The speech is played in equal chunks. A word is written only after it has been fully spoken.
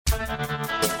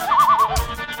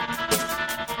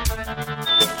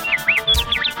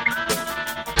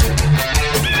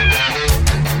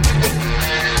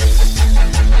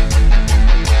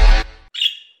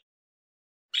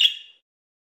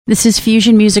This is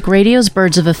Fusion Music Radio's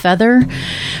Birds of a Feather.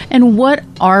 And what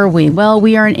are we? Well,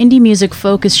 we are an indie music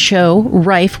focused show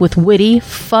rife with witty,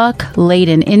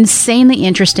 fuck-laden, insanely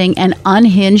interesting, and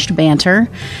unhinged banter.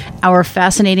 Our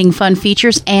fascinating fun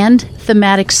features and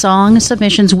thematic song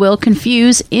submissions will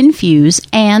confuse, infuse,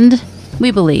 and,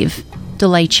 we believe,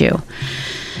 delight you.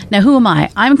 Now, who am I?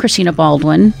 I'm Christina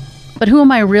Baldwin. But who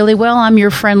am I really? Well, I'm your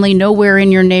friendly,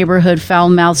 nowhere-in-your-neighborhood,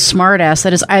 foul-mouthed smartass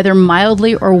that is either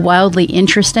mildly or wildly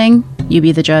interesting. You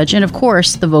be the judge. And, of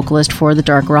course, the vocalist for the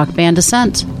dark rock band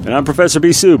Descent. And I'm Professor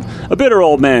B. Soup, a bitter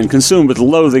old man consumed with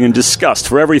loathing and disgust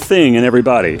for everything and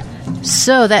everybody.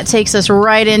 So that takes us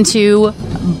right into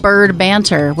bird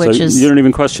banter, which is... You don't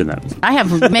even question that. I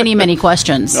have many, many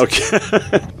questions. Okay.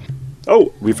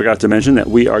 Oh, we forgot to mention that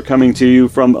we are coming to you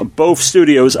from both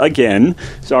studios again.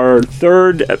 It's our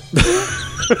third...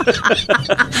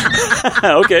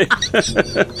 Okay.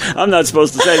 I'm not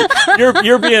supposed to say.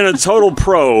 You're being a total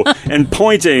pro and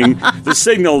pointing the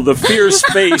signal, the fierce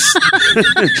face,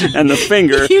 and the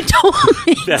finger. You told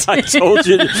me that I told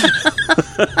you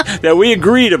that we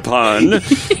agreed upon.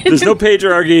 There's no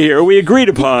patriarchy here. We agreed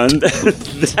upon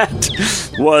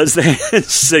that was the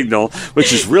signal,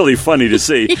 which is really funny to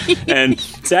see. And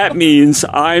that means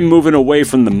I'm moving away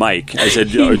from the mic. I said,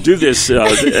 do this,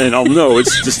 and I'll know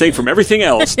it's distinct from everything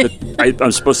else that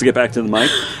I'm supposed to get back to the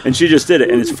mic. And she just did it,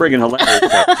 and it's friggin'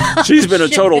 hilarious. She's been a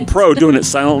total pro doing it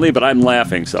silently, but I'm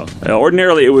laughing. So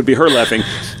ordinarily it would be her laughing.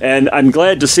 And I'm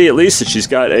glad to see at least that she's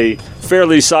got a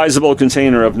fairly sizable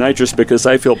container of nitrous because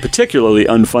I feel particularly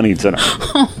unfunny tonight.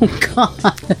 Oh,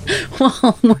 God.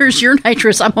 Well, where's your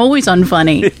nitrous? I'm always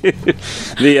unfunny.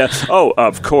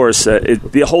 Of course,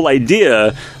 the whole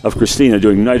idea of Christina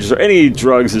doing nitrous or any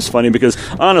drugs is funny because,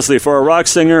 honestly, for a rock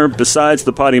singer, besides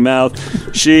the potty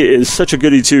mouth, she is such a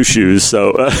goody two-shoes.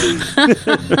 So,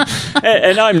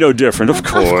 and I'm no different, of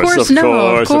course.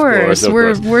 Of course.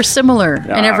 We're similar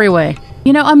in every way.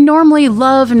 You know, I'm normally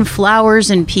love and flowers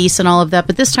and peace and all of that,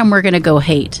 but this time we're going to go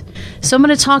hate. So I'm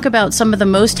going to talk about some of the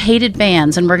most hated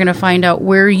bands, and we're going to find out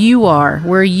where you are,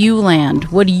 where you land.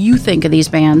 What do you think of these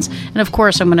bands? And of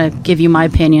course, I'm going to give you my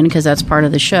opinion because that's part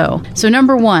of the show. So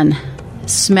number 1,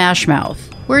 Smash Mouth.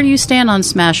 Where do you stand on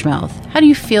Smash Mouth? How do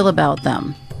you feel about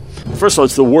them? First of all,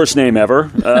 it's the worst name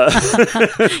ever.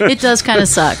 It does kind of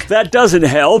suck. That doesn't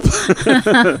help.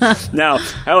 Now,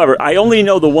 however, I only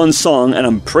know the one song, and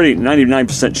I'm pretty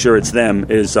 99% sure it's them,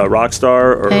 is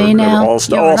Rockstar or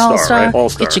All-Star. All-Star. Right?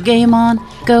 All-Star. Get your game on.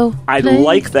 Go I play.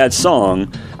 like that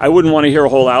song. I wouldn't want to hear a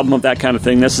whole album of that kind of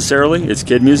thing necessarily. It's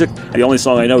kid music. The only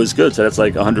song I know is good, so that's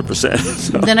like 100%.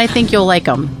 So. Then I think you'll like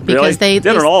them. Because really?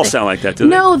 They don't all sound like that, do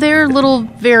they? No, they're little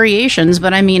variations,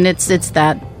 but I mean, it's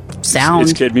that sound.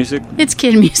 It's kid music? It's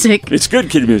kid music. It's good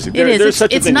kid music. It is.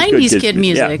 It's 90s kid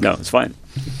music. Yeah, no, it's fine.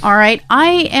 All right.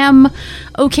 I am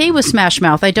okay with Smash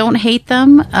Mouth. I don't hate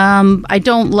them. I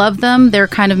don't love them. They're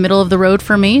kind of middle of the road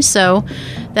for me, so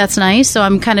that's nice. So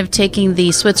I'm kind of taking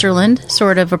the Switzerland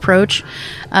sort of approach.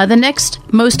 The next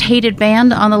most hated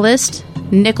band on the list,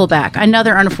 Nickelback.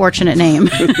 Another unfortunate name.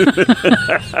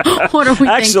 What are we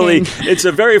Actually, thinking? It's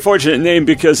a very fortunate name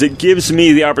because it gives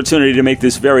me the opportunity to make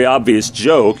this very obvious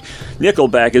joke.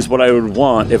 Nickelback is what I would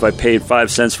want if I paid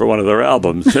 5 cents for one of their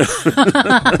albums.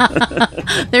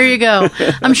 There you go.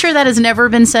 I'm sure that has never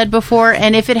been said before,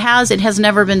 and if it has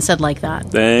never been said like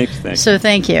that. Thanks. So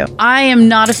thank you. I am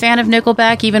not a fan of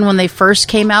Nickelback, even when they first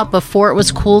came out. Before it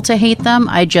was cool to hate them,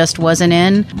 I just wasn't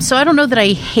in. So I don't know that I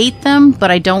hate them, but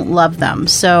I don't love them.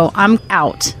 So I'm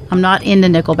out. I'm not into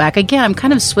Nickelback. Again, I'm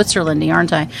kind of Switzerlandy,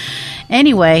 aren't I?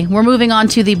 Anyway, we're moving on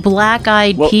to the Black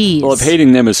Eyed Peas. Well, if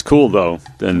hating them is cool, though,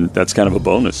 then that's kind of a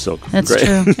bonus. So that's great.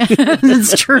 True.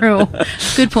 That's true.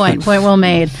 Good point. Point well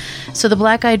made. So the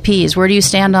Black Eyed Peas, where do you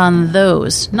stand on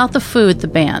those? Not the food, the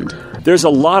band. There's a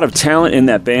lot of talent in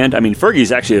that band. I mean,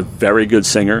 Fergie's actually a very good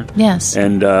singer. Yes.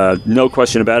 And no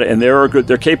question about it. And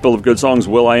they're capable of good songs,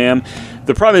 Will.i.am.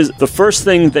 The problem is, the first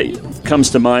thing that comes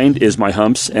to mind is My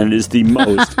Humps, and it is the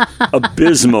most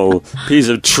abysmal piece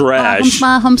of trash.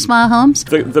 My humps.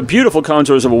 The beautiful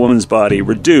contours of a woman's body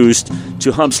reduced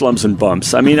to humps, lumps, and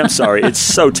bumps. I mean, I'm sorry. It's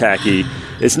so tacky.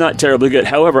 It's not terribly good.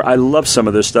 However, I love some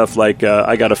of their stuff, like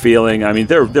I Got a Feeling. I mean,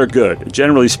 they're good.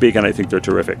 Generally speaking, I think they're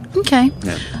terrific. Okay.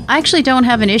 Yeah. I actually don't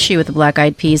have an issue with the Black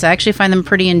Eyed Peas. I actually find them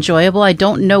pretty enjoyable. I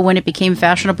don't know when it became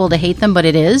fashionable to hate them, but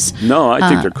it is. No, I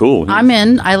think they're cool. I'm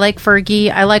in. I like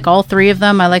Fergie. I like all three of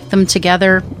them. I like them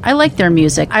together. I like their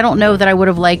music. I don't know that I would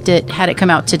have liked it had it come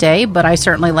out today, but I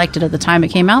certainly liked it at the time it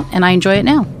came out, and I enjoy it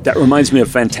now. That reminds me of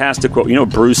a fantastic quote. You know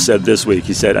what Bruce said this week?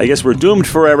 He said, I guess we're doomed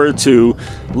forever to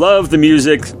love the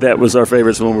music that was our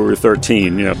favorites when we were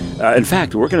 13. In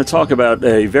fact, we're going to talk about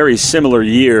a very similar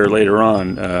year later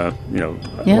on,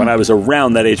 when I was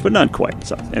around that age, but not quite.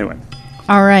 So, anyway.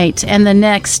 All right, and the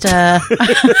next... that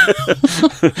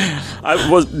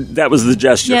was the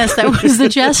gesture. Yes, that was the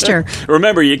gesture.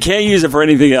 Remember, you can't use it for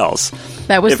anything else.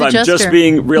 That was if the I'm gesture. just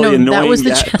being really annoying... that was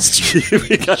the gesture.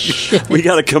 we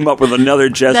got to come up with another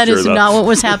gesture, That is not what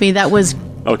was happening. That was...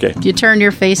 Okay. You turn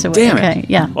your face away. Damn okay, it.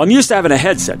 yeah. Well, I'm used to having a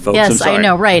headset, folks. Yes, I'm sorry. I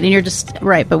know, right. And you're just...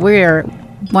 Right, but we're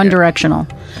one directional.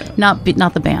 Not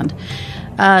the band.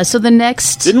 So the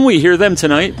next... Didn't we hear them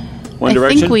tonight? One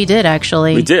Direction? I think we did,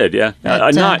 actually. We did, yeah.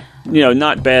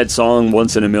 Not bad song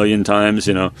once in a million times,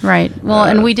 Right. Well,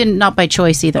 and we didn't, not by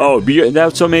choice either. Oh,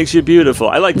 that's what makes you beautiful.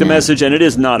 I like the message, and it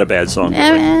is not a bad song.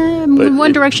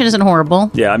 One Direction isn't horrible.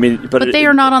 Yeah, I mean... But they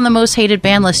are not on the most hated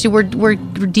band list. We're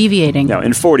deviating. No,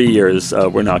 in 40 years,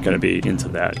 we're not going to be into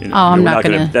that. I'm not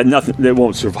going to... That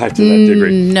won't survive to that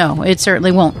degree. No, it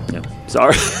certainly won't. Yeah.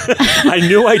 Sorry. I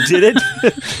knew I did it,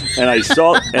 and I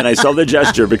saw the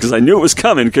gesture because I knew it was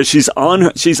coming because she's on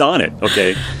it,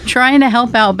 okay? Trying to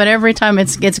help out, but every time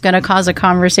it's going to cause a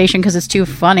conversation because it's too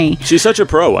funny. She's such a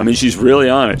pro. I mean, she's really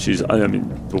on it.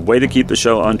 The way to keep the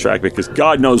show on track because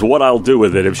God knows what I'll do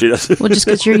with it if she doesn't. Well, just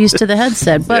because you're used to the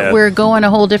headset, but we're going a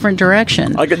whole different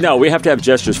direction. No, we have to have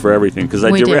gestures for everything because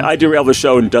I derail the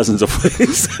show in dozens of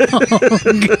ways.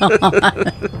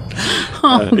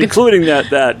 Oh, God. Including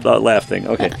that laugh thing.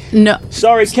 Okay. No.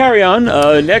 Sorry, carry on.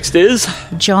 Next is...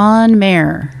 John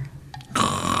Mayer.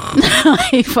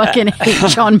 I fucking hate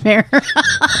John Mayer.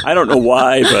 I don't know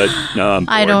why, but no, I'm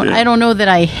bored, I don't know that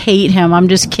I hate him. I'm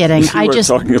just kidding.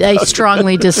 I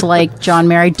strongly dislike John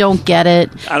Mayer. I don't get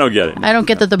it. I don't get it. I don't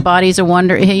get that the body's a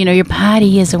wonder. Your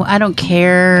body is I don't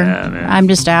care. Yeah, I'm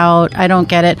just out. I don't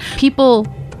get it. People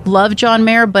love John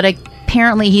Mayer, but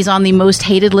apparently he's on the most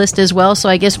hated list as well, so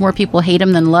I guess more people hate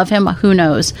him than love him. Who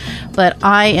knows? But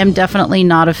I am definitely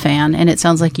not a fan, and it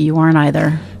sounds like you aren't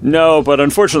either. No, but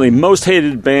unfortunately, most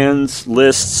hated bands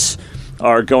lists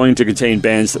are going to contain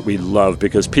bands that we love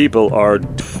because people are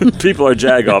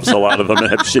jagoffs, a lot of them, and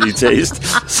have shitty taste.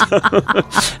 So,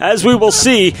 as we will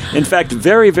see, in fact,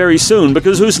 very, very soon,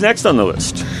 because who's next on the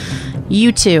list?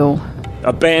 U2.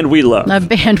 A band we love. A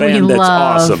band we that's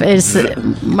love. Awesome. It's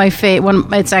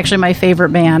it's actually my favorite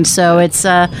band. So it's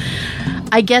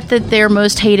I get that they're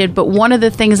most hated, but one of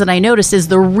the things that I noticed is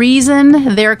the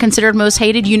reason they're considered most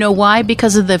hated, you know why?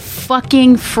 Because of the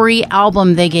fucking free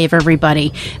album they gave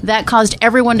everybody. That caused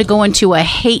everyone to go into a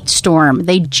hate storm.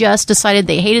 They just decided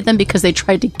they hated them because they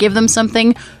tried to give them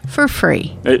something for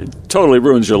free. It totally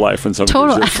ruins your life when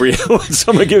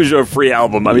someone gives you a free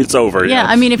album. I mean, it's over. Yeah,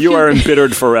 I mean, if you are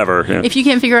embittered forever. Yeah. If you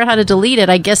can't figure out how to delete it,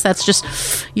 I guess that's just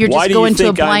you're just going to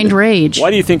a blind rage.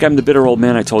 Why do you think I'm the bitter old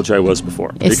man I told you I was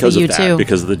before? It's because the of U2. that.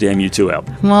 Because of the damn U2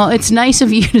 album. Well, it's nice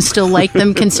of you to still like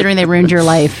them, considering they ruined your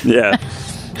life. Yeah,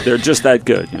 they're just that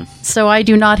good. Yeah. So I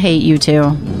do not hate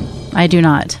U2. I do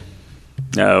not.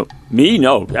 No, me?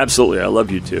 No, absolutely. I love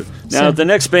U2. Now, the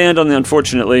next band on the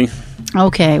Unfortunately...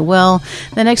 Okay, well,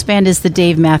 the next band is the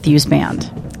Dave Matthews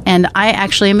Band. And I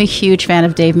actually am a huge fan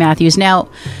of Dave Matthews. Now,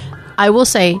 I will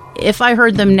say, if I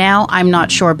heard them now, I'm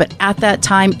not sure. But at that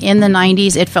time, in the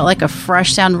 90s, it felt like a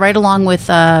fresh sound, right along with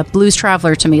Blues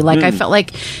Traveler to me. I felt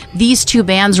like these two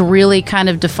bands really kind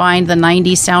of defined the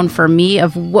 90s sound for me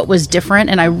of what was different.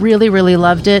 And I really, really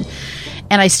loved it.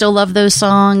 And I still love those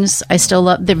songs. I still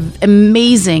love... They're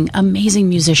amazing, amazing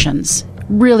musicians.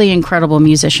 Really incredible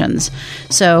musicians.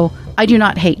 So I do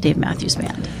not hate Dave Matthews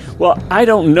Band. Well, I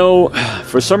don't know,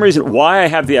 for some reason, why I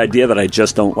have the idea that I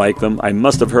just don't like them. I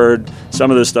must have heard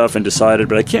some of this stuff and decided,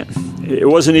 but I can't. It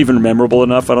wasn't even memorable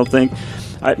enough, I don't think.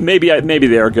 Maybe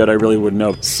they are good. I really wouldn't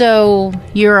know. So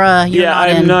you're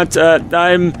I'm not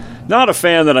a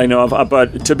fan that I know of.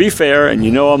 But to be fair, and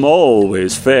I'm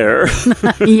always fair.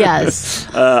 Yes.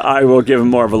 I will give him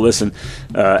more of a listen,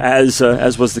 as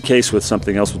was the case with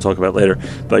something else we'll talk about later.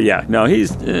 But yeah, no,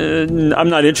 he's. I'm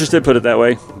not interested. Put it that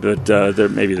way. But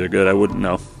maybe they're good. I wouldn't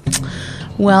know.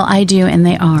 Well, I do, and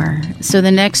they are. So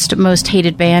the next most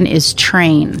hated band is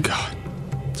Train. God,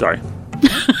 sorry.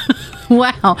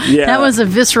 Wow. Yeah. That was a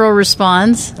visceral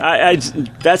response.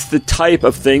 That's the type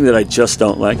of thing that I just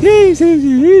don't like. I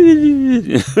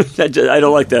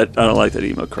don't like that. I don't like that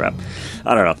emo crap.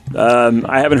 I don't know.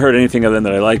 I haven't heard anything of them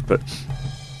that I like, but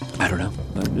I don't know.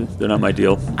 They're not my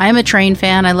deal. I'm a Train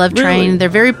fan. I love Train. Really? They're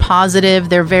very positive.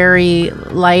 They're very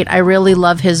light. I really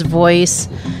love his voice.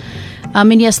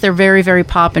 And yes, they're very, very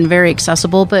pop and very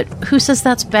accessible, but who says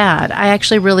that's bad? I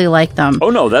actually really like them. Oh,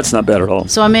 no, that's not bad at all.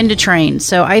 So I'm into Train.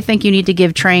 So I think you need to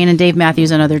give Train and Dave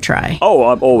Matthews another try. Oh,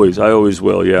 I always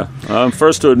will, yeah. I'm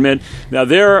first to admit. Now,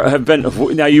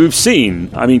 you've seen,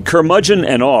 curmudgeon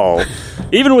and all,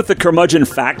 even with the curmudgeon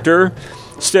factor,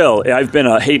 still, I've been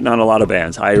hating on a lot of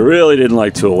bands. I really didn't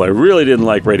like Tool. I really didn't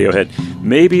like Radiohead.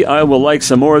 Maybe I will like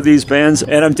some more of these bands,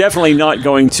 and I'm definitely not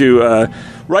going to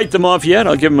write them off yet.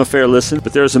 I'll give them a fair listen,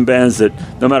 but there are some bands that,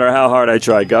 no matter how hard I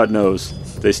try, God knows,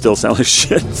 they still sound like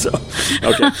shit. So,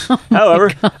 okay.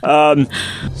 However,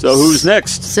 so who's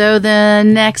next? So the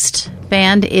next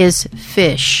band is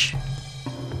Fish.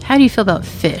 How do you feel about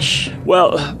Fish?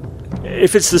 Well,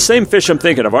 if it's the same Fish I'm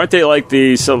thinking of, aren't they like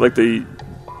the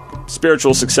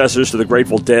spiritual successors to the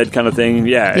Grateful Dead kind of thing?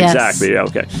 Yeah, yes. Exactly. Yeah,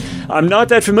 okay. I'm not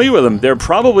that familiar with them. They're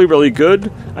probably really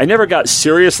good. I never got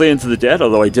seriously into the Dead,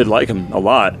 although I did like them a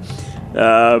lot.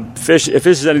 Fish, if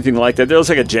this is anything like that, there's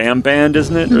like a jam band,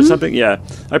 isn't it, or something? Yeah,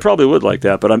 I probably would like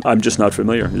that, but I'm just not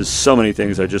familiar. There's so many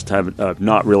things I just haven't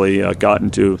not really gotten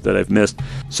to that I've missed.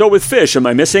 So with Fish, am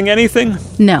I missing anything?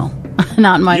 No,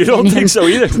 not in my You opinion. don't think so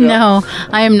either? No,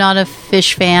 I am not a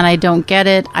Fish fan. I don't get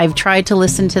it. I've tried to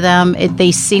listen to them.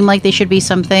 They seem like they should be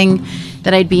something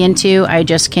that I'd be into. I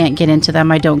just can't get into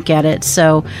them. I don't get it.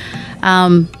 So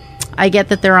I get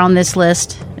that they're on this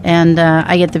list. And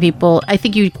I get the people, I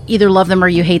think you either love them or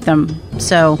you hate them.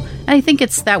 So I think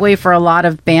it's that way for a lot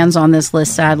of bands on this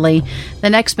list, sadly. The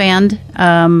next band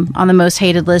on the most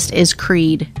hated list is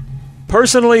Creed.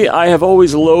 Personally, I have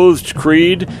always loathed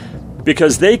Creed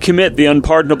because they commit the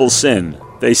unpardonable sin.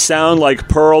 They sound like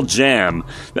Pearl Jam.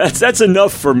 That's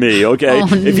enough for me, okay? Oh,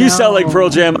 if you sound like Pearl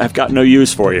Jam, I've got no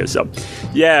use for you. So,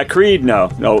 yeah, Creed, no,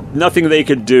 nothing they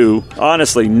could do.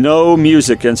 Honestly, no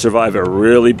music can survive a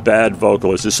really bad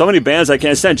vocalist. There's so many bands I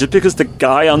can't stand just because the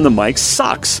guy on the mic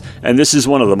sucks. And this is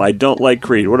one of them. I don't like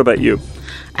Creed. What about you?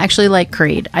 I actually like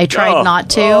Creed. I tried not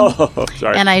to. Oh,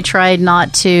 sorry. And I tried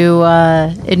not to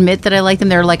admit that I like them.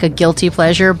 They're like a guilty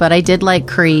pleasure, but I did like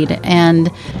Creed.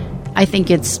 And I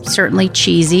think it's certainly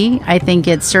cheesy. I think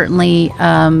it's certainly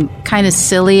kind of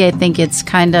silly. I think it's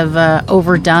kind of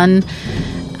overdone.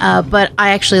 But I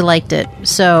actually liked it.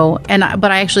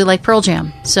 But I actually like Pearl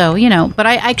Jam. So, but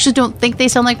I actually don't think they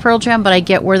sound like Pearl Jam, but I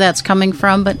get where that's coming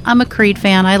from. But I'm a Creed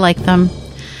fan. I like them.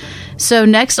 So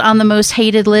next on the most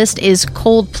hated list is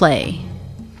Coldplay.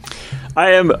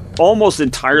 I am almost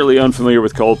entirely unfamiliar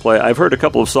with Coldplay. I've heard a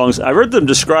couple of songs. I've heard them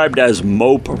described as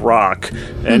mope rock,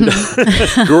 and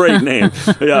great name.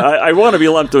 Yeah, I want to be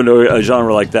lumped into a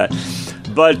genre like that.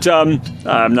 But I'm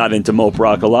not into mope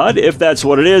rock a lot. If that's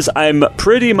what it is, I'm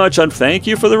pretty much thank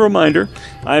you for the reminder.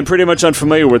 I'm pretty much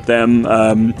unfamiliar with them.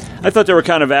 I thought they were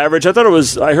kind of average.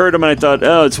 I heard them and I thought,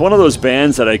 oh, it's one of those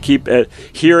bands that I keep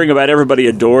hearing about everybody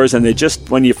adores, and they just,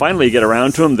 when you finally get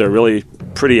around to them, they're really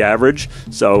pretty average.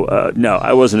 So, no,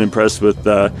 I wasn't impressed with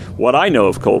what I know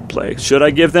of Coldplay. Should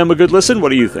I give them a good listen? What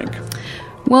do you think?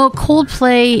 Well,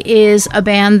 Coldplay is a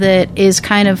band that is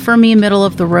kind of, for me, middle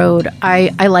of the road. I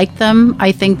like them.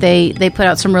 I think they put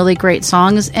out some really great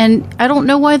songs. And I don't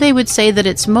know why they would say that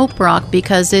it's mope rock,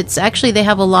 because it's actually, they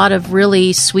have a lot of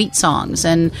really sweet songs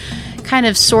and kind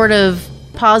of sort of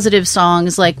positive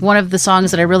songs. Like one of the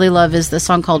songs that I really love is the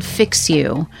song called Fix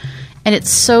You. And it's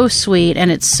so sweet and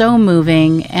it's so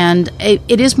moving, and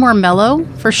it is more mellow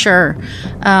for sure.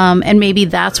 And maybe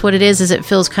that's what it is it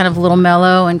feels kind of a little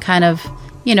mellow and kind of,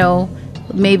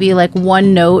 maybe like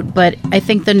one note, but I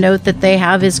think the note that they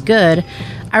have is good.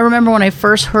 I remember when I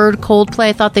first heard Coldplay,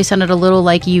 I thought they sounded a little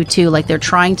like U2, like they're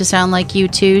trying to sound like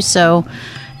U2, so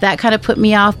that kind of put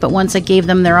me off, but once I gave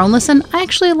them their own listen, I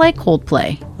actually like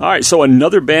Coldplay. All right, so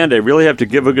another band I really have to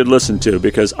give a good listen to,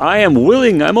 because I'm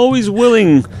always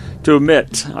willing to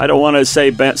admit, I don't want to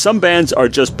say some bands are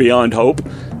just beyond hope,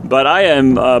 but I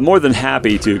am more than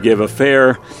happy to give a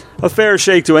fair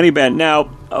shake to any band. Now,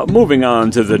 moving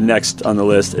on to the next on the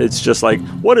list, it's just like,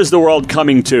 what is the world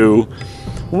coming to?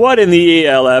 What in the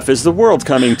ELF is the world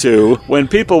coming to when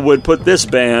people would put this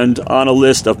band on a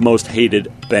list of most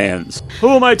hated bands? Who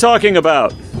am I talking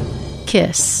about?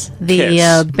 Kiss,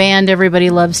 the band everybody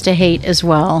loves to hate as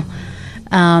well.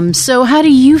 So how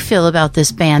do you feel about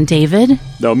this band, David?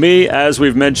 Now, me, as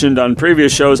we've mentioned on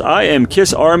previous shows, I am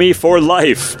Kiss Army for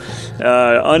life.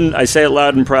 I say it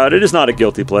loud and proud. It is not a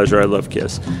guilty pleasure. I love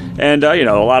Kiss. And,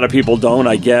 a lot of people don't,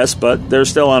 I guess, but they're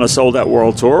still on a sold-out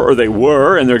world tour, or they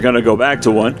were, and they're going to go back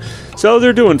to one. So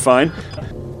they're doing fine.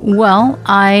 Well,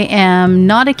 I am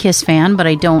not a Kiss fan, but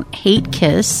I don't hate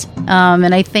Kiss.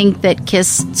 And I think that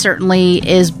Kiss certainly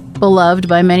is beloved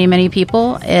by many, many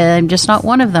people. I'm just not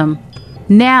one of them.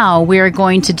 Now we are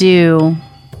going to do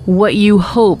what you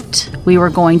hoped we were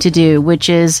going to do, which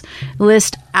is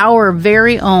list our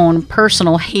very own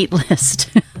personal hate list.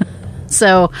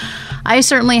 So I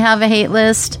certainly have a hate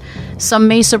list. Some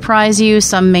may surprise you,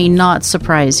 some may not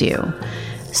surprise you.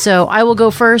 So I will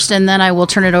go first, and then I will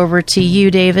turn it over to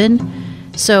you, David.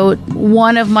 So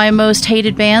one of my most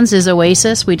hated bands is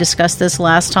Oasis. We discussed this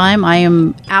last time. I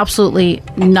am absolutely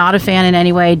not a fan in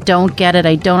any way. I don't get it.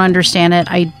 I don't understand it.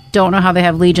 I don't know how they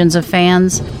have legions of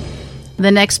fans.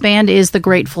 The next band is the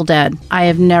Grateful Dead. I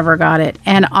have never got it.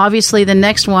 And obviously the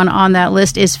next one on that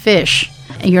list is Phish.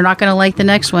 You're not going to like the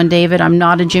next one, David. I'm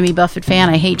not a Jimmy Buffett fan.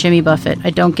 I hate Jimmy Buffett.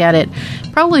 I don't get it.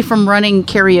 Probably from running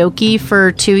karaoke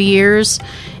for 2 years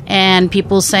and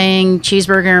people saying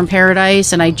Cheeseburger in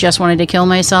Paradise, and I just wanted to kill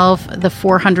myself. The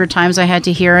 400 times I had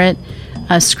to hear it,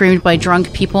 screamed by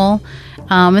drunk people.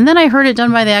 And then I heard it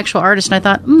done by the actual artist, and I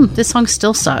thought, this song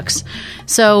still sucks.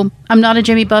 So I'm not a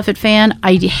Jimmy Buffett fan.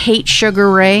 I hate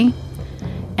Sugar Ray,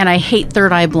 and I hate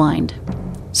Third Eye Blind.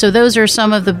 So those are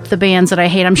some of the bands that I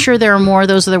hate. I'm sure there are more.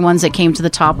 Those are the ones that came to the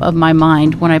top of my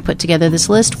mind when I put together this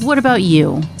list. What about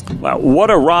you? Wow, what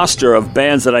a roster of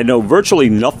bands that I know virtually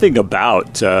nothing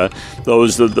about.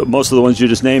 Most of the ones you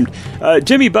just named.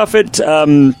 Jimmy Buffett,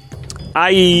 so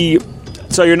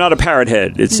you're not a parrot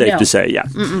head, it's safe to say. Yeah.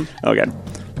 Mm-mm. Okay.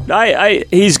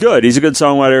 He's good. He's a good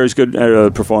songwriter. He's a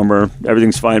good performer.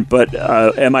 Everything's fine. But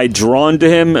am I drawn to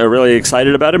him or really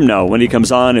excited about him? No. When he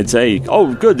comes on and say,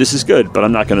 oh, good, this is good. But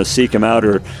I'm not going to seek him out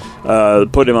or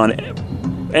put him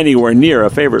on anywhere near a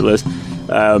favorite list.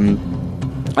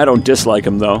 I don't dislike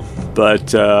him, though.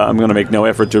 But I'm going to make no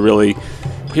effort to really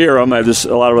hear him. There's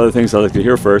a lot of other things I'd like to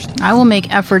hear first. I will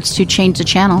make efforts to change the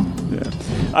channel. Yeah.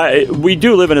 We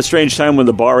do live in a strange time when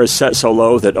the bar is set so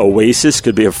low that Oasis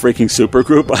could be a freaking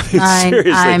supergroup.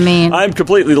 Seriously. I'm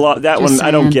completely lost. That one saying,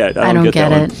 I don't get. I don't get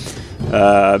that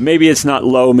one. Maybe it's not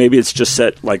low. Maybe it's just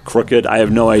set like crooked. I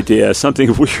have no idea.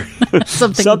 Something weird.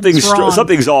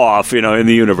 Something's off, in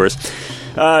the universe.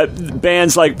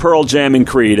 Bands like Pearl Jam and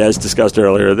Creed, as discussed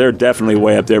earlier, they're definitely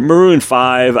way up there. Maroon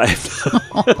 5,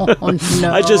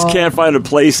 no. I just can't find a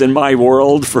place in my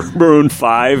world for Maroon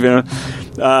 5.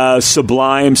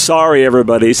 Sublime, sorry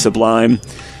everybody, Sublime.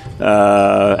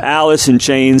 Alice in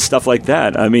Chains, stuff like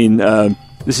that. I mean,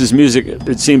 this is music,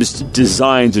 it seems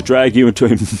designed to drag you into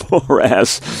a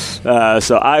morass.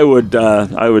 So I would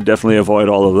definitely avoid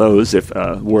all of those if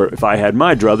I had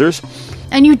my druthers.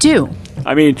 And you do.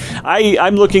 I mean,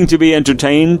 I'm looking to be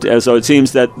entertained, so it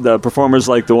seems that the performers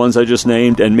like the ones I just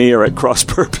named and me are at cross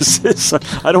purposes.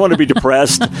 I don't want to be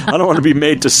depressed. I don't want to be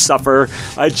made to suffer.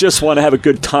 I just want to have a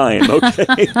good time,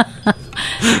 okay?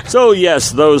 So, yes,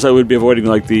 those I would be avoiding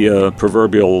like the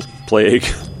proverbial plague.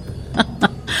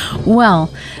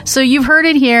 Well, so you've heard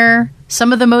it here.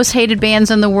 Some of the most hated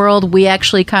bands in the world we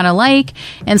actually kind of like,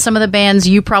 and some of the bands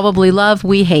you probably love,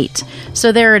 we hate.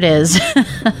 So there it is.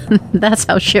 That's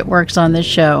how shit works on this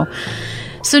show.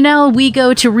 So now we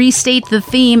go to restate the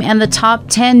theme and the top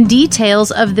 10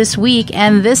 details of this week,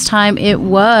 and this time it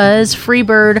was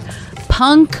Freebird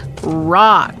punk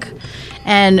rock.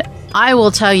 And I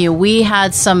will tell you, we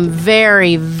had some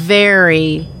very,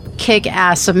 very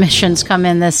kick-ass submissions come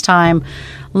in this time.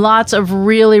 Lots of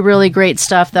really, really great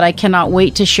stuff that I cannot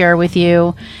wait to share with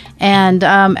you. And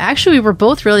actually, we were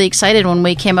both really excited when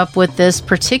we came up with this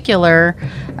particular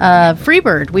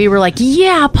Freebird. We were like,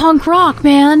 yeah, punk rock,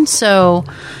 man. So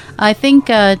I think,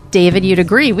 David, you'd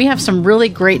agree. We have some really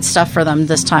great stuff for them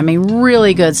this time. I mean,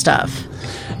 really good stuff.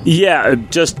 Yeah,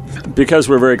 just because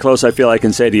we're very close, I feel I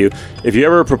can say to you, if you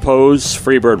ever propose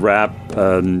Freebird rap,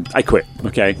 I quit,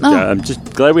 okay? Oh. I'm just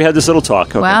glad we had this little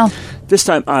talk. Okay? Wow. This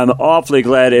time, I'm awfully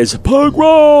glad it's punk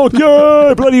rock,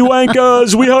 yeah, bloody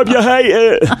wankers, we hope you hate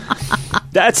it.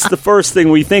 That's the first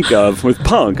thing we think of with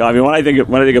punk. I mean, when I think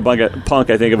of punk,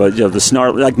 I think of the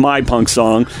snarl, like my punk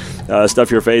song,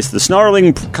 Stuff Your Face, the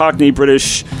snarling Cockney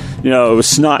British,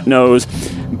 snot nose.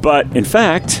 But in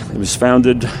fact, it was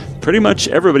founded, pretty much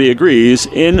everybody agrees,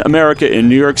 in America, in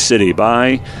New York City,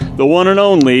 by the one and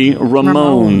only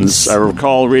Ramones. I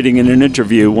recall reading in an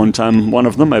interview one time, one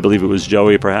of them, I believe it was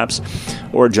Joey perhaps,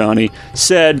 or Johnny,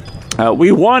 said,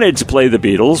 We wanted to play the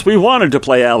Beatles. We wanted to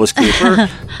play Alice Cooper,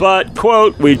 but,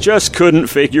 quote, we just couldn't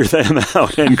figure them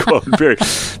out, end quote, period.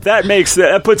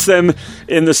 That puts them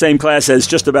in the same class as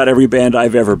just about every band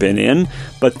I've ever been in,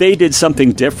 but they did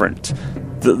something different.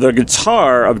 The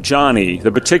guitar of Johnny,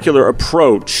 the particular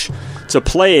approach to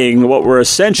playing what were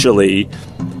essentially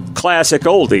classic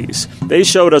oldies. They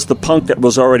showed us the punk that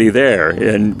was already there,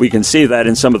 and we can see that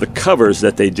in some of the covers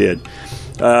that they did.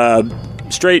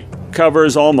 Straight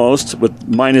covers almost, with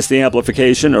minus the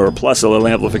amplification, or plus a little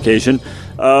amplification,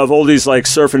 of oldies like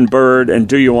Surfin' Bird and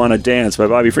Do You Wanna Dance by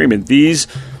Bobby Freeman. These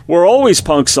were always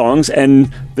punk songs,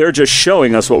 and they're just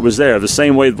showing us what was there. The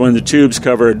same way when the Tubes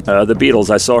covered the Beatles,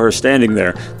 I saw her standing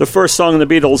there. The first song in the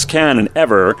Beatles canon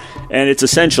ever, and it's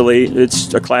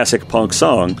a classic punk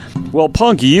song. Well,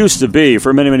 punk used to be,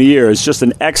 for many, many years, just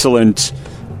an excellent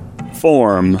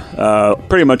form,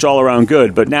 pretty much all around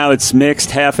good, but now it's mixed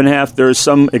half and half. There's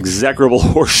some execrable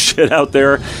horse shit out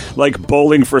there, like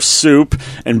Bowling for Soup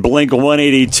and Blink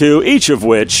 182, each of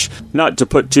which, not to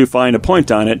put too fine a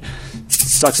point on it,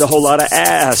 sucks a whole lot of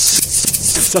ass.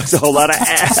 Sucks a whole lot of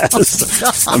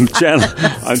ass. I'm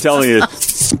telling you.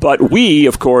 But we,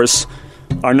 of course,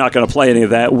 are not going to play any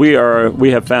of that. We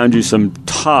have found you some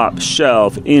top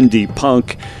shelf indie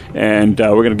punk, and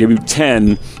we're going to give you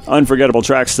 10 unforgettable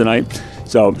tracks tonight.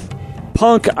 So,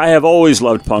 punk, I have always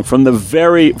loved punk from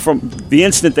the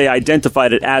instant they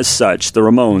identified it as such. The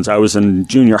Ramones. I was in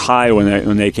junior high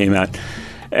when they came out.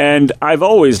 And I've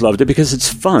always loved it because it's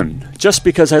fun. Just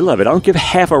because I love it. I don't give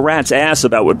half a rat's ass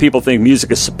about what people think music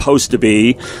is supposed to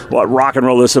be, what rock and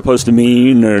roll is supposed to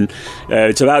mean, and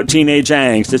it's about teenage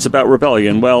angst, it's about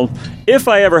rebellion. Well, if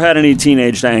I ever had any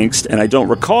teenage angst, and I don't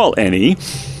recall any,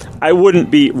 I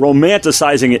wouldn't be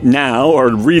romanticizing it now or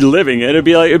reliving it.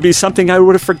 It'd be something I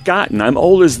would have forgotten. I'm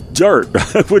old as dirt.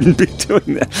 I wouldn't be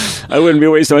doing that. I wouldn't be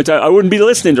wasting my time. I wouldn't be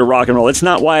listening to rock and roll. It's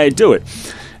not why I do it.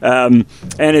 And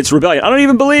it's rebellion. I don't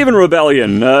even believe in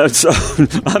rebellion, so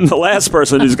I'm the last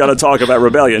person who's going to talk about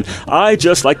rebellion. I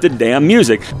just like the damn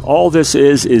music. All this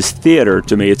is theater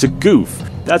to me. It's a goof.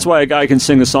 That's why a guy can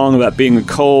sing a song about being a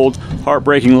cold,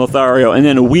 heartbreaking Lothario and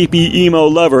then a weepy emo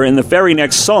lover in the very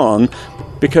next song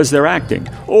because they're acting.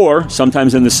 Or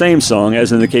sometimes in the same song,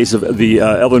 as in the case of the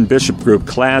Elvin Bishop Group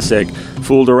classic,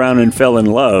 Fooled Around and Fell in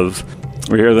Love.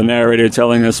 We hear the narrator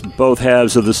telling us both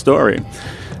halves of the story.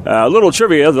 A little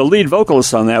trivia, the lead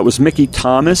vocalist on that was Mickey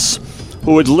Thomas,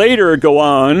 who would later go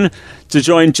on to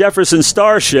join Jefferson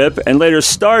Starship, and later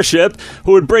Starship,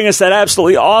 who would bring us that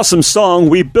absolutely awesome song,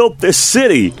 We Built This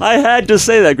City. I had to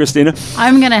say that, Christina.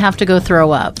 I'm going to have to go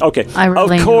throw up. Okay.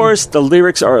 Of course, the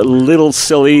lyrics are a little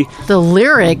silly. The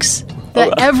lyrics?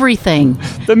 Everything.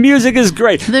 The music is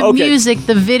great. The music,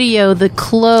 the video, the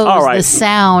clothes, the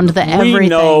sound, the everything. We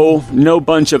know no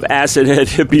bunch of acid-head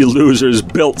hippie losers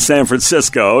built San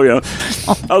Francisco. You know.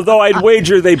 Although I'd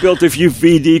wager they built a few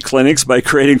VD clinics by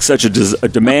creating such a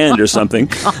demand or something.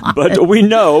 But we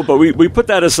know, but we put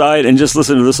that aside and just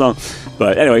listen to the song.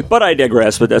 But anyway, I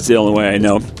digress, but that's the only way I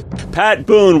know. Pat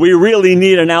Boone, we really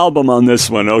need an album on this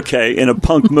one, okay, in a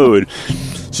punk mood.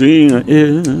 Gina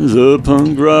is a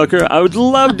punk rocker. I would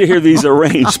love to hear these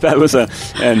arranged. That was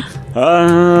and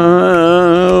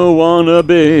I wanna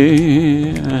be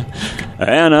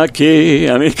anarchy.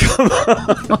 I mean, come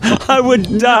on. I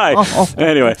would die.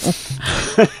 Anyway,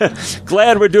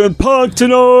 glad we're doing punk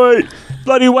tonight.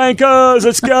 Bloody wankers,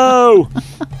 let's go.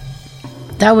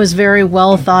 That was very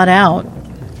well thought out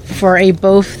for a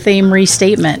both theme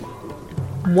restatement.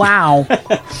 Wow.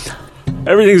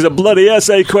 Everything's a bloody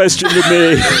essay question to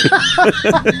me.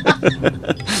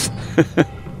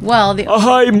 Well, a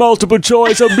high multiple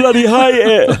choice, a bloody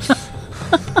high.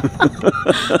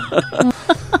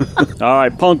 All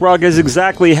right, punk rock is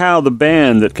exactly how the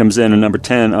band that comes in at number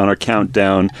 10 on our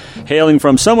countdown, hailing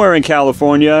from somewhere in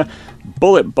California,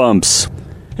 Bullet Bumps,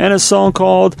 and a song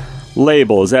called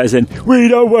Labels, as in, we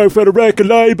don't work for the record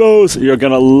labels. You're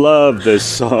going to love this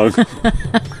song.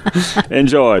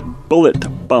 Enjoy. Bullet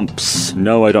Bumps.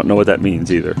 No, I don't know what that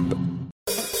means either.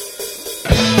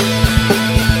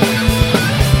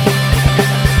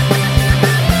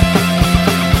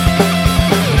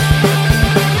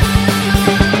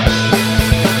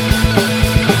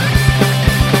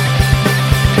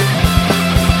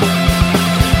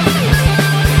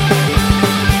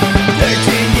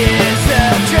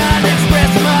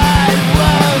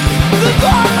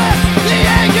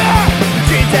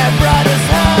 Brought us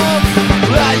home.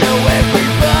 I know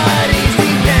everybody's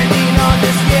depending on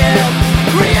this. Yeah.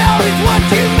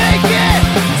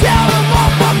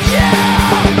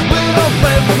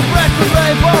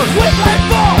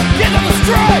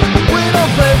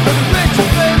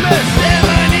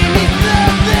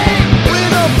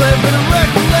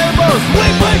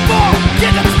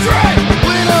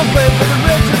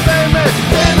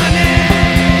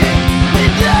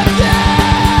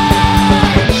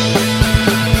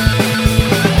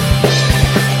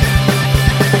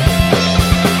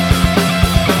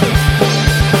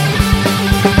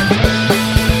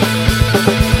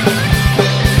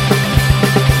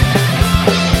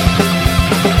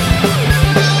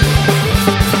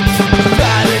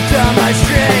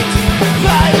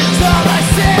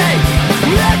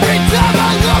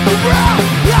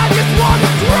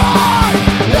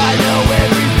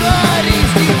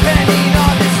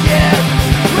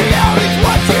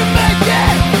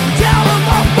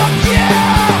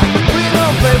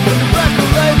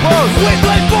 We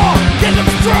play ball, get them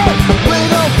straight. We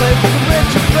don't play for the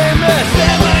rich and famous.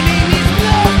 Their money means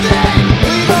nothing.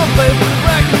 We don't play for the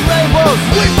record labels.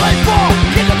 We play ball,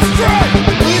 get them straight.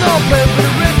 We don't play for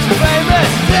the rich and famous.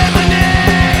 Their money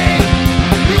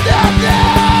means nothing.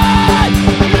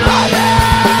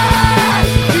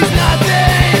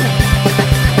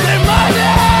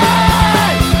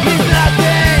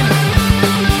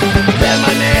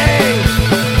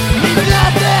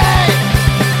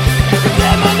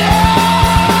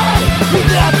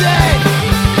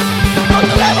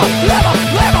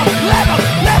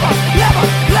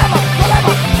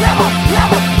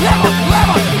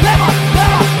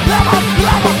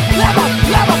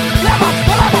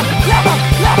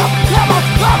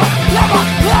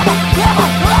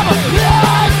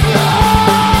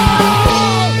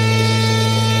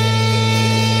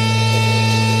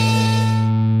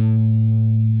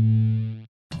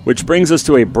 Which brings us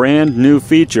to a brand new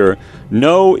feature,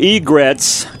 No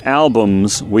Egrets,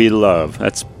 Albums We Love.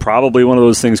 That's probably one of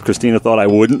those things Christina thought I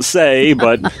wouldn't say,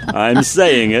 but I'm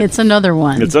saying it. It's another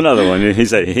one. It's another one. He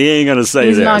said he ain't going to say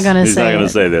this. He's not going to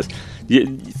say this.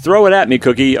 You throw it at me,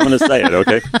 Cookie. I'm going to say it,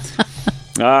 okay?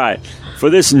 All right. For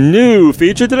this new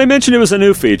feature, did I mention it was a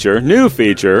new feature? New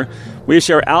feature, we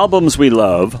share albums we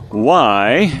love,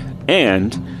 why,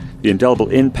 and the indelible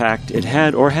impact it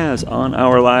had or has on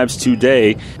our lives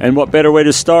today. And what better way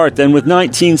to start than with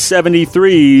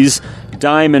 1973's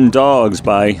Diamond Dogs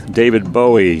by David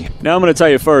Bowie. Now I'm going to tell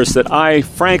you first that I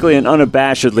frankly and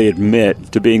unabashedly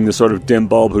admit to being the sort of dim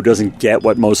bulb who doesn't get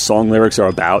what most song lyrics are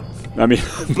about. I mean,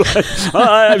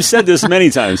 I've said this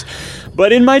many times.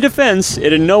 But in my defense,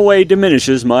 it in no way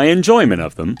diminishes my enjoyment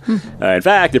of them. In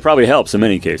fact, it probably helps in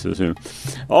many cases.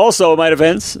 Also, in my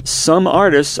defense, some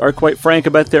artists are quite frank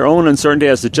about their own uncertainty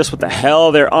as to just what the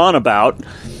hell they're on about,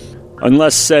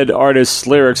 unless said artist's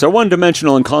lyrics are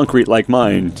one-dimensional and concrete like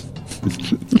mine.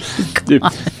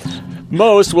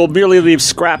 Most will merely leave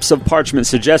scraps of parchment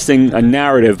suggesting a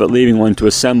narrative, but leaving one to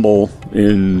assemble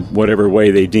in whatever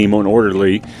way they deem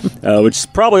unorderly, which is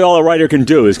probably all a writer can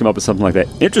do is come up with something like that.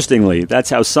 Interestingly, that's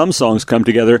how some songs come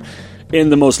together in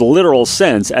the most literal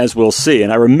sense, as we'll see.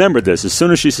 And I remembered this as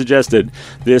soon as she suggested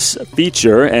this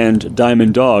feature and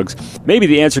Diamond Dogs. Maybe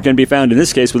the answer can be found in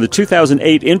this case with a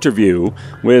 2008 interview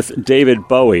with David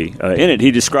Bowie. In it, he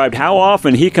described how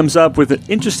often he comes up with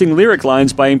interesting lyric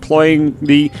lines by employing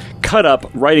the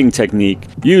cut-up writing technique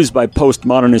used by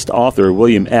postmodernist author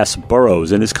William S.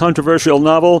 Burroughs in his controversial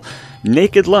novel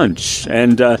Naked Lunch.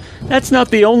 And that's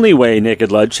not the only way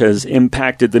Naked Lunch has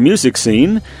impacted the music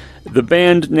scene. The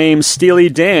band name Steely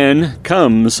Dan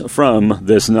comes from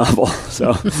this novel.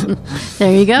 So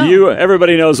there you go.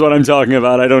 Everybody knows what I'm talking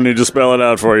about. I don't need to spell it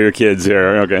out for you kids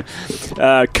here. Okay.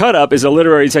 Cut up is a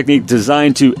literary technique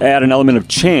designed to add an element of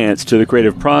chance to the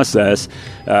creative process,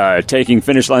 taking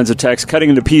finished lines of text,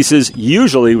 cutting into pieces,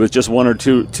 usually with just one or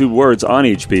two words on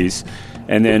each piece,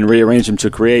 and then rearrange them to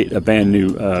create a brand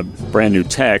new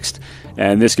text.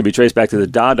 And this can be traced back to the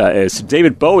Dadaists.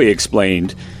 David Bowie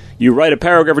explained, you write a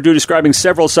paragraph or two describing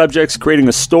several subjects, creating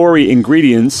a story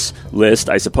ingredients list,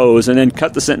 I suppose, and then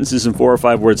cut the sentences in 4 or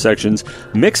 5 word sections,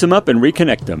 mix them up and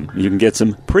reconnect them. You can get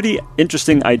some pretty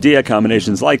interesting idea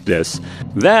combinations like this.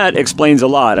 That explains a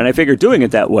lot, and I figure doing it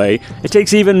that way, it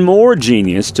takes even more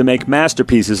genius to make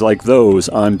masterpieces like those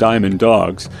on Diamond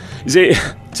Dogs. You see,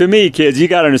 to me, kids, you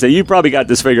got to understand, you probably got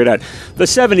this figured out. The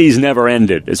 70s never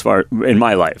ended, as far in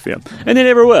my life, yeah, and they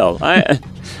never will.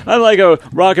 I'm like a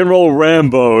rock and roll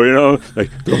Rambo, you know,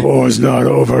 like the war's not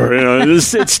over. You know,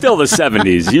 it's still the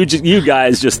 70s. You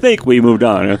guys just think we moved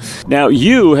on. You know? Now,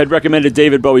 you had recommended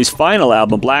David Bowie's final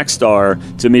album, Black Star,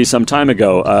 to me some time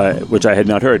ago, which I had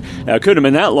not heard. Now, it couldn't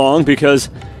have been that long because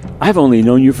I've only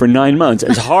known you for 9 months.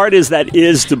 As hard as that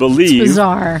is to believe. It's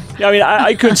bizarre. I mean,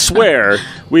 I could swear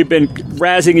we've been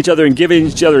razzing each other and giving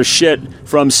each other shit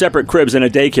from separate cribs in a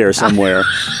daycare somewhere.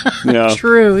 You know.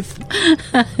 Truth.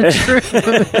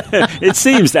 It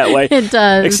seems that way. It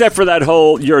does. Except for that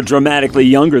whole you're dramatically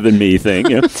younger than me thing.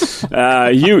 You know?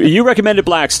 You recommended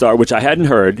Black Star, which I hadn't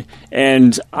heard,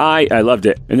 and I loved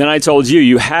it. And then I told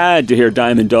you had to hear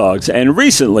Diamond Dogs. And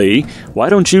recently, why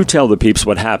don't you tell the peeps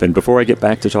what happened before I get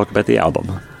back to talk about the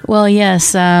album? Well,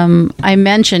 yes, I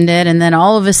mentioned it, and then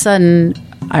all of a sudden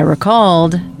I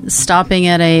recalled stopping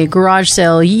at a garage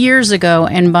sale years ago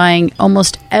and buying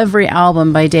almost every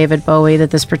album by David Bowie that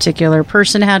this particular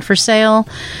person had for sale,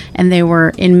 and they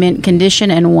were in mint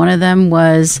condition, and one of them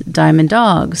was Diamond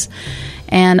Dogs.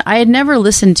 And I had never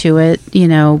listened to it, you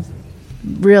know,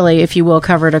 really, if you will,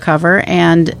 cover to cover,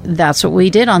 and that's what we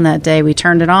did on that day. We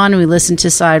turned it on, we listened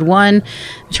to side 1,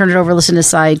 turned it over, listened to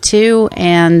side 2,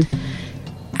 and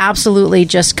absolutely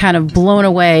just kind of blown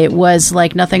away. It was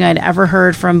like nothing I'd ever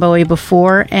heard from Bowie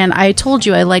before. And I told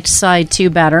you I liked side 2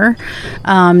 better.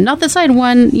 Not that side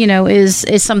 1,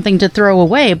 is something to throw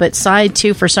away, but side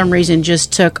 2 for some reason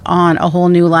just took on a whole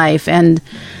new life. And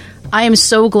I am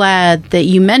so glad that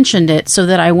you mentioned it so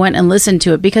that I went and listened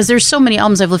to it, because there's so many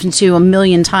albums I've listened to a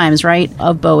million times, right,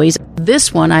 of Bowie's.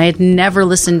 This one I had never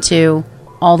listened to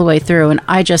all the way through, and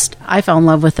I fell in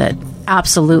love with it.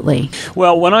 Absolutely.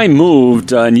 Well, when I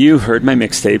moved, and you heard my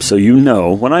mixtape, so you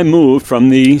know, when I moved from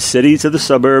the city to the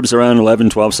suburbs around 11,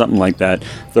 12, something like that,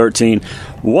 13,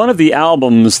 one of the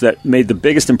albums that made the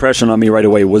biggest impression on me right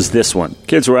away was this one.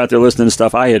 Kids were out there listening to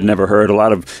stuff I had never heard, a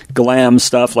lot of glam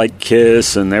stuff like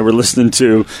Kiss, and they were listening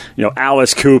to,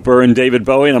 Alice Cooper and David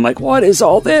Bowie, and I'm like, what is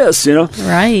all this,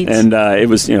 Right. And it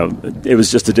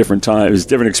was just a different time. It was a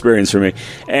different experience for me.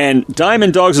 And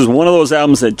Diamond Dogs was one of those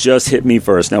albums that just hit me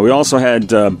first. Now, we also had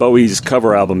Bowie's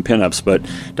cover album, Pinups, but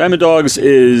Diamond Dogs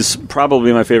is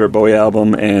probably my favorite Bowie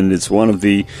album, and it's one of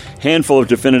the handful of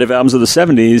definitive albums of the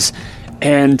 70s.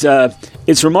 And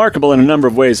it's remarkable in a number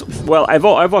of ways. Well, I've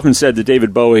often said that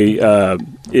David Bowie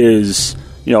is,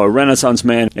 a Renaissance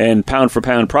man and pound for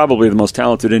pound probably the most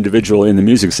talented individual in the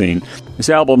music scene. This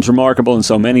album's remarkable in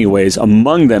so many ways,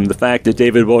 among them the fact that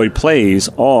David Bowie plays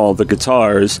all the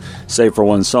guitars, save for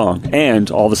one song, and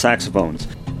all the saxophones.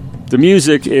 The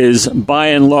music is, by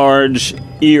and large,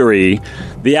 eerie.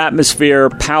 The atmosphere,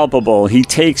 palpable. He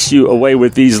takes you away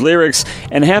with these lyrics,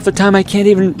 and half the time I can't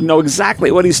even know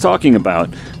exactly what he's talking about.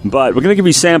 But we're going to give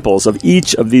you samples of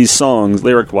each of these songs,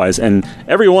 lyric-wise, and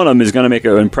every one of them is going to make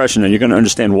an impression, and you're going to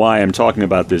understand why I'm talking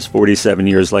about this 47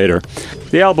 years later.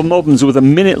 The album opens with a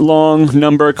minute-long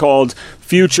number called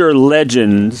Future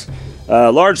Legends.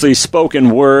 Largely spoken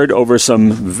word over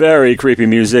some very creepy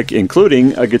music,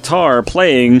 including a guitar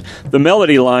playing the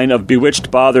melody line of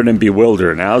Bewitched, Bothered, and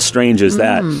Bewildered. Now, how strange is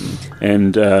that?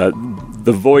 And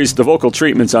the vocal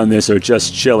treatments on this are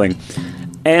just chilling.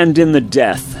 And in the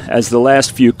death, as the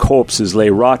last few corpses lay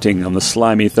rotting on the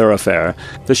slimy thoroughfare,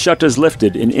 the shutters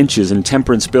lifted in inches in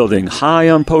Temperance Building, high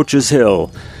on Poacher's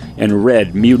Hill, and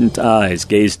red, mutant eyes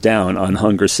gazed down on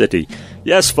Hunger City.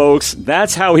 Yes, folks,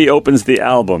 that's how he opens the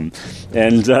album.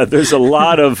 And there's a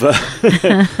lot of...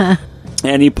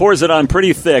 and he pours it on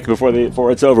pretty thick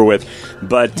before it's over with.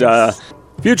 But...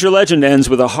 Future Legend ends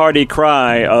with a hearty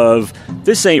cry of,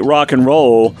 this ain't rock and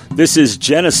roll, this is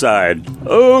genocide.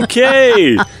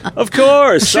 Okay, of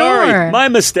course, Sure. Sorry, my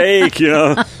mistake,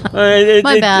 My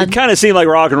bad. It kind of seemed like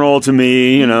rock and roll to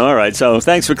me, all right, so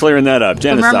thanks for clearing that up.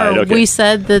 Genocide, Remember, okay. we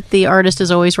said that the artist is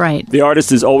always right. The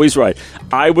artist is always right.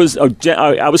 I was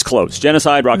close.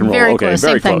 Genocide, rock and roll. Very okay, close.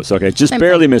 very Same close. thing. Okay, just Same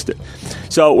barely thing. missed it.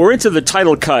 So we're into the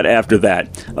title cut after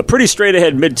that. A pretty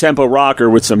straight-ahead mid-tempo rocker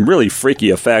with some really freaky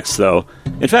effects, though.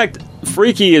 In fact,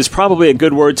 freaky is probably a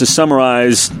good word to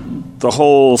summarize the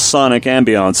whole sonic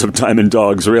ambience of Diamond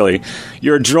Dogs, really.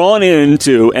 You're drawn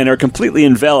into and are completely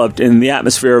enveloped in the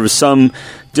atmosphere of some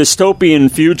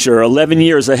dystopian future 11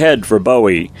 years ahead for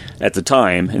Bowie at the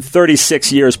time, and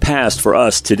 36 years past for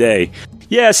us today.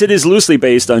 Yes, it is loosely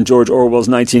based on George Orwell's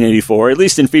 1984, at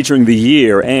least in featuring the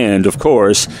year and, of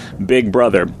course, Big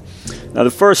Brother. Now, the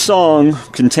first song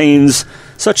contains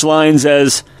such lines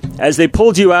as they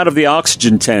pulled you out of the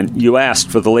oxygen tent, you asked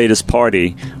for the latest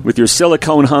party. With your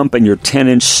silicone hump and your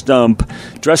 10-inch stump,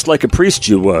 dressed like a priest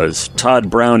you was,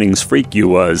 Todd Browning's freak you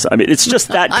was. I mean, it's just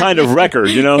that kind of record,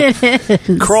 It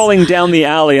is. Crawling down the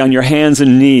alley on your hands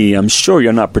and knee, I'm sure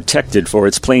you're not protected, for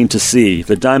it's plain to see.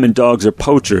 The Diamond Dogs are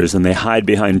poachers, and they hide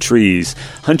behind trees.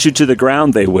 Hunt you to the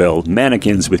ground, they will.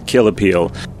 Mannequins with kill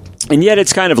appeal. And yet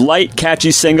it's kind of light,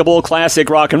 catchy, singable, classic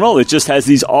rock and roll. It just has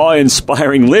these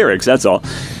awe-inspiring lyrics, that's all.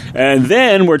 And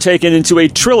then we're taken into a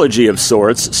trilogy of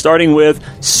sorts, starting with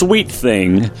Sweet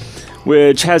Thing,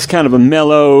 which has kind of a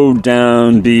mellow,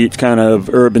 downbeat, kind of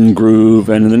urban groove,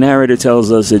 and the narrator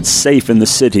tells us it's safe in the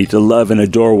city to love in a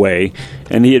doorway,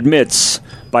 and he admits...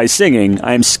 by singing,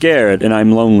 I'm scared and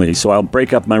I'm lonely, so I'll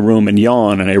break up my room and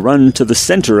yawn, and I run to the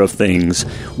center of things,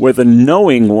 where the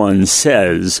knowing one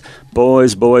says,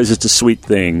 boys, boys, it's a sweet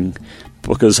thing,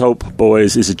 because hope,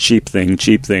 boys, is a cheap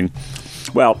thing.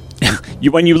 Well,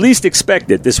 when you least expect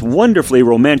it, this wonderfully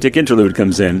romantic interlude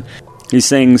comes in. He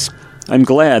sings, I'm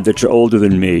glad that you're older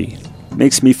than me.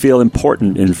 Makes me feel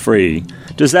important and free.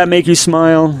 Does that make you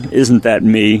smile? Isn't that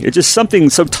me? It's just something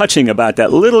so touching about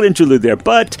that little interlude there.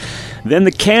 But then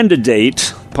the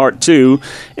Candidate, Part 2,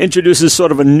 introduces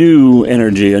sort of a new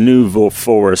energy, a new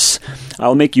force.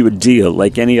 I'll make you a deal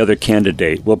like any other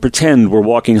candidate. We'll pretend we're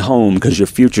walking home because your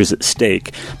future's at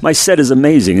stake. My set is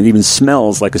amazing and even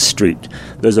smells like a street.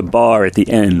 There's a bar at the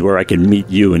end where I can meet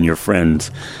you and your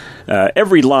friends.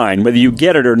 Every line, whether you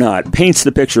get it or not, paints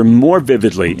the picture more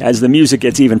vividly as the music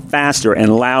gets even faster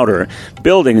and louder,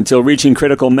 building until reaching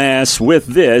critical mass. With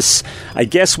this, I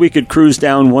guess we could cruise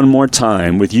down one more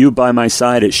time. With you by my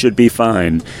side, it should be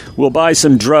fine. We'll buy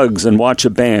some drugs and watch a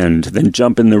band, then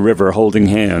jump in the river holding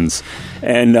hands.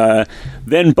 And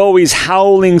then Bowie's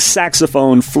howling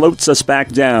saxophone floats us back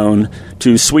down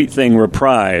to Sweet Thing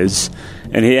Reprise.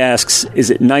 And he asks, is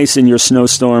it nice in your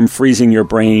snowstorm, freezing your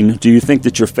brain? Do you think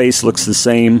that your face looks the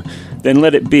same? Then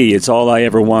let it be. It's all I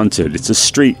ever wanted. It's a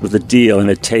street with a deal and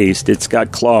a taste. It's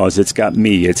got claws. It's got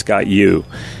me. It's got you.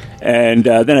 And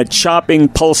then a chopping,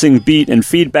 pulsing beat and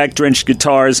feedback-drenched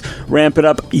guitars ramp it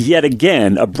up yet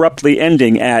again, abruptly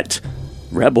ending at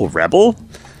Rebel Rebel?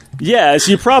 Yes,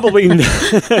 you probably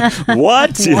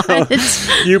what?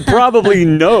 You probably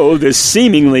know this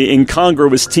seemingly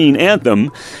incongruous teen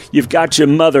anthem. You've got your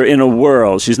mother in a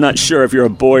whirl. She's not sure if you're a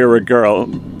boy or a girl.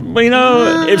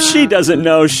 Well, if she doesn't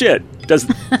know, shit.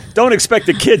 Don't expect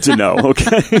the kid to know,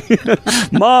 okay?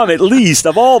 Mom, at least,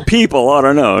 of all people, I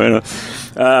don't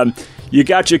know. You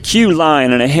got your cue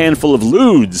line and a handful of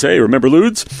lewds. Hey, remember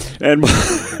lewds? And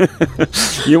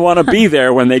you want to be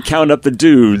there when they count up the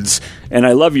dudes. And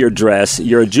I love your dress.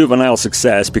 You're a juvenile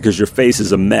success because your face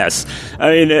is a mess.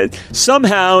 I mean,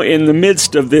 somehow in the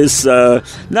midst of this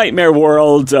nightmare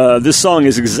world, this song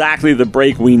is exactly the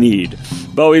break we need.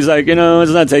 Bowie's like,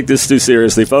 let's not take this too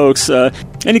seriously, folks. And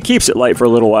he keeps it light for a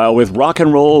little while with Rock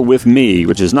and Roll With Me,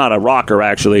 which is not a rocker,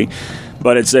 actually.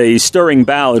 But it's a stirring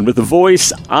ballad with a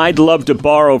voice I'd love to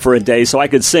borrow for a day so I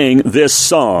could sing this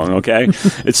song, okay?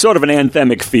 It's sort of an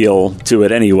anthemic feel to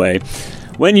it anyway.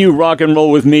 When you rock and roll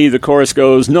with me, the chorus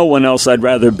goes, no one else I'd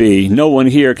rather be. No one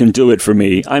here can do it for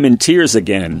me. I'm in tears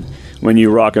again when you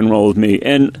rock and roll with me.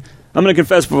 And I'm going to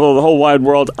confess before the whole wide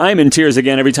world, I'm in tears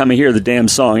again every time I hear the damn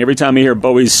song. Every time I hear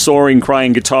Bowie's soaring,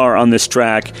 crying guitar on this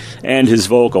track and his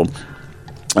vocal.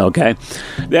 Okay.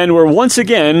 Then we're once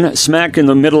again smack in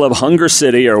the middle of Hunger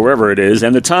City or wherever it is,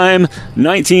 and the time,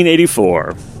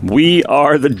 1984. We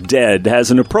Are the Dead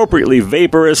has an appropriately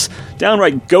vaporous,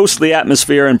 downright ghostly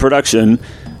atmosphere and production,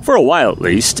 for a while at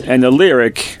least, and the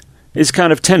lyric is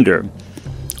kind of tender.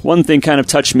 One thing kind of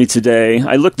touched me today.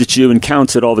 I looked at you and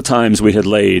counted all the times we had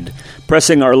laid,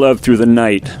 pressing our love through the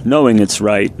night, knowing it's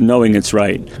right.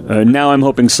 Now I'm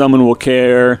hoping someone will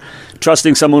care,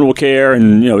 trusting someone will care,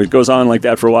 and, it goes on like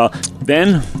that for a while.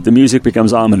 Then the music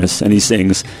becomes ominous, and he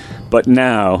sings, but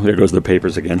now, there goes the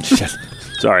papers again. Shit.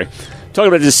 Sorry. Talking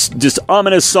about this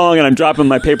ominous song, and I'm dropping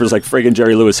my papers like friggin'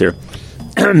 Jerry Lewis here.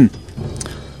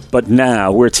 But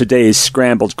now, we're today's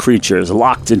scrambled creatures,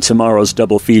 locked in tomorrow's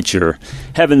double feature.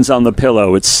 Heaven's on the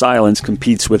pillow, its silence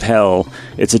competes with hell.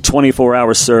 It's a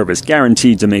 24-hour service,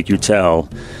 guaranteed to make you tell.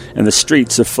 And the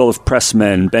streets are full of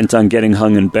pressmen, bent on getting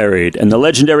hung and buried. And the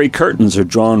legendary curtains are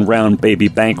drawn round baby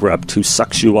bankrupt, who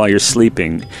sucks you while you're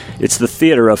sleeping. It's the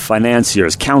theater of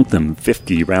financiers, count them,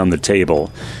 50 round the table.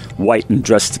 White and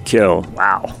dressed to kill.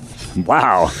 Wow.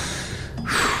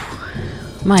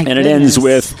 My and goodness. It ends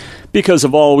with, because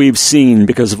of all we've seen,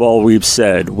 because of all we've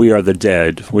said, we are the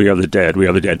dead, we are the dead, we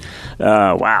are the dead.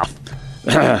 Wow.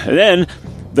 And then,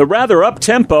 the rather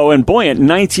up-tempo and buoyant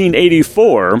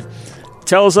 1984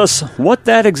 tells us what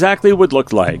that exactly would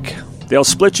look like. They'll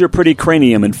split your pretty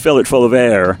cranium and fill it full of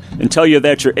air and tell you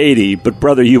that you're 80, but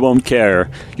brother, you won't care.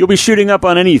 You'll be shooting up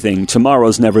on anything.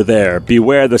 Tomorrow's never there.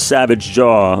 Beware the savage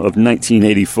jaw of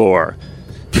 1984.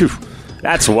 Phew.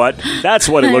 That's what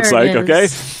it looks like, okay?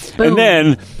 Boom. And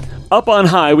then, up on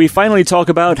high, we finally talk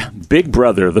about Big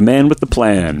Brother, the man with the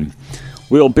plan.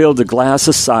 We'll build a glass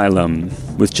asylum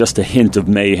with just a hint of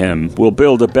mayhem. We'll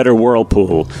build a better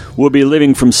whirlpool. We'll be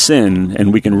living from sin,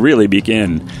 and we can really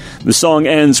begin. The song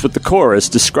ends with the chorus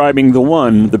describing the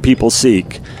one the people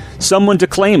seek. Someone to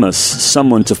claim us,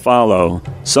 someone to follow,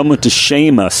 someone to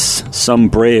shame us, some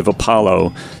brave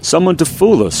Apollo, someone to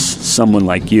fool us, someone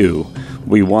like you.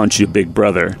 We want you, Big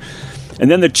Brother. And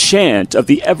then the chant of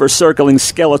the ever-circling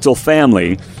skeletal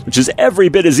family, which is every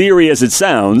bit as eerie as it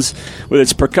sounds, with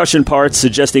its percussion parts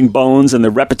suggesting bones and the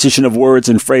repetition of words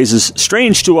and phrases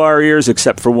strange to our ears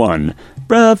except for one.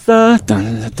 Brother,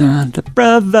 dun, dun, dun, dun,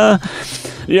 brother.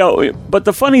 But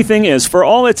the funny thing is, for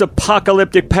all its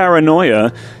apocalyptic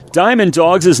paranoia, Diamond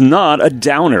Dogs is not a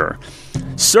downer.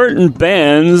 Certain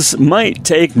bands might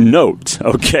take note,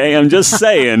 okay? I'm just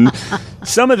saying.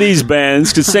 Some of these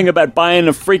bands could sing about buying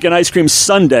a freaking ice cream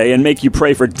sundae and make you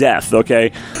pray for death,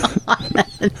 okay?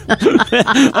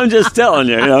 I'm just telling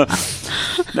you, you know.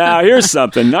 Now, here's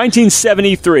something.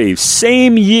 1973,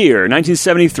 same year,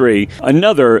 1973,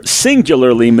 another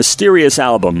singularly mysterious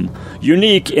album,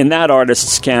 unique in that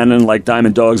artist's canon like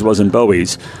Diamond Dogs was in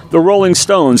Bowie's. The Rolling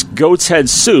Stones' Goat's Head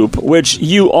Soup, which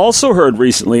you also heard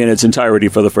recently in its entirety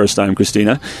for the first time,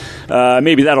 Christina.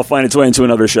 Maybe that'll find its way into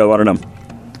another show, I don't know.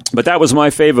 But that was my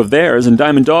fave of theirs, and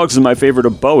Diamond Dogs is my favorite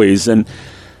of Bowie's, and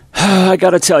I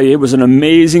gotta tell you, it was an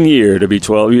amazing year to be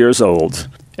 12 years old.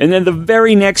 And then the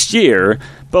very next year,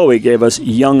 Bowie gave us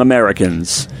Young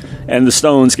Americans, and the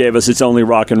Stones gave us It's Only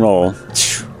Rock and Roll.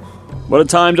 What a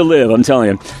time to live, I'm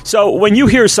telling you. So when you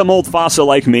hear some old fossil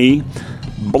like me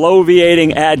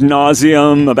bloviating ad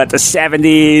nauseum about the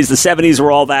 70s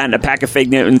were all that and a pack of fake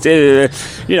news,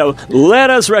 you know, let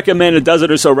us recommend a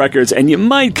dozen or so records and you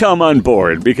might come on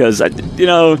board because, you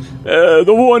know, the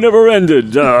war never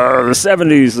ended, the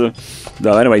 70s.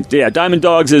 No, anyway, yeah, Diamond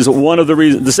Dogs is one of the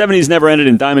reasons. The 70s never ended,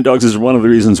 and Diamond Dogs is one of the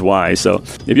reasons why. So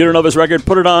if you don't know this record,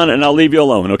 put it on and I'll leave you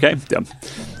alone, okay? Yeah.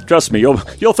 Trust me, you'll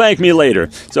thank me later.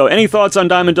 So any thoughts on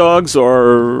Diamond Dogs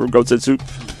or Goat's Head Soup?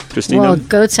 Christina? Well,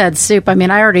 Goat's Head Soup, I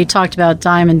mean, I already talked about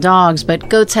Diamond Dogs, but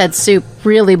Goat's Head Soup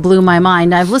really blew my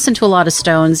mind. I've listened to a lot of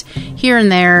Stones here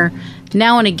and there,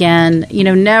 now and again, you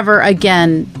know, never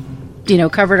again, you know,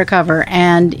 cover to cover,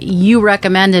 and you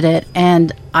recommended it,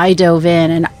 and I dove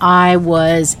in, and I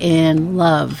was in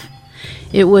love.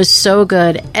 It was so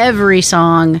good. Every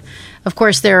song, of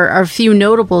course, there are a few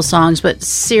notable songs, but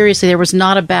seriously, there was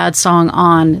not a bad song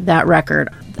on that record.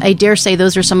 I dare say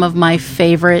those are some of my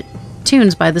favorite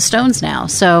tunes by the Stones now.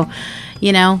 So,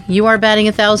 you know, you are batting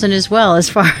 1,000 as well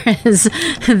as far as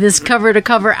this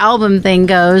cover-to-cover album thing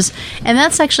goes. And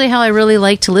that's actually how I really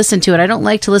like to listen to it. I don't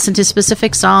like to listen to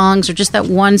specific songs or just that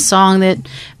one song that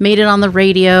made it on the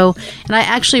radio. And I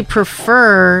actually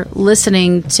prefer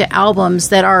listening to albums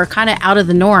that are kind of out of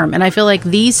the norm. And I feel like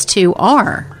these two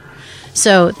are.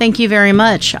 So thank you very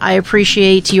much. I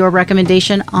appreciate your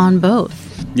recommendation on both.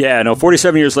 Yeah, no,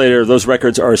 47 years later, those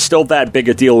records are still that big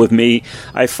a deal with me.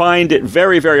 I find it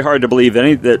very, very hard to believe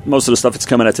that most of the stuff that's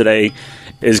coming out today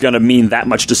is going to mean that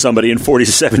much to somebody in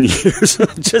 47 years.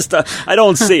 Just, I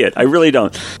don't see it. I really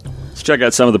don't. Let's check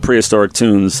out some of the prehistoric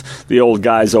tunes the old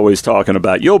guy's always talking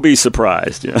about. You'll be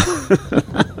surprised. Yeah.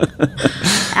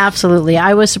 Absolutely.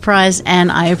 I was surprised, and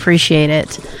I appreciate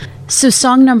it. So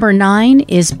song number 9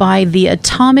 is by the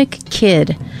Atomic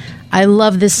Kid. I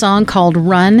love this song called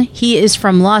Run. He is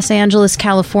from Los Angeles,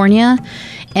 California,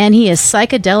 and he is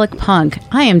psychedelic punk.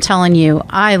 I am telling you,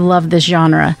 I love this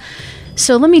genre.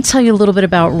 So let me tell you a little bit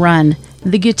about Run.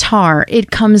 The guitar,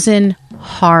 it comes in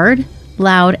hard,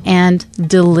 loud, and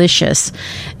delicious.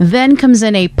 Then comes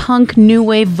in a punk new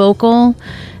wave vocal.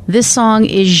 This song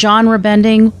is genre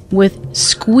bending with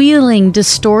squealing,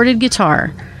 distorted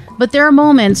guitar. But there are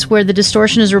moments where the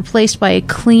distortion is replaced by a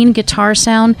clean guitar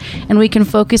sound and we can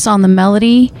focus on the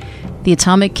melody. The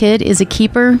Atomic Kid is a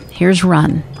keeper. Here's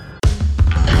Run.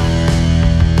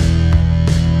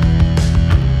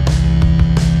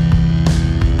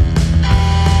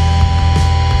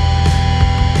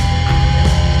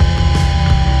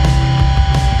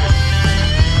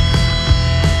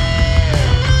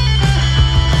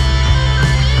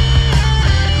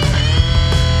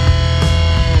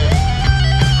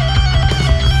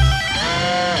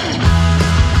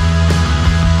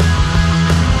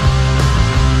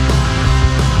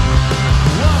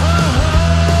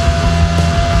 Whoa.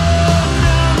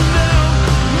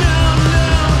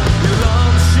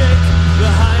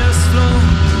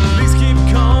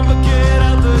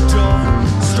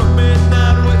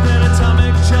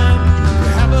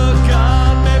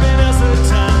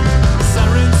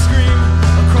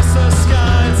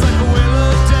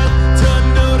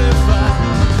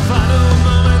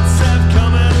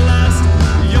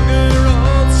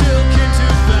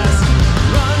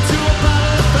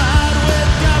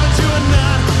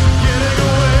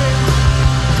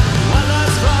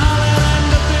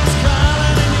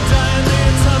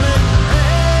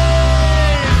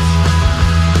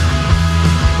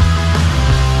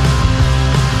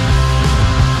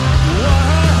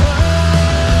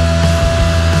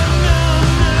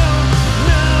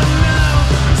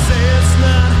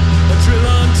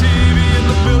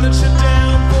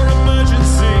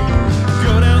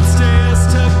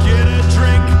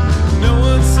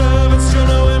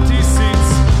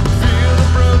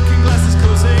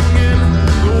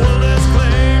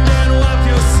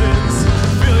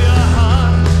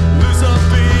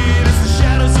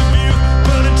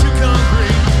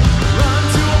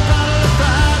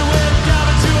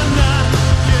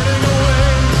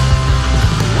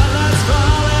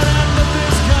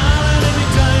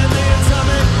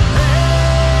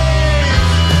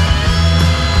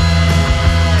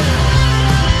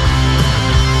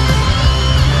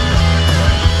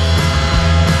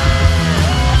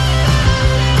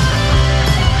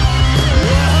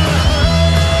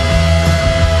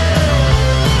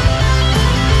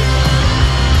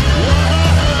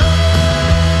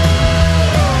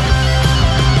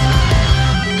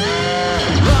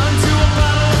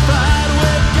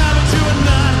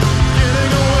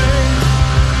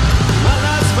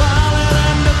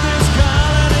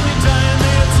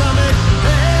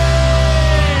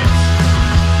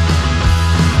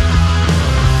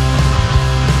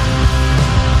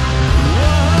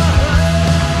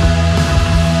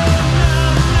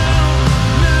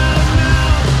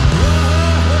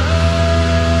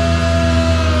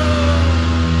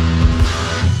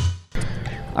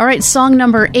 All right, song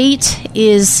number 8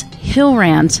 is Hill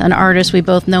Rant, an artist we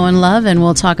both know and love, and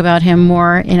we'll talk about him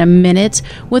more in a minute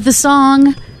with the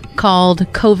song called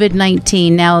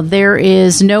COVID-19. Now, there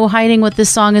is no hiding what this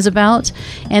song is about,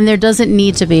 and there doesn't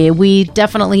need to be. We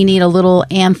definitely need a little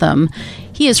anthem.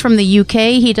 He is from the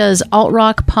UK. He does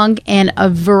alt-rock, punk, and a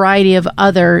variety of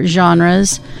other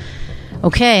genres.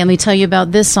 Okay, let me tell you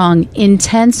about this song.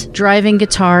 Intense driving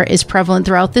guitar is prevalent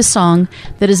throughout this song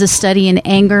that is a study in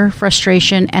anger,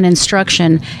 frustration, and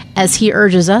instruction as he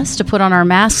urges us to put on our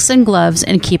masks and gloves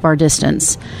and keep our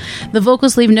distance. The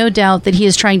vocals leave no doubt that he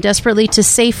is trying desperately to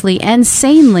safely and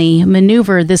sanely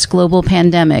maneuver this global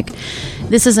pandemic.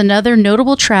 This is another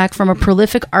notable track from a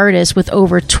prolific artist with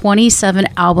over 27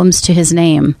 albums to his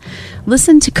name.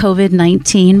 Listen to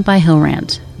COVID-19 by Hill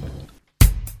Rant.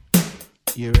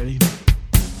 You ready?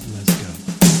 Let's go.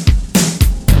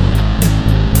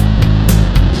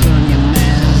 Put on your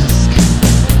mask.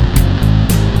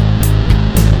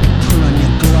 Put on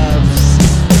your gloves.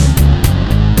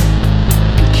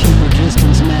 Keep your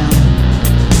distance, man.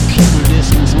 Keep your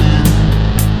distance, man.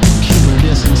 Keep your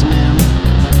distance, man.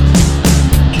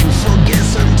 You forget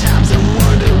sometimes and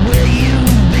wonder where you've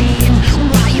been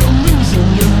while you're losing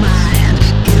your mind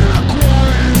in a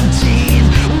quarantine.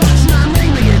 What's my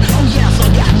name again? Oh yeah, I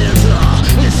forgot it all.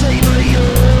 It's savor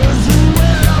yours.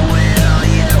 Well,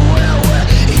 yeah, well,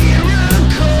 here it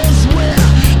goes. Well,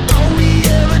 all we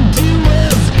ever do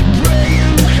is pray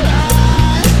and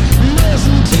cry.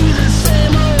 Listen to the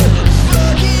same old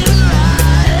fucking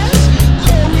lies.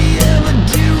 All we ever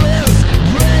do is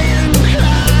pray and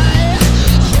cry,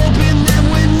 hoping that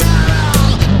we're not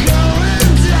all gonna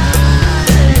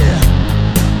die.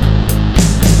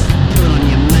 Put on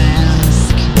your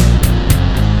mask.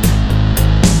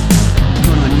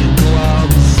 Put on your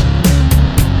gloves.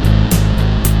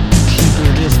 Keep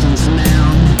your distance, man.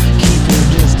 Keep your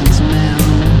distance, man.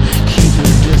 Keep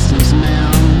your distance,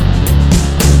 man.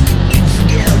 You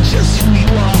forget just who you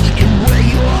are and where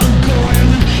you are going.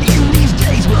 In these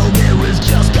days, well, there is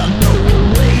just a no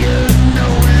way of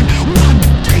knowing. What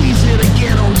day is it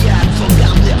again? Oh yeah, I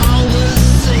forgot they're all the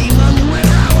same. And where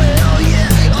are we?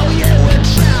 Oh yeah, we're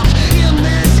trapped in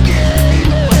this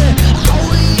game. All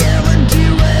we ever do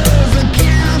is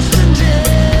against the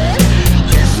day.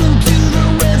 Listen to the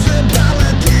words the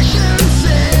politicians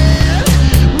said,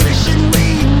 wishing we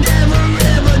never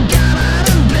ever got out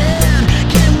of bed.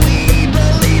 Can we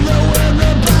believe the word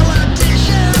the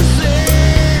politicians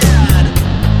said?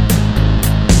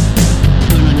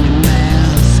 Put on your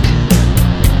mask.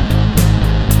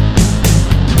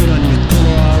 Put on your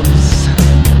gloves.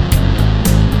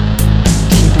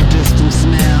 Keep your distance,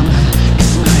 ma'am.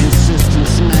 It's my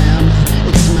insistence, ma'am.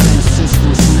 It's my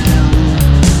insistence, ma'am.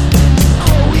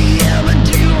 All we ever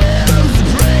do is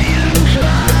pray and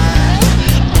cry.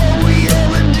 All we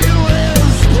ever do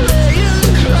is pray and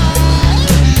cry.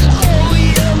 All we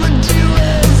ever do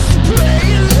is pray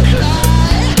and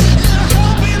cry, and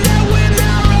hoping that we're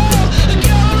not all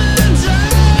gonna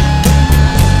die.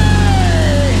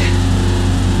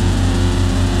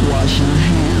 Wash your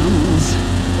hands,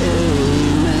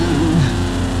 amen.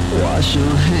 Wash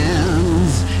your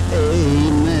hands,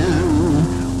 amen.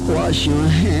 Wash your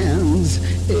hands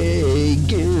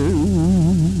again.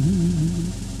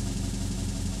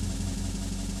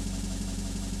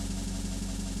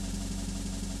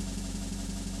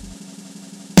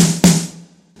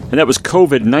 And that was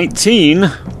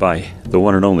COVID-19 by the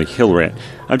one and only Hill Rant.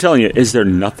 I'm telling you, is there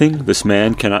nothing this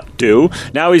man cannot do?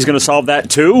 Now he's going to solve that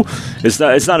too? It's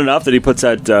not enough that he puts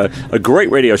out a great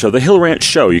radio show, The Hill Rant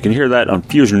Show. You can hear that on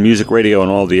Fusion Music Radio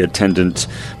and all the attendant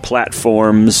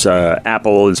platforms,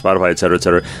 Apple and Spotify, etc.,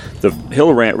 etc. The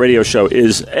Hill Rant Radio Show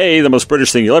is A, the most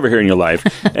British thing you'll ever hear in your life.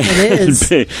 It is.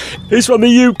 B, he's from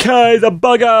the UK, the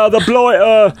bugger, the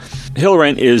bloiter. Hill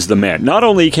Rant is the man. Not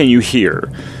only can you hear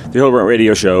the Hill Rant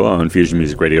Radio Show on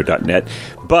FusionMusicRadio.net,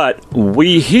 but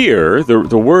we hear,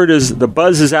 the word is, the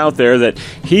buzz is out there that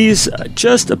he's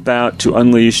just about to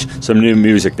unleash some new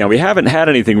music. Now, we haven't had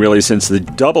anything really since the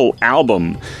double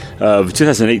album of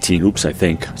 2018,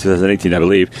 2018, I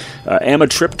believe,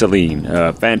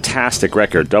 Amitriptyline, fantastic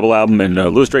record, double album, and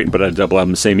Louis Drayton put out a double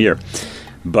album the same year.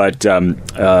 But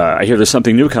I hear there's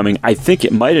something new coming. I think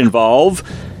it might involve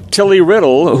Tilly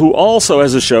Riddle, who also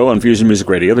has a show on Fusion Music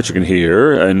Radio that you can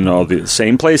hear in all the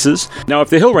same places. Now, if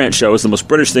the Hill Rant Show is the most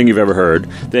British thing you've ever heard,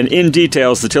 then In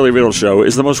Details, the Tilly Riddle Show,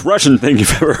 is the most Russian thing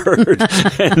you've ever heard.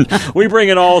 And we bring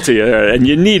it all to you, and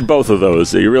you need both of those.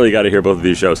 So you really got to hear both of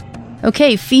these shows.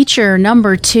 Okay, feature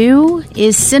number 2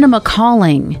 is Cinema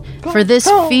Calling. For this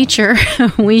feature,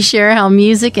 we share how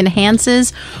music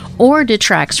enhances or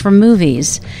detracts from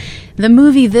movies. The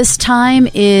movie this time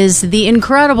is the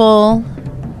incredible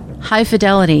High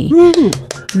Fidelity.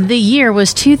 The year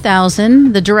was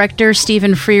 2000. The director,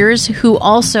 Stephen Frears, who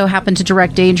also happened to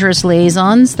direct Dangerous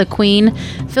Liaisons, The Queen,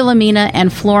 Philomena,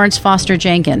 and Florence Foster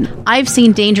Jenkins. I've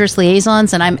seen Dangerous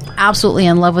Liaisons, and I'm absolutely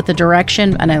in love with the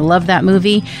direction, and I love that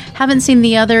movie. Haven't seen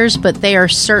the others, but they are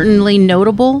certainly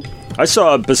notable. I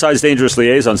saw, besides Dangerous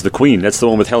Liaisons, The Queen. That's the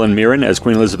one with Helen Mirren as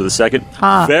Queen Elizabeth II.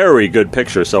 Very good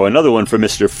picture. So another one for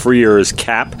Mr. Frears'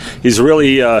 cap. He's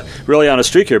really on a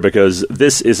streak here because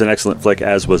this is an excellent flick,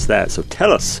 as was that. So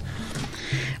tell us.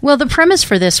 Well, the premise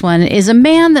for this one is a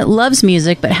man that loves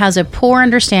music but has a poor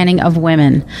understanding of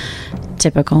women.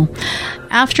 Typical.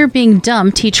 After being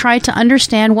dumped, he tried to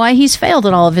understand why he's failed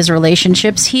at all of his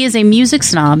relationships. He is a music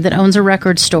snob that owns a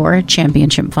record store,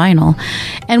 Championship Vinyl,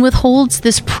 and withholds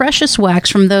this precious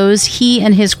wax from those he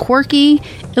and his quirky,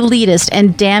 elitist,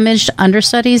 and damaged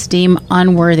understudies deem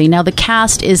unworthy. Now, the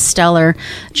cast is stellar.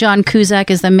 John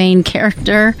Cusack is the main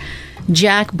character.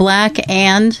 Jack Black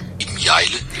and...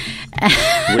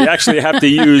 We actually have to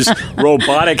use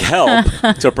robotic help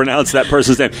to pronounce that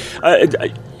person's name.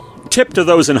 Tip to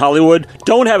those in Hollywood: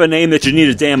 don't have a name that you need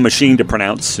a damn machine to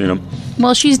pronounce.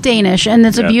 Well, she's Danish, and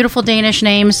it's a beautiful Danish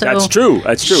name. So that's true.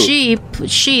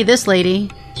 She, this lady,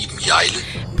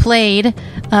 played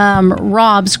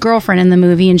Rob's girlfriend in the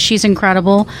movie, and she's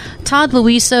incredible. Todd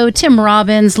Luiso, Tim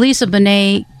Robbins, Lisa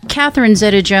Bonet, Catherine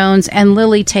Zeta-Jones, and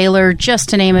Lily Taylor, just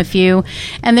to name a few.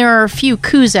 And there are a few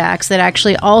Cusacks that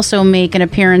actually also make an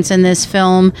appearance in this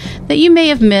film that you may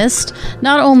have missed.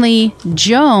 Not only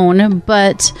Joan,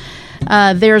 but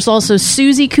there's also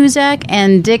Susie Cusack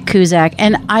and Dick Cusack.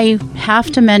 And I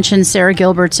have to mention Sarah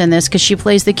Gilbert's in this because she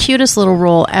plays the cutest little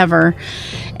role ever.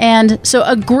 And so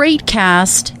a great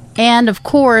cast. And, of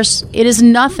course, it is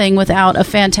nothing without a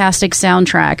fantastic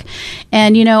soundtrack.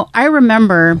 And, I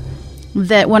remember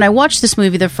that when I watched this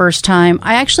movie the first time,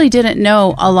 I actually didn't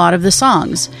know a lot of the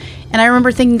songs. And I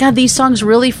remember thinking, God, these songs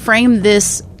really frame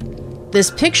this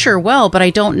picture well, but I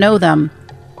don't know them.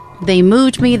 They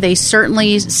moved me. They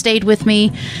certainly stayed with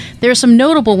me. There are some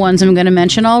notable ones I'm going to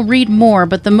mention. I'll read more,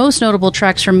 but the most notable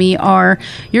tracks for me are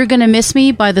You're Gonna Miss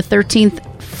Me by the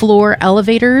 13th Floor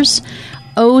Elevators,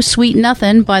 Oh Sweet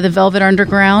Nothin' by the Velvet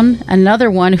Underground, another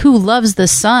one, Who Loves the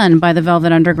Sun by the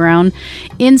Velvet Underground,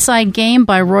 Inside Game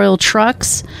by Royal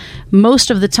Trucks, Most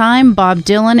of the Time, Bob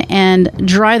Dylan, and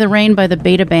Dry the Rain by the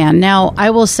Beta Band. Now, I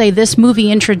will say this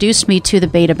movie introduced me to the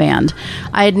Beta Band.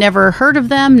 I had never heard of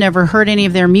them, never heard any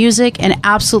of their music, and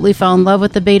absolutely fell in love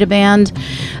with the Beta Band,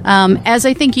 as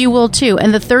I think you will too.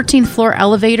 And the 13th Floor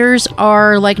Elevators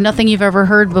are like nothing you've ever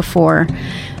heard before.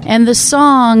 And the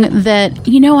song that,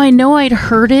 I know I'd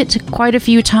heard it quite a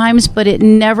few times, but it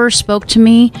never spoke to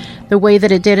me the way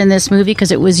that it did in this movie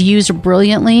because it was used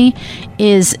brilliantly,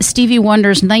 is Stevie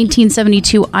Wonder's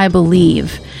 1972 I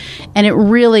Believe. And it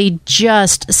really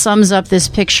just sums up this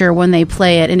picture when they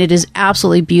play it, and it is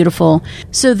absolutely beautiful.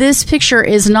 So this picture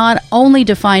is not only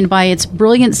defined by its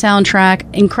brilliant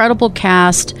soundtrack, incredible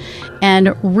cast,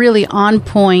 and really on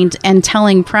point and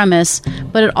telling premise,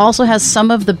 but it also has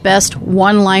some of the best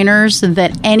one-liners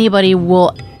that anybody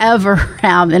will ever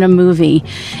have in a movie,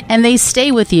 and they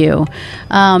stay with you.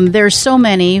 There's so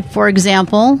many. For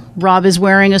example, Rob is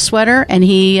wearing a sweater, and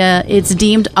it's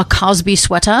deemed a Cosby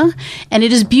sweater, and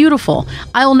it is beautiful.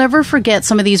 I'll never forget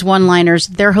some of these one-liners.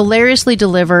 They're hilariously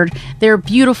delivered, they're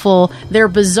beautiful, they're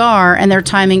bizarre, and their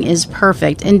timing is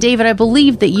perfect. And David, I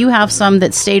believe that you have some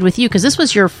that stayed with you, because this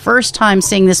was your first time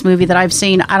seeing this movie that I've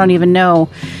seen, I don't even know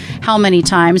how many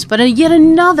times, but yet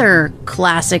another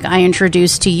classic I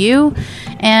introduced to you.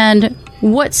 And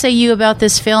what say you about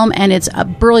this film and its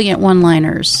brilliant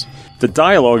one-liners? The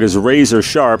dialogue is razor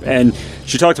sharp, and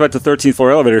she talked about the 13th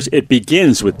Floor Elevators. It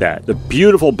begins with that. The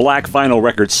beautiful black vinyl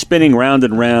record spinning round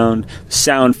and round,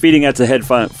 sound feeding out to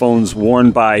headphones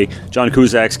worn by John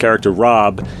Cusack's character,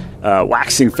 Rob,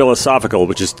 waxing philosophical,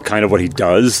 which is kind of what he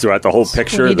does throughout the whole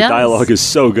picture. The dialogue is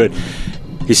so good.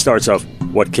 He starts off,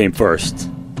 what came first?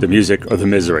 The music or the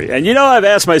misery? And I've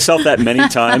asked myself that many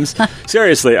times.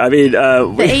 Seriously, I mean,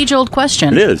 the age-old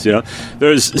question. It is.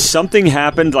 There's something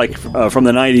happened like from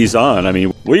the 90s on. I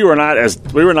mean, we were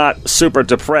not super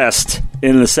depressed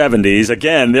in the 70s.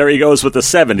 Again, there he goes with the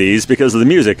 70s because of the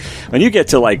music. When you get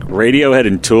to like Radiohead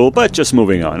and Tool, but just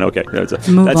moving on. Okay, that's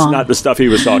not the stuff he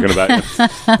was talking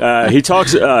about. He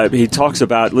talks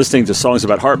about listening to songs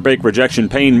about heartbreak, rejection,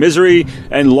 pain, misery,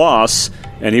 and loss,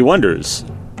 and he wonders,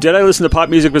 did I listen to pop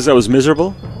music because I was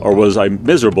miserable? or was I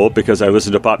miserable because I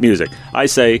listened to pop music? I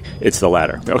say it's the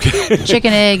latter. Okay.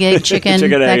 Chicken, egg, chicken,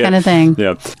 that kind of thing.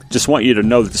 Yeah. Just want you to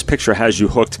know that this picture has you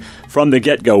hooked from the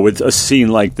get-go with a scene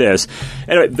like this.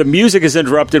 Anyway, the music is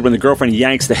interrupted when the girlfriend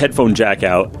yanks the headphone jack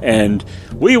out, and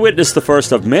we witness the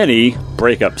first of many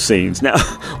breakup scenes. Now,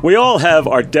 we all have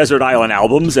our desert island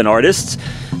albums and artists,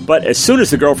 but as soon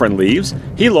as the girlfriend leaves,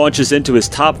 he launches into his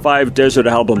top 5 desert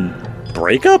album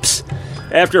breakups?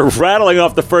 After rattling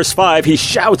off the first 5, he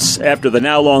shouts after the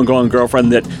now long gone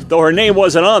girlfriend that though her name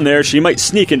wasn't on there, she might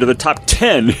sneak into the top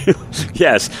 10.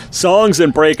 Yes, songs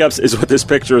and breakups is what this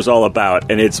picture is all about,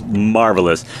 and it's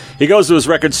marvelous. He goes to his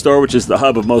record store, which is the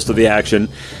hub of most of the action.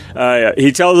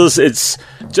 He tells us it's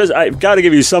just, I've got to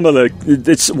give you some of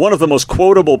it's one of the most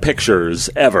quotable pictures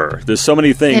ever. There's so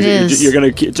many things. It is. You're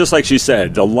going to, just like she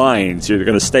said, the lines, you're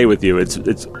going to stay with you. It's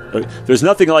there's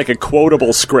nothing like a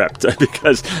quotable script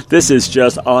because this is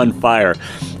just on fire.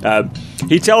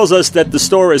 He tells us that the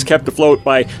store is kept afloat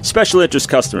by special interest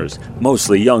customers,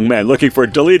 mostly young men, looking for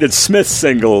deleted Smith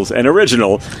singles and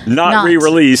original, not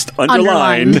re-released,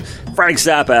 underlined Frank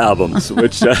Zappa albums,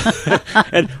 which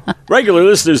and regular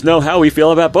listeners know how we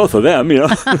feel about both of them, you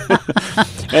know.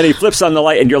 And he flips on the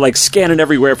light, and you're like scanning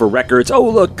everywhere for records. Oh,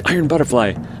 look, Iron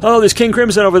Butterfly. Oh, there's King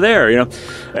Crimson over there, you know.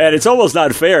 And it's almost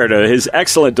not fair to his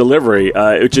excellent delivery,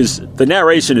 which is the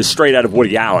narration is straight out of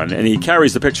Woody Allen, and he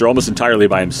carries the picture almost entirely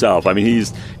by himself. I mean,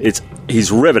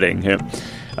 he's riveting. You know?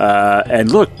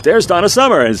 And look, there's Donna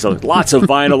Summer, and so lots of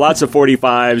vinyl, lots of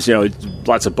 45s, you know,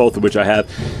 lots of both of which I have.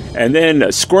 And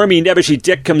then Squirmy Nebbishy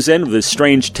Dick comes in with his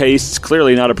strange tastes,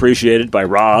 clearly not appreciated by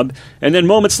Rob. And then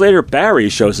moments later, Barry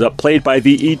shows up, played by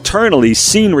the eternally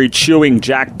scenery-chewing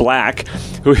Jack Black,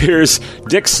 who hears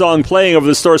Dick's song playing over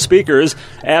the store speakers,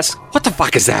 asks, "What the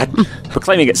fuck is that?"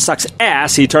 Proclaiming it sucks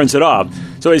ass, he turns it off.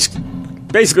 So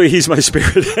basically, he's my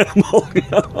spirit animal. You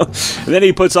know? And then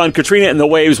he puts on Katrina and the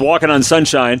Waves, Walking on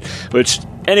Sunshine, which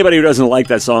anybody who doesn't like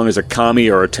that song is a commie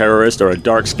or a terrorist or a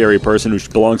dark, scary person who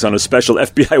belongs on a special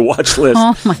FBI watch list.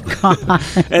 Oh, my God.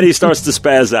 And he starts to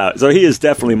spaz out. So he is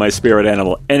definitely my spirit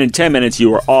animal. And in 10 minutes,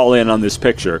 you are all in on this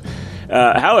picture.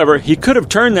 However, he could have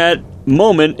turned that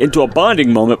moment into a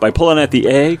bonding moment by pulling out the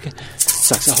egg.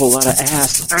 Sucks a whole lot of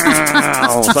ass.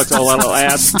 Ow. Sucks a whole lot of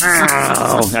ass.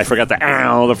 Ow. I forgot the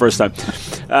ow the first time.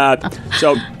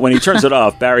 So when he turns it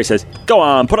off, Barry says, "Go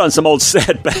on, put on some old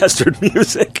sad bastard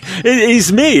music."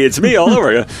 He's me. It's me all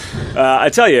over. I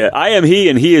tell you, I am he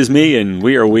and he is me and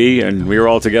we are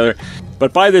all together.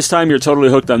 But by this time, you're totally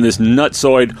hooked on this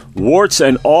nutsoid, warts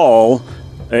and all,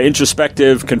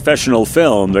 introspective confessional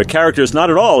film. The character is not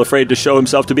at all afraid to show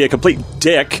himself to be a complete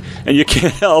dick, and you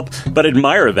can't help but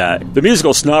admire that. The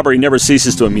musical snobbery never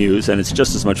ceases to amuse, and it's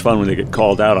just as much fun when they get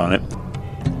called out on it.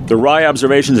 The wry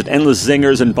observations and endless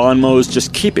zingers and bon mots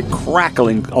just keep it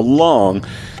crackling along.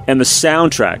 And the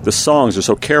soundtrack, the songs are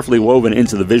so carefully woven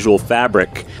into the visual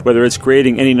fabric, whether it's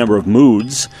creating any number of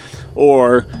moods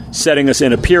or setting us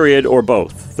in a period or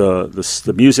both.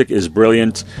 The music is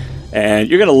brilliant. And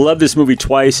you're going to love this movie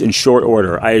twice in short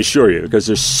order, I assure you, because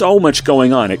there's so much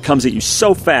going on. It comes at you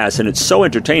so fast, and it's so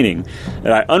entertaining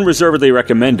that I unreservedly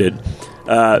recommend it.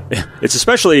 It's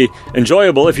especially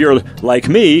enjoyable if you're, like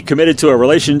me, committed to a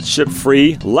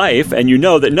relationship-free life, and you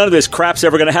know that none of this crap's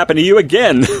ever going to happen to you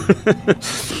again.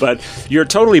 But you're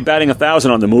totally batting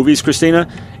 1,000 on the movies, Christina,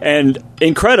 and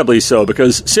incredibly so,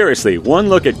 because, seriously, one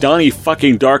look at Donnie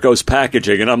fucking Darko's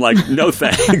packaging, and I'm like, no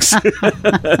thanks.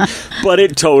 But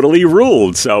it totally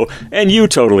ruled, so, and you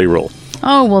totally rule.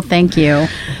 Oh, well, thank you.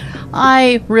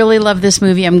 I really love this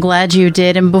movie. I'm glad you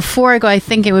did. And before I go, I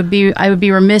think I would be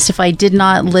remiss if I did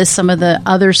not list some of the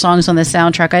other songs on the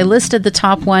soundtrack. I listed the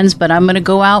top ones, but I'm going to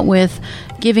go out with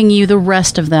giving you the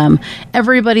rest of them.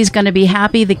 Everybody's Gonna Be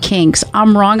Happy, The Kinks,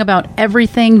 I'm Wrong About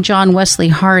Everything, John Wesley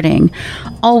Harding,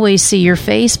 Always See Your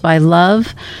Face by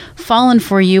Love, Fallen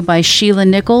For You by Sheila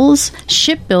Nichols,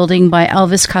 Shipbuilding by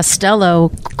Elvis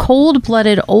Costello,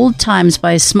 Cold-Blooded Old Times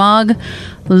by Smog,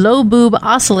 Low Boob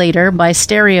Oscillator by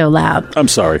Stereolab. I'm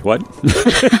sorry, what?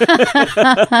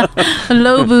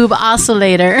 Low Boob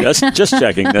Oscillator. Just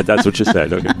checking that's what you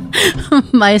said. Okay.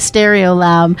 By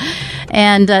Stereolab.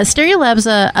 And Stereolab's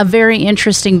a very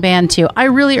interesting band, too. I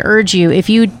really urge you, if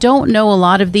you don't know a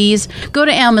lot of these, go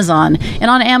to Amazon.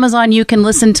 And on Amazon, you can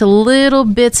listen to little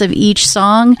bits of each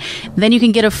song. Then you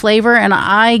can get a flavor, and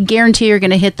I guarantee you're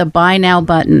going to hit the buy now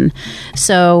button.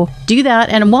 So do that.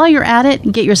 And while you're at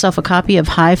it, get yourself a copy of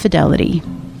High Fidelity.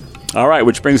 All right,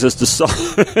 which brings us to song.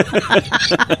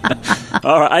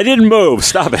 All right, I didn't move.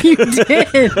 Stop it. You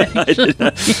did.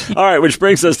 All right, which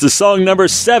brings us to song number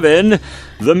 7,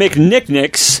 The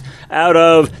McNicknicks,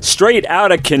 straight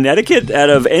out of Connecticut, out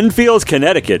of Enfield,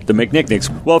 Connecticut, the McNicknicks.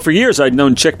 Well, for years I'd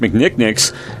known Chick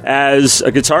McNicknicks as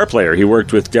a guitar player. He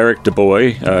worked with Derek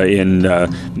DuBois in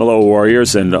Mellow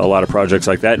Warriors and a lot of projects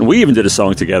like that. And we even did a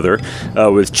song together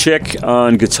with Chick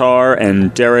on guitar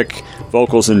and Derek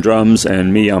vocals and drums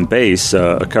and me on bass,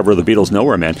 a cover of the Beatles'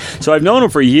 Nowhere Man. So I've known him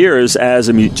for years as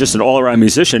just an all-around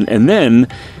musician. And then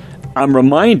I'm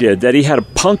reminded that he had a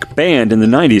punk band in the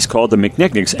 90s called the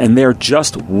McNicknicks, and they're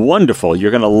just wonderful.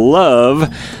 You're going to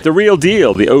love the real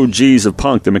deal, the OGs of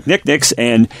punk, the McNicknicks,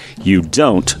 and You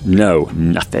Don't Know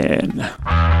Nothing.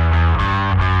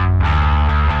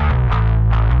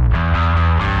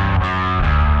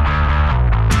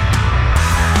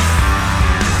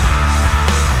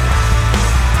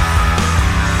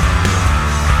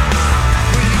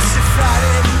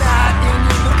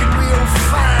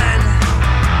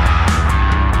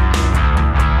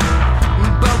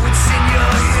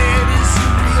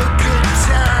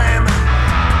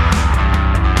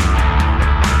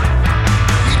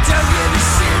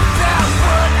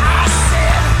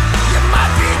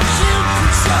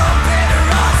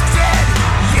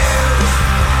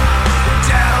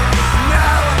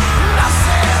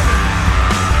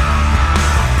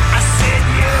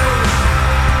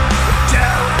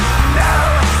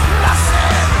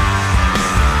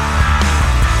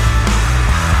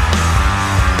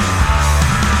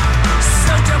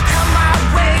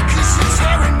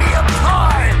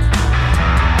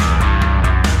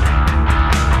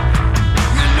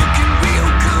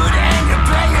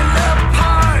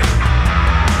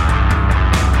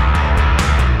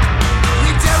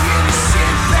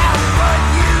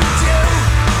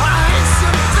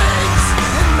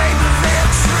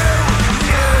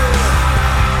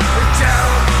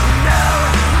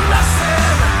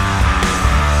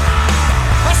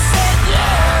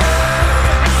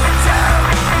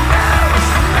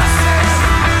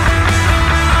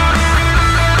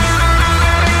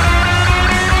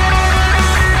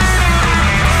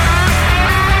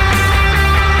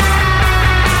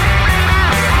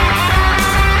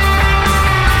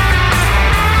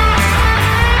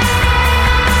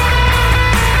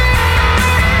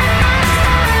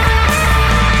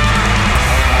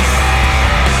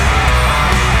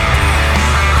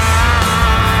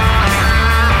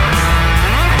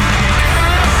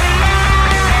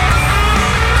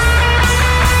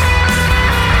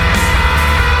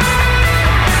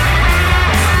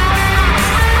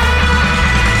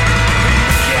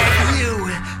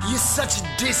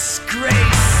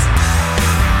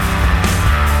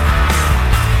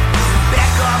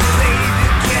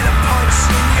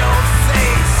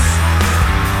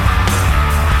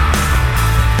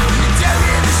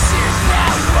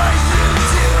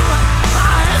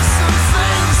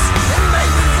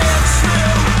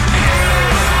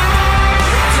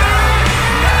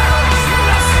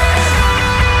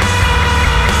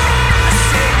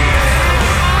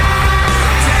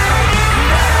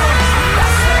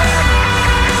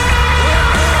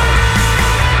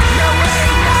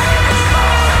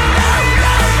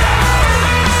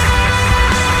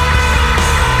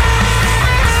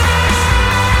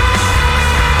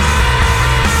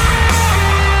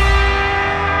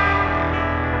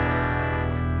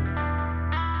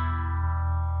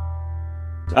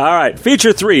 All right,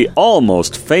 feature 3,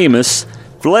 Almost Famous.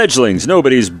 Fledglings.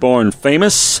 Nobody's born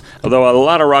famous, although a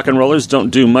lot of rock and rollers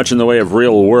don't do much in the way of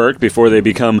real work before they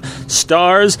become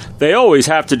stars. They always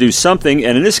have to do something,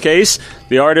 and in this case,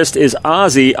 the artist is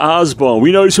Ozzy Osbourne.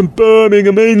 We know he's from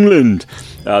Birmingham, England.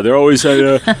 They're always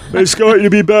saying, it's great to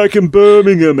be back in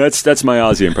Birmingham. That's my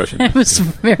Ozzy impression. It was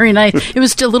very nice. It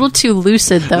was a little too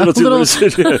lucid, though. A little too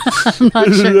lucid, yeah. I'm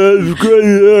not sure.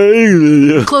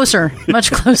 Great, Closer.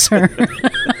 Much closer.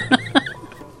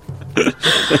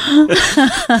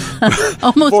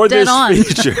 Almost for dead this on.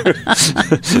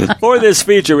 For this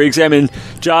feature, we examine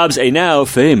jobs a now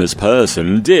famous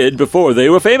person did before they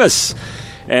were famous.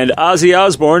 And Ozzy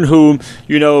Osbourne, whom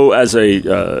you know as a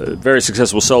very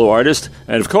successful solo artist,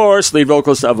 and of course, lead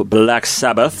vocalist of Black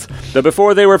Sabbath. The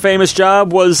before they were famous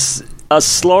job was a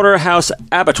slaughterhouse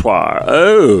abattoir.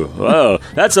 Oh,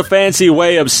 that's a fancy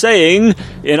way of saying,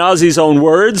 in Ozzy's own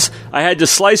words, I had to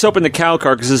slice open the cow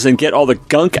carcasses and get all the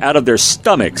gunk out of their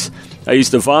stomachs. I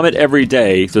used to vomit every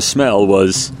day. The smell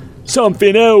was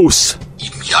something else.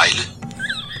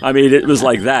 I mean, it was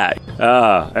like that.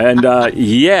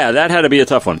 Yeah, that had to be a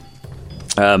tough one.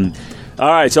 All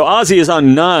right, so Ozzy is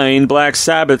on 9 Black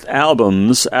Sabbath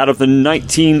albums out of the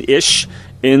 19-ish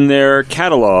in their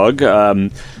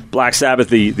catalog. Black Sabbath,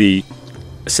 the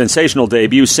sensational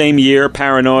debut, same year,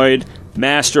 Paranoid,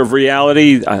 Master of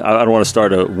Reality. I don't want to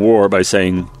start a war by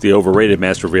saying the overrated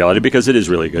Master of Reality because it is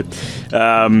really good.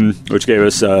 Which gave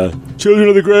us Children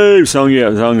of the Grave, song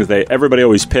that everybody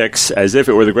always picks as if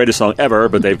it were the greatest song ever,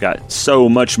 but they've got so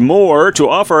much more to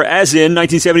offer, as in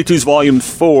 1972's Volume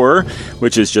 4,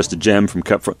 which is just a gem from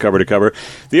cover to cover.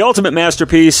 The ultimate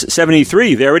masterpiece,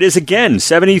 73. There it is again,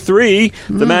 73,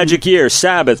 the magic year.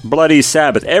 Sabbath, Bloody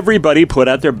Sabbath. Everybody put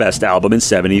out their best album in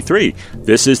 73.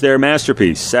 This is their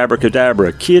masterpiece,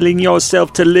 Sabracadabra, Killing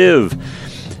Yourself to Live.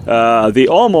 The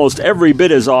almost every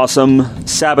bit as awesome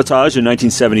Sabotage in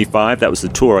 1975. That was the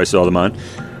tour I saw them on.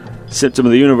 Symptom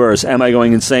of the Universe, Am I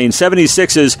Going Insane?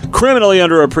 76 is criminally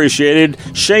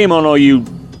underappreciated. Shame on all you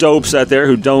dopes out there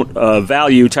who don't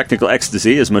value technical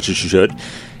ecstasy as much as you should.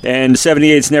 And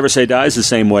 78's Never Say Die is the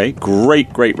same way.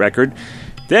 Great, great record.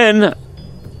 Then,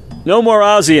 no more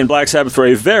Ozzy in Black Sabbath for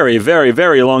a very, very,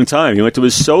 very long time. He went to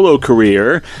his solo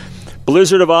career.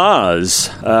 Blizzard of Oz,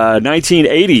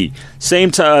 1980.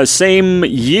 Same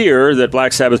year that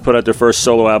Black Sabbath put out their first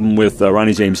solo album with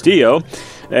Ronnie James Dio.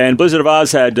 And Blizzard of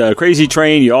Oz had Crazy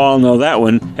Train. You all know that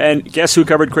one. And guess who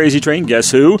covered Crazy Train? Guess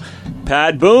who?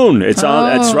 Pat Boone. It's on.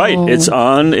 That's right. It's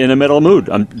on In a Metal Mood.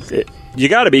 You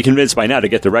got to be convinced by now to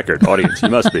get the record, audience. You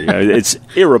must be. It's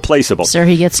irreplaceable. Sir,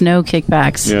 he gets no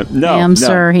kickbacks. Yeah, no,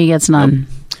 sir, he gets none.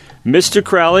 Mr.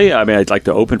 Crowley, I mean, I'd like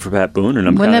to open for Pat Boone, and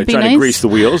I'm kind of trying to grease the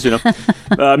wheels, you know.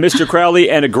 Mr. Crowley,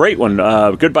 and a great one,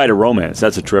 Goodbye to Romance.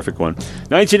 That's a terrific one.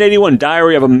 1981,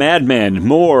 Diary of a Madman.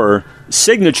 More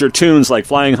signature tunes like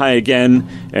Flying High Again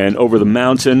and Over the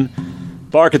Mountain.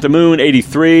 Bark at the Moon,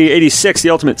 83. 86, The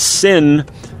Ultimate Sin.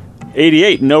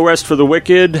 88, No Rest for the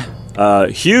Wicked.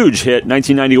 Huge hit,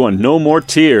 1991, No More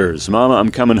Tears. Mama, I'm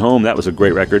Coming Home. That was a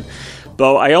great record.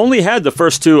 Though I only had the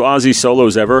first two Ozzy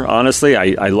solos ever. Honestly,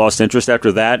 I lost interest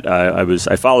after that.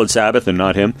 I followed Sabbath and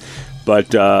not him. But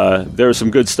there was some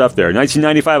good stuff there.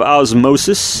 1995,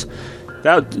 Osmosis.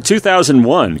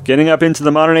 2001, Getting Up Into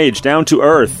the Modern Age, Down to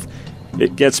Earth.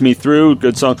 It Gets Me Through.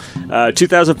 Good song.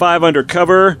 2005,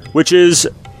 Undercover, which is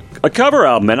a cover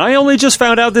album. And I only just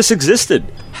found out this existed.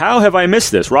 How have I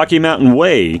missed this? Rocky Mountain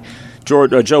Way.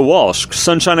 Joe Walsh,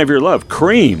 Sunshine of Your Love,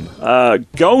 Cream,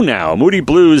 Go Now, Moody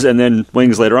Blues, and then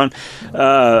Wings later on.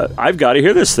 I've got to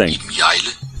hear this thing.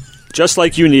 Just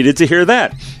like you needed to hear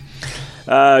that.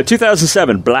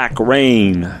 2007, Black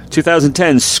Rain.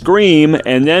 2010, Scream.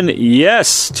 And then,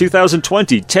 yes,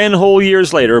 2020, 10 whole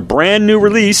years later, brand new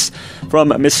release from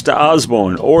Mr.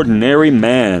 Osborne, Ordinary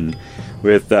Man.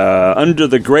 With Under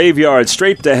the Graveyard,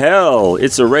 Straight to Hell,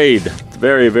 It's a Raid.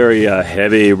 Very, very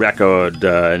heavy record.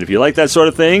 And if you like that sort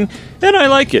of thing, then I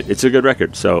like it. It's a good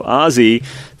record. So Ozzy,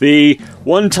 the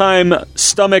one-time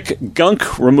stomach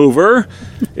gunk remover,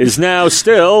 is now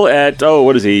still at,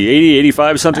 80,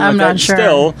 85, something I'm like that. not sure.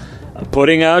 Still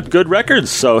putting out good records.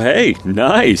 So, hey,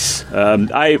 nice.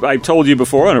 I told you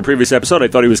before on a previous episode I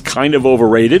thought he was kind of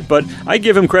overrated, but I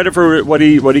give him credit for what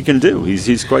he can do.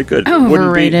 He's quite good.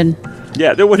 Overrated.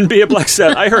 Yeah, there wouldn't be a Black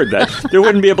Sabbath. I heard that. There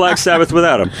wouldn't be a Black Sabbath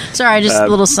without him. Sorry, just a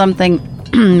little something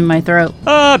in my throat.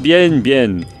 Bien,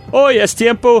 bien. Hoy es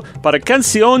tiempo para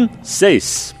Canción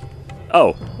 6.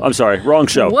 Oh, I'm sorry. Wrong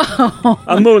show. Whoa.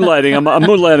 I'm moonlighting. I'm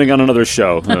moonlighting on another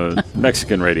show.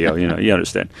 Mexican radio. You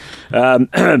understand.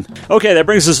 Okay, that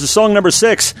brings us to song number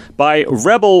 6 by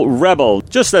Rebel Rebel.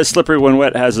 Just as Slippery When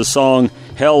Wet has a song,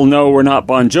 Hell No, We're Not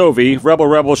Bon Jovi, Rebel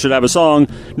Rebel should have a song,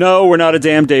 No, We're Not a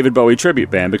Damn David Bowie tribute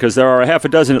band, because there are a half a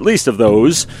dozen at least of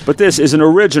those. But this is an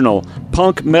original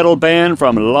punk metal band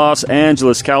from Los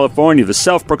Angeles, California, the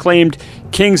self-proclaimed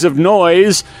Kings of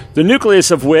Noise, the nucleus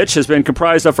of which has been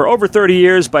comprised of for over 30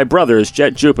 years by brothers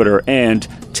Jet Jupiter and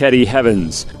Teddy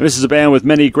Heavens. This is a band with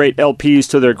many great LPs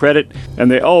to their credit, and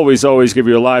they always give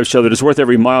you a live show that is worth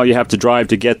every mile you have to drive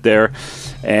to get there.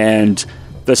 And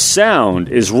the sound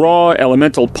is raw,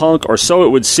 elemental punk, or so it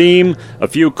would seem. A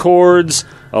few chords,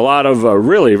 a lot of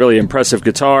really, really impressive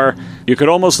guitar. You could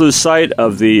almost lose sight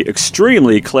of the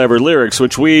extremely clever lyrics,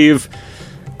 which weave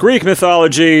Greek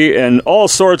mythology and all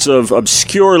sorts of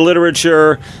obscure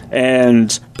literature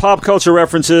and pop culture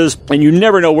references, and you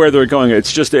never know where they're going. It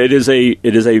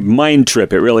is a mind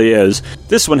trip. It really is.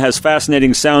 This one has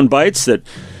fascinating sound bites that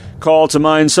call to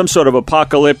mind some sort of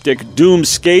apocalyptic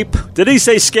doomscape. Did he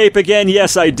say scape again?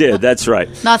 Yes, I did. That's right.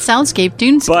 Not soundscape,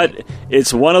 dunescape. But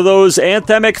it's one of those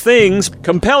anthemic things,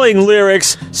 compelling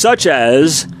lyrics such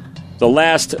as the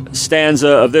last stanza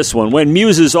of this one, when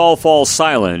muses all fall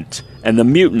silent and the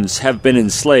mutants have been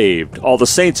enslaved, all the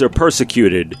saints are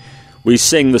persecuted, we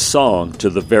sing the song to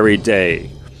the very day.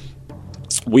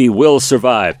 We will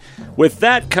survive. with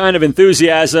that kind of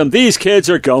enthusiasm, these kids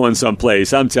are going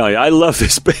someplace. I'm telling you, I love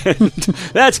this band.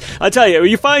 I tell you,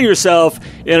 you find yourself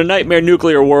in a nightmare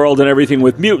nuclear world and everything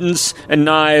with mutants and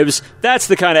knives. That's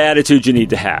the kind of attitude you need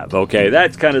to have, okay?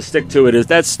 That kind of stick to it.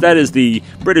 That is the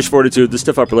British fortitude, the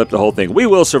stiff upper lip, the whole thing. We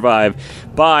Will Survive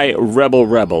by Rebel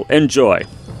Rebel. Enjoy.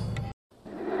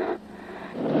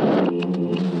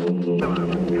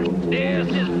 This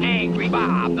is Angry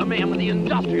Bob, the man with the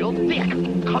industrial dick,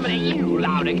 coming at you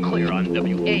loud and clear on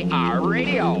WAR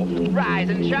Radio. Rise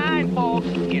and shine, folks.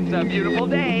 It's a beautiful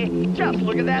day. Just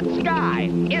look at that sky.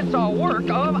 It's a work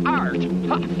of art.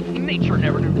 Huh. Nature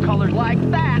never knew colors like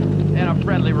that. And a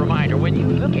friendly reminder, when you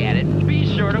look at it, be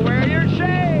sure to wear your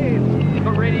shades.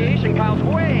 The radiation count's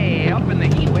way up, and the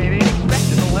heat wave ain't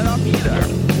expected to let up either.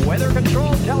 Weather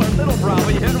control tellers it'll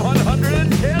probably hit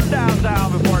 110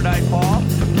 downtown before nightfall.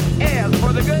 As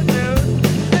for the good news,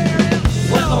 there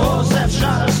is... When the horse have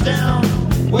shot us down,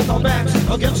 with our backs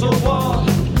against the wall,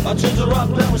 our chins are up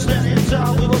and we're standing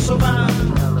tall, we will survive.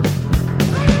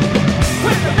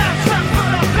 With the knives up for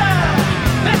the blood,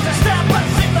 let's just stop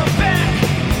us in the back.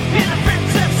 In the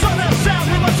fence and so the sound,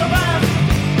 we will survive.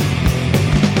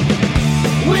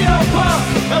 We don't pump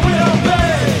and we don't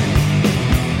pay.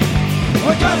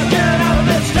 We're gonna get out of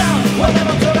this town, we'll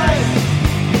live tonight.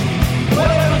 We'll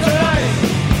live tonight.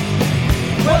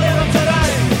 We'll live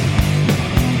tonight.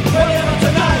 We'll live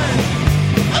tonight.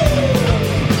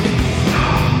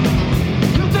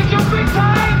 You think you're big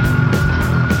time?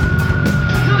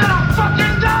 You're gonna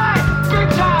fucking die! Big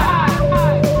time!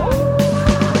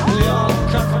 We all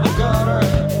come from the gutter,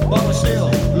 but we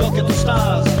still look at the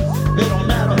stars. It don't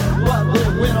matter what we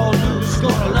win or lose,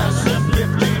 gonna last them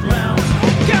 15 rounds.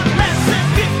 Gonna last them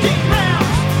 15 rounds.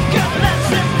 Gonna last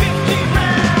them 15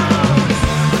 rounds.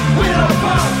 We don't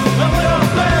pump and we don't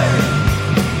play.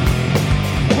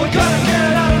 We're gonna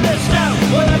get out of this town.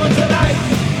 We'll live tonight.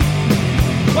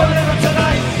 We'll live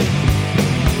tonight.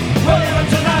 We'll live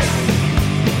tonight.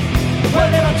 We'll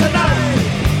live tonight.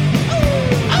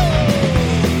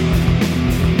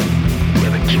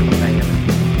 Never kill a man.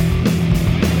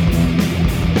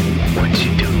 Once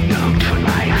you do, you're hooked for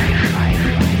life.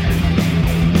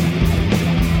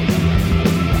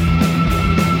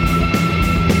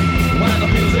 When the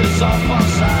music's off on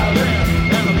silent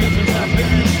and the mutants have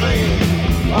been enslaved,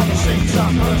 all the saints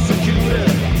are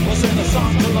persecuted. We'll sing the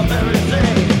song till the very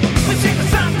day. We sing the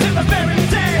song till the very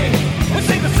day. We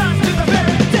sing the song till the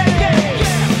very day. Yeah,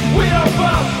 yeah. We don't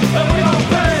bump and we don't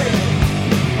pay.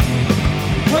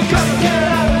 We're gonna get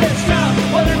out of this town.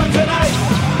 We're living tonight.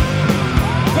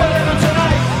 We're living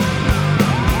tonight.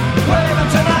 We're living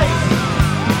tonight.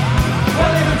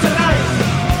 We're living tonight.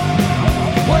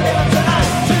 We're living tonight.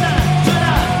 Tonight.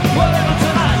 Tonight. We're living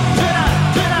tonight.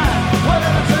 Tonight. Tonight. We're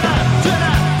living tonight.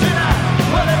 Tonight. Tonight.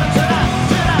 We're living tonight.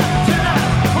 Tonight. Tonight.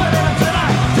 We're living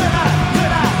tonight. Tonight.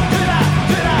 Tonight.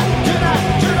 Tonight. Tonight.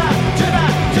 Tonight.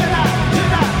 Tonight. Tonight.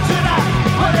 Tonight. Tonight.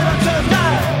 We're living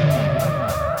tonight.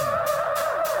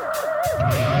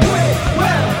 We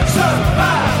will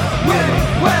survive. We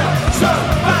will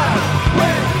survive. We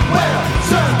will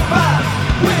survive.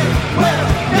 We will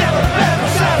never ever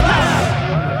survive.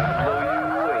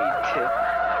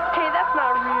 Hey, that's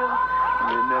not real.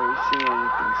 You've never seen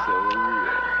anything so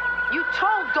real. You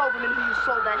told Doberman who you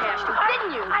sold that hash to,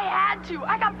 didn't you? I had to.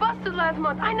 I got busted last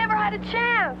month. I never had a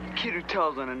chance. Kid who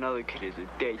tells on another kid is a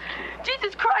dead kid.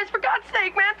 Jesus Christ, for God's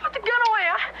sake, man, put the gun away.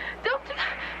 Don't...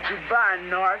 Goodbye,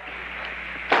 Narc.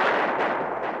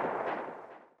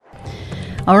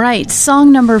 All right,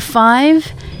 song number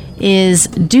 5 is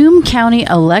Doom County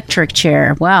Electric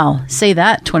Chair. Wow, say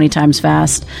that 20 times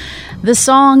fast. The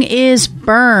song is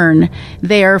Burn.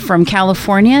 They are from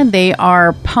California. They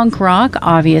are punk rock,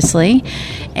 obviously.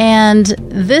 And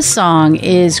this song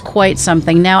is quite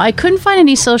something. Now, I couldn't find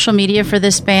any social media for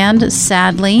this band,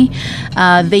 sadly.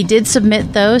 They did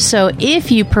submit, though, so if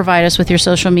you provide us with your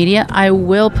social media, I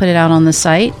will put it out on the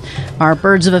site, our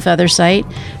Birds of a Feather site.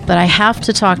 But I have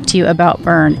to talk to you about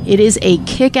Burn. It is a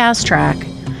kick-ass track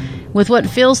with what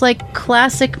feels like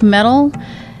classic metal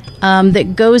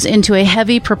that goes into a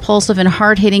heavy, propulsive, and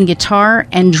hard-hitting guitar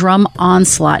and drum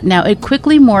onslaught. Now, it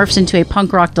quickly morphs into a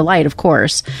punk rock delight, of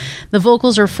course. The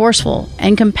vocals are forceful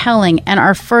and compelling and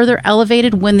are further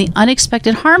elevated when the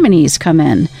unexpected harmonies come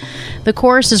in. The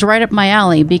chorus is right up my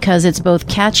alley because it's both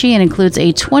catchy and includes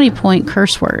a 20-point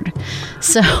curse word.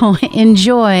 So,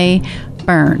 enjoy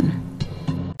Burn.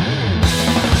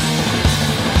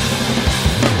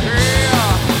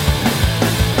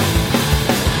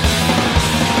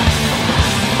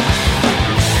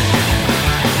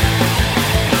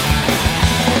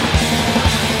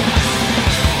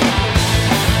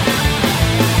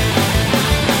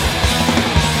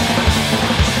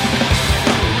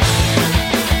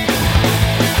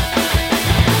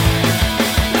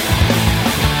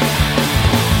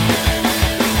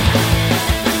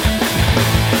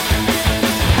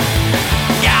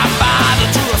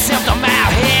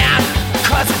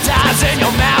 buzz in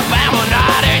your mouth and one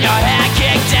knot in your head.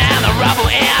 Kick down the rubble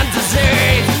and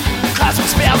disease. Cause some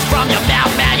spills from your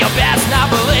mouth, man, you best not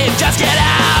believe. Just get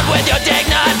out with your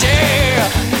dignity.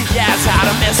 Yeah, it's how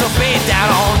to miss a beat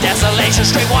down on Desolation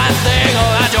Street. One thing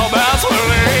that your best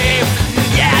believe.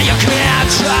 Yeah, you can't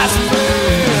trust me.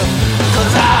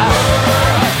 Cause I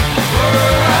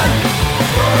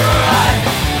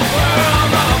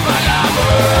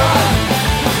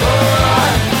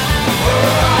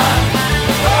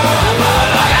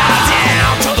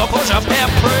down to the push of hip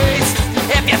priest.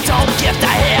 If you don't get to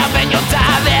heaven, you'll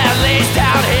die there at least.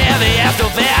 Down here, the air's too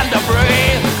thin to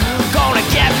breathe. Gonna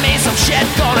get me some shit,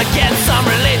 gonna get some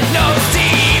relief. Nose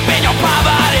deep in your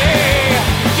poverty.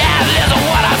 Yeah, listen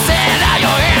what I said. Now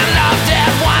you're in love,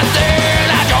 dead. One thing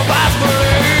that your boss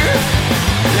believe.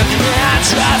 You can't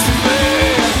trust me.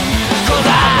 Cause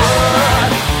I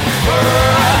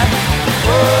burn,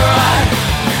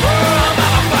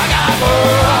 motherfucker,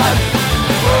 burn,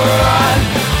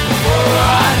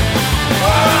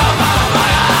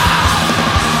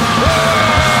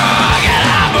 get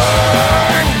out,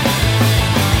 burn.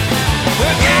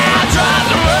 You can't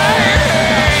trust me.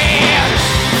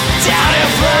 Down in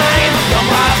flame, you're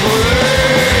my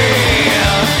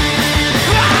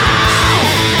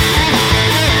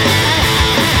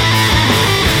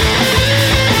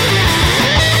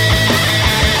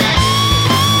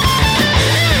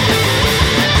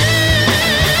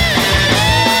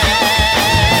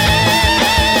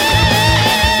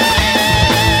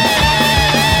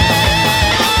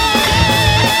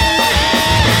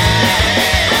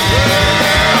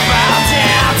bow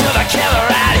down to the killer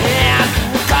at hand.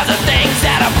 Cause the things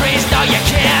that a priest know you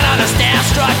can't understand.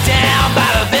 Struck down by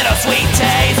the bittersweet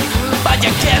taste. But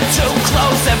you get too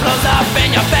close, it blows up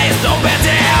in your face. Don't be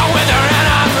down with your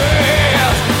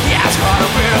enemies. Yeah, it's gonna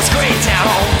be a screen down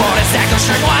on 42nd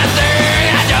Street. One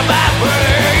thing that you might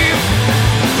believe.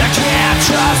 You can't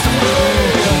trust me.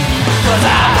 Cause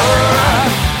I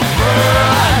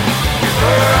burn,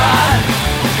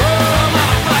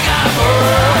 motherfucker,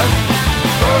 burn,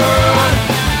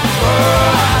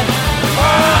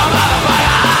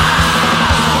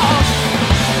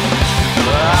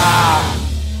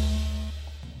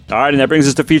 All right, and that brings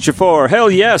us to feature 4.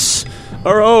 Hell yes,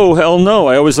 or oh hell no.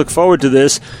 I always look forward to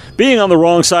this. Being on the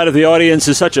wrong side of the audience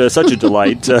is such a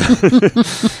delight.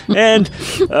 And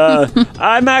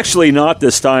I'm actually not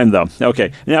this time, though.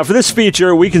 Okay, now for this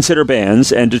feature, we consider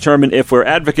bands and determine if we're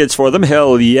advocates for them,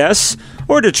 hell yes,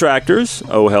 or detractors,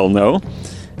 oh hell no.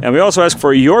 And we also ask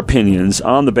for your opinions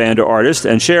on the band or artist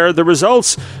and share the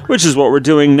results, which is what we're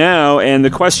doing now. And the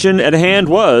question at hand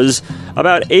was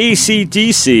about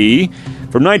AC/DC.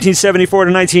 From 1974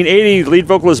 to 1980, lead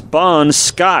vocalist Bon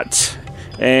Scott.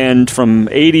 And from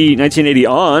 1980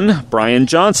 on, Brian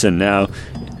Johnson. Now,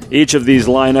 each of these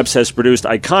lineups has produced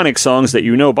iconic songs that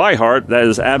you know by heart. That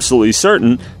is absolutely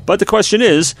certain. But the question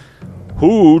is,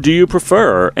 who do you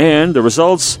prefer? And the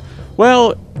results,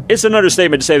 well, it's an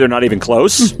understatement to say they're not even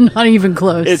close. Not even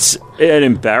close. It's an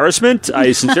embarrassment.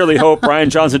 I sincerely hope Brian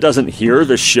Johnson doesn't hear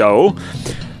the show.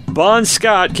 Bon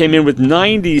Scott came in with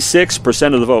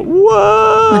 96% of the vote.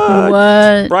 What?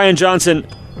 What? Brian Johnson,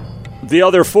 the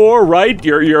other 4, right?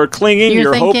 You're clinging,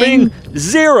 you're thinking? hoping.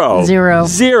 Zero.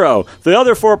 The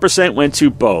other 4% went to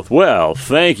both. Well,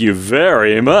 thank you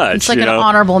very much. It's like an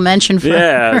honorable mention for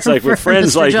yeah, it's like with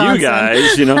friends Mr. like Johnson. you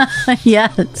guys, you know.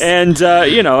 Yes. And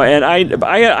and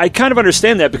I kind of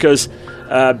understand that because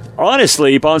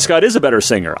honestly, Bon Scott is a better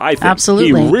singer. I think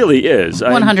Absolutely. he really is.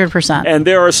 100%. And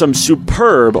there are some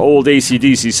superb old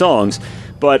AC/DC songs,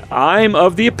 but I'm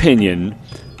of the opinion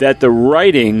that the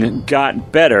writing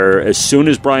got better as soon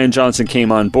as Brian Johnson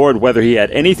came on board, whether he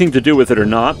had anything to do with it or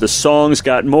not. The songs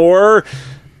got more,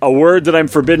 a word that I'm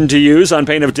forbidden to use on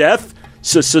pain of death.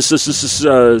 Well,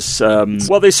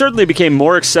 they certainly became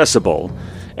more accessible.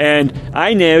 And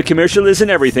I know commercial isn't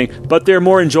everything, but they're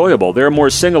more enjoyable. They're more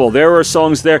singable. There are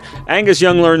songs there. Angus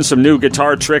Young learned some new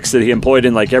guitar tricks that he employed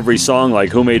in like every song,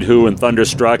 like Who Made Who and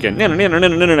Thunderstruck, and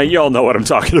you all know what I'm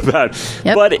talking about.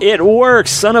 Yep. But it works,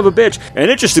 son of a bitch.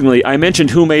 And interestingly, I mentioned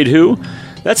Who Made Who.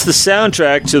 That's the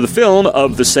soundtrack to the film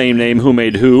of the same name, Who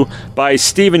Made Who, by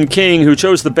Stephen King, who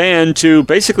chose the band to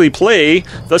basically play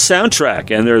the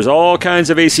soundtrack. And there's all kinds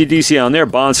of AC/DC on there,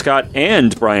 Bon Scott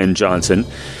and Brian Johnson.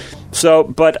 So,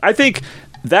 but I think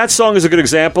that song is a good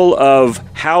example of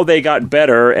how they got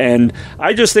better, and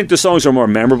I just think the songs are more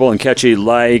memorable and catchy,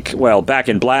 like, well, Back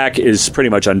in Black is pretty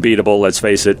much unbeatable, let's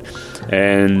face it,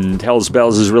 and Hell's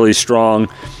Bells is really strong,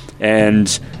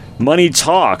 and Money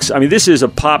Talks. I mean, this is a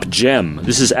pop gem.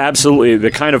 This is absolutely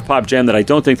the kind of pop gem that I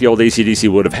don't think the old AC/DC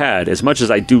would have had, as much as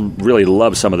I do really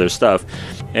love some of their stuff.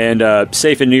 And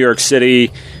Safe in New York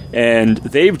City, And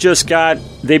they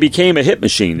became a hit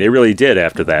machine. They really did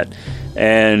after that.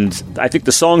 And I think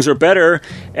the songs are better,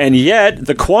 and yet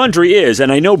the quandary is, and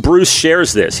I know Bruce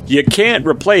shares this, you can't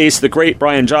replace the great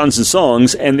Brian Johnson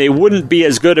songs, and they wouldn't be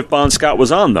as good if Bon Scott was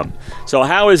on them. So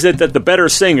how is it that the better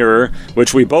singer,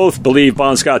 which we both believe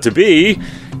Bon Scott to be,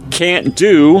 can't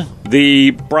do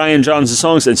the Brian Johnson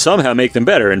songs and somehow make them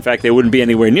better? In fact, they wouldn't be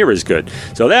anywhere near as good.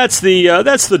 So that's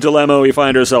the dilemma we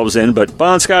find ourselves in. But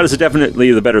Bon Scott is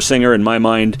definitely the better singer in my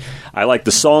mind. I like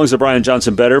the songs of Brian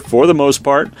Johnson better for the most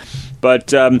part.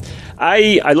 But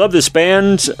I love this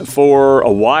band for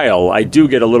a while. I do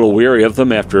get a little weary of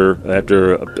them after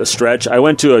a stretch. I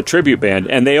went to a tribute band,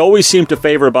 and they always seem to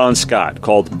favor Bon Scott,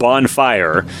 called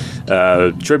Bonfire.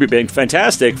 Tribute band,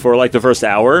 fantastic for like the first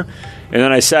hour. And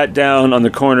then I sat down on the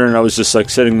corner, and I was just like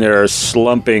sitting there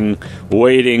slumping,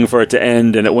 waiting for it to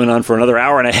end. And it went on for another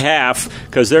hour and a half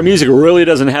because their music really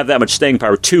doesn't have that much staying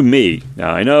power to me.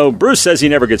 Now, I know Bruce says he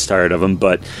never gets tired of them,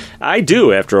 but I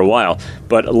do after a while.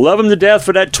 But love them to death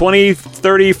for that 20,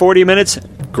 30, 40 minutes.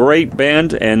 Great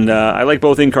band, and I like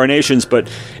both incarnations. But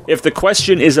if the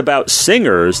question is about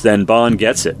singers, then Bon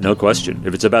gets it, no question.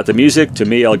 If it's about the music, to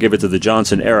me, I'll give it to the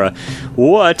Johnson era.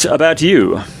 What about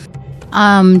you?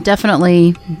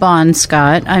 Definitely Bon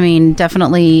Scott. I mean,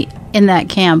 definitely in that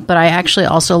camp, but I actually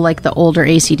also like the older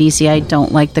AC/DC. I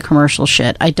don't like the commercial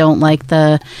shit. I don't like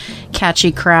the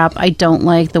catchy crap. I don't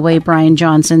like the way Brian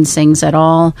Johnson sings at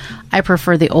all. I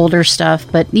prefer the older stuff,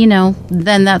 but,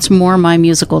 then that's more my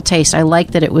musical taste. I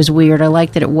like that it was weird. I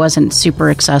like that it wasn't super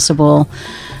accessible.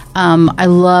 I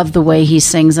love the way he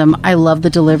sings them. I love the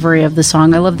delivery of the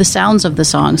song. I love the sounds of the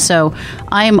song. So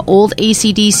I am old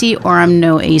AC/DC or I'm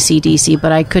no AC/DC,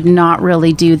 but I could not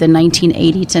really do the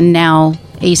 1980 to now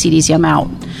AC/DC. I'm out.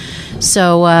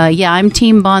 So, I'm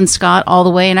Team Bon Scott all the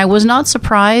way. And I was not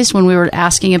surprised when we were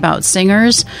asking about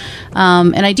singers.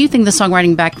 And I do think the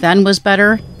songwriting back then was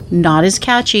better. Not as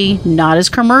catchy, not as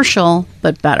commercial,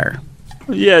 but better.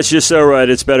 Yes, you're so right.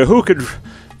 It's better. Who could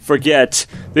forget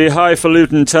the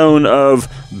highfalutin tone of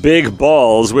Big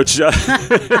Balls, which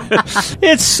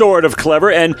it's sort of clever.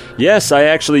 And yes, I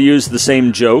actually used the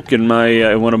same joke in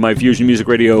my one of my Fusion Music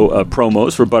Radio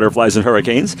promos for Butterflies and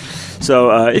Hurricanes.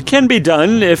 So it can be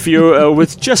done if you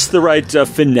with just the right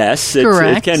finesse.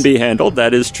 It can be handled.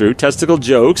 That is true. Testicle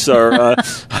jokes are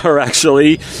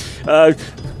actually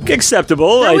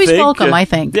acceptable. They're always welcome, I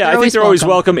think. Yeah, I think they're always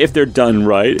welcome if they're done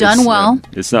right. Done well.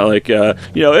 It's not like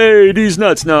hey, these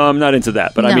nuts. No, I'm not into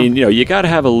that. But I mean, you got to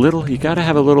have a little. You got to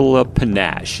have a little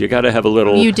panache. You got to have a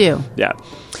little. You do. Yeah.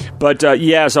 But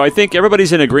so I think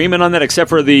everybody's in agreement on that, except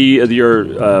for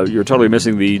you're totally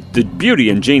missing the beauty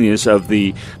and genius of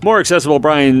the more accessible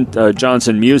Brian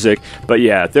Johnson music. But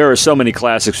yeah, there are so many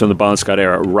classics from the Bon Scott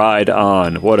era. Ride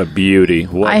On, what a beauty!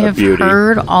 I have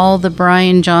heard all the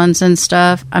Brian Johnson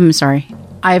stuff. I'm sorry,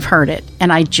 I've heard it,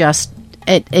 and I just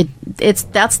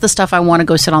that's the stuff I want to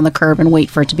go sit on the curb and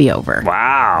wait for it to be over.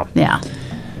 Wow. Yeah.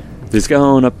 There's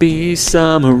gonna be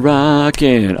some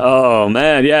rockin'. Oh,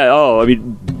 man, yeah. Oh, I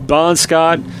mean, Bon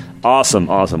Scott, awesome.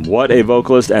 What a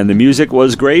vocalist, and the music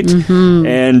was great. Mm-hmm.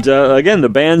 And, again, the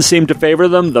band seemed to favor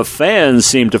them. The fans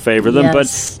seemed to favor them.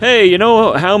 Yes. But, hey, you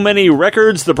know how many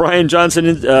records the Brian Johnson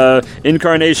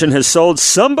incarnation has sold?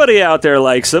 Somebody out there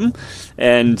likes them.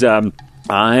 And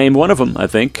I'm one of them, I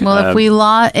think. Well,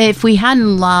 if we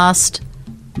hadn't lost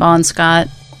Bon Scott,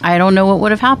 I don't know what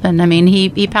would have happened. I mean,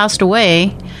 he passed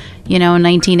away, in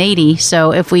 1980.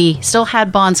 So if we still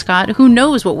had Bon Scott, who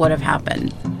knows what would have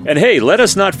happened. And hey, let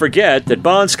us not forget that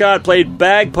Bon Scott played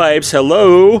bagpipes, at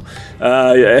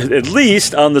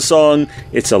least on the song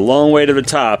It's a Long Way to the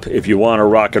Top If You Want to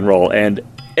Rock and Roll. And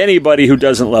anybody who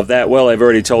doesn't love that, well, I've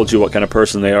already told you what kind of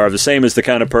person they are. The same as the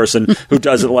kind of person who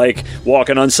doesn't like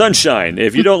Walking on Sunshine.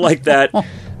 If you don't like that,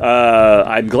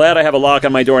 I'm glad I have a lock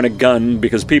on my door and a gun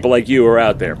because people like you are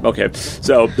out there. Okay,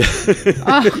 so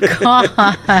oh, God.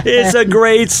 It's a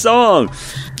great song.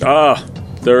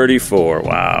 34.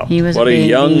 Wow. He was what a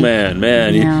young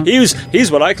man. Yeah.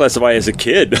 He's what I classify as a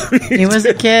kid. He was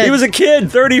a kid. He was a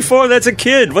kid. 34. That's a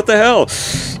kid. What the hell?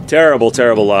 Terrible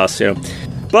loss.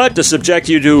 But to subject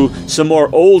you to some more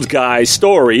old guy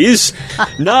stories,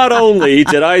 not only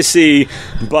did I see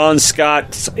Bon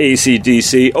Scott's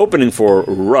AC/DC opening for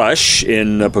Rush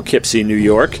in Poughkeepsie, New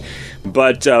York,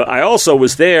 but I also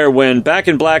was there when Back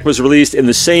in Black was released in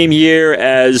the same year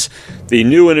as the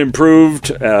new and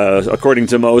improved, according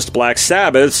to most, Black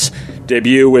Sabbath's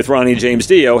debut with Ronnie James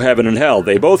Dio, Heaven and Hell.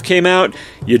 They both came out,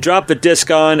 you drop the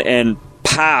disc on, and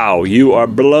pow, you are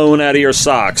blown out of your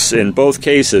socks in both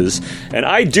cases. And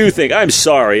I do think, I'm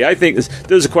sorry, I think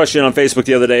there's a question on Facebook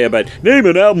the other day about name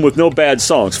an album with no bad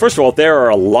songs. First of all, there are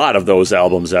a lot of those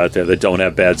albums out there that don't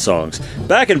have bad songs.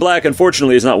 Back in Black,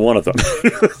 unfortunately, is not one of them.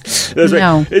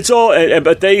 No. It's all,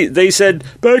 but they said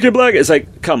Back in Black. It's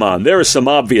like, come on, there is some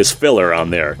obvious filler on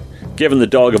there. Giving the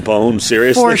dog a bone,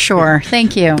 seriously. For sure.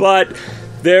 Thank you. But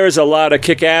there's a lot of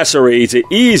kick-assery to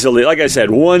easily, like I said,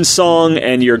 one song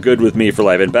and you're good with me for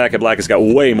life. And Back in Black has got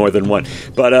way more than one.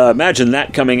 But imagine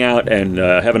that coming out and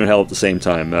Heaven and Hell at the same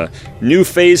time. New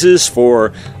phases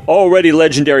for already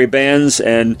legendary bands.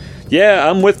 And yeah,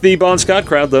 I'm with the Bon Scott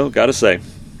crowd, though, gotta say.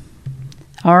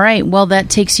 All right. Well, that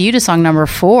takes you to song number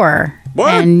 4.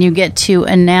 What? And you get to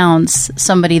announce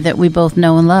somebody that we both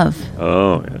know and love.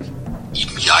 Oh,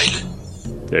 yes.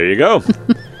 There you go.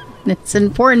 It's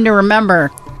important to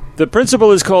remember. The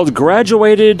principle is called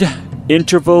Graduated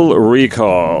Interval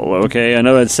Recall. Okay, I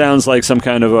know it sounds like some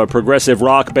kind of a progressive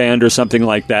rock band or something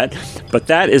like that, but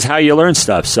that is how you learn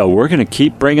stuff. So we're going to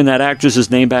keep bringing that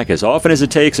actress's name back as often as it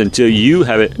takes until you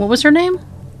have it. What was her name?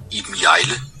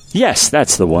 Yes,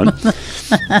 that's the one.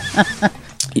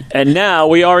 And now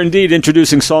we are indeed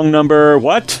introducing song number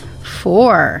what?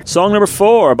 4. Song number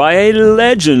 4 by a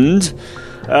legend,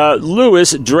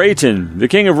 Louis Drayton, the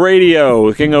king of radio,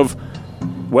 the king of,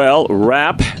 well,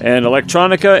 rap and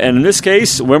electronica. And in this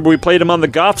case, remember we played him on the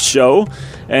Goth show,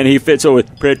 and he fits over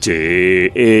with Pretty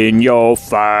in Your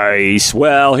Face.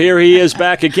 Well, here he is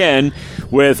back again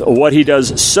with what he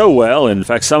does so well. In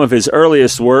fact, some of his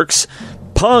earliest works,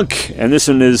 punk. And this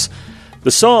one is the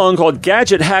song called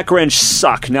Gadget Hack Wrench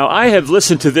Suck. Now, I have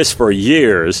listened to this for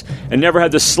years and never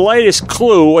had the slightest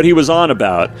clue what he was on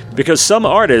about, because some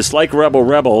artists, like Rebel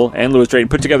Rebel and Louis Drayton,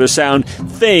 put together sound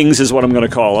things, is what I'm going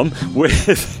to call them, with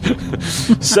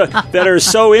that are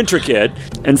so intricate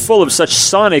and full of such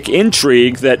sonic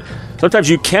intrigue that sometimes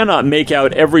you cannot make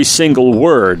out every single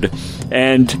word.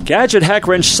 And Gadget Hack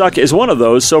Wrench Suck is one of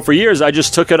those. So for years, I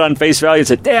just took it on face value and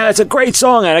said, yeah, it's a great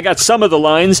song. And I got some of the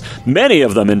lines, many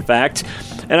of them, in fact.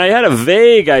 And I had a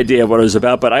vague idea of what it was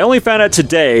about, but I only found out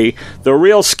today the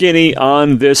real skinny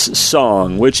on this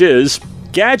song, which is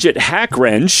Gadget Hack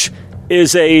Wrench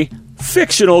is a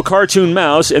fictional cartoon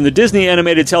mouse in the Disney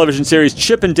animated television series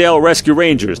Chip and Dale Rescue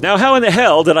Rangers. Now, how in the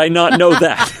hell did I not know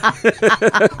that?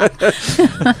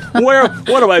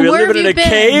 What am I, living in a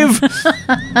cave?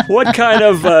 What kind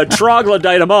of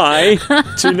troglodyte am I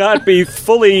to not be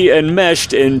fully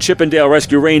enmeshed in Chip and Dale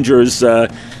Rescue Rangers,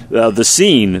 the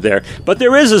scene there? But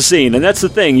there is a scene, and that's the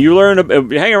thing. You learn,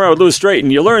 you hang around with Louis Drayton,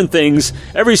 you learn things,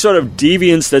 every sort of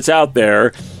deviance that's out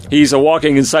there. He's a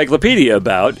walking encyclopedia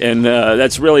about, and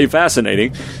that's really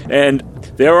fascinating. And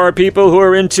there are people who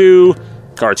are into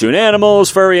cartoon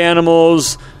animals, furry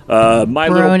animals, My Bronies,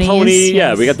 Little Pony. yes.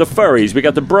 Yeah, we got the furries, we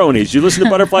got the bronies. You listen to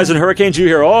Butterflies and Hurricanes, you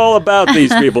hear all about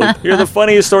these people. Hear the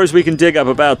funniest stories we can dig up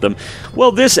about them.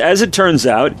 Well, this, as it turns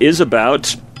out, is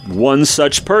about one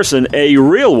such person, a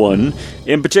real one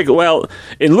in particular. Well,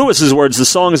 in Lewis's words, the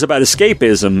song is about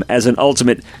escapism as an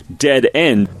ultimate dead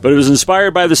end, but it was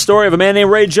inspired by the story of a man named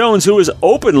Ray Jones who was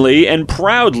openly and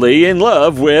proudly in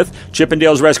love with Chip and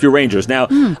Dale's Rescue Rangers. Now,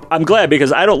 I'm glad,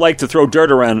 because I don't like to throw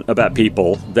dirt around about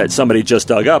people that somebody just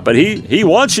dug up, but he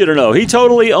wants you to know he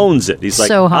totally owns it. He's like,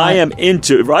 So hot. I am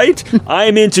into, right? I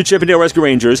am into Chip and Dale Rescue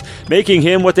Rangers, making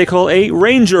him what they call a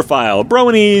Ranger file.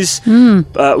 Bronies.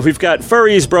 We've got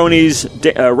furries, bronies,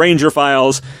 Ranger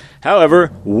files.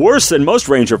 However, worse than most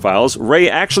Ranger files, Ray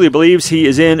actually believes he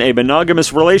is in a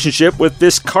monogamous relationship with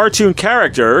this cartoon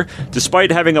character,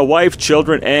 despite having a wife,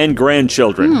 children, and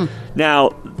grandchildren.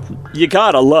 Now, you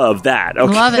gotta love that.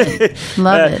 Okay? Love it.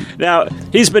 Love it. Now,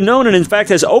 he's been known and in fact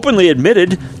has openly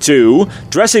admitted to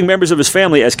dressing members of his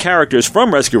family as characters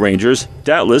from Rescue Rangers,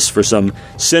 doubtless for some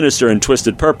sinister and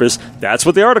twisted purpose. That's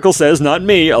what the article says, not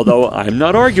me, although I'm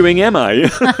not arguing, am I?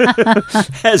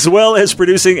 As well as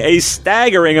producing a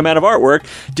staggering amount of artwork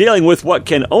dealing with what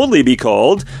can only be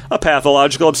called a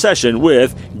pathological obsession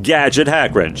with Gadget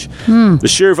Hack Wrench. The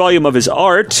sheer volume of his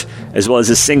art, as well as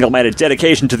his single-minded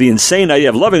dedication to the insane idea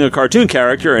of loving a cartoon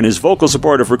character and his vocal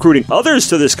support of recruiting others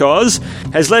to this cause,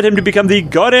 has led him to become the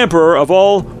god emperor of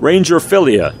all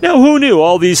Rangerphilia. Now, who knew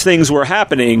all these things were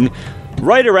happening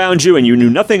right around you and you knew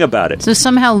nothing about it? So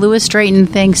somehow Louis Drayton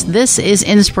thinks this is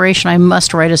inspiration. I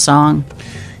must write a song.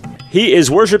 He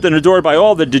is worshipped and adored by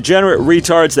all the degenerate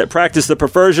retards that practice the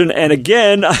perversion. And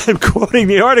again, I'm quoting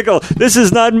the article. This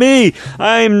is not me.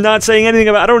 I'm not saying anything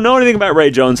about, I don't know anything about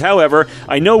Ray Jones. However,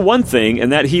 I know one thing,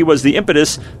 and that he was the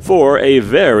impetus for a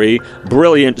very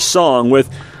brilliant song with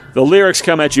the lyrics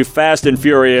come at you fast and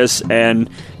furious. And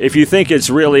if you think it's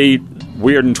really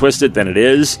weird and twisted, then it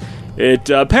is. It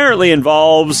apparently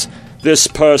involves this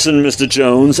person, Mr.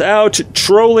 Jones, out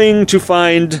trolling to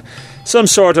find some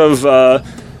sort of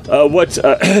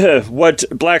what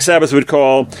Black Sabbath would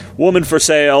call woman for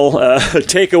sale,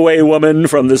 takeaway woman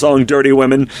from the song Dirty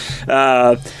Women,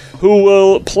 who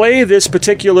will play this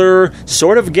particular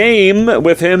sort of game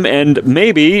with him, and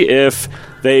maybe if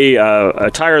they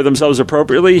attire themselves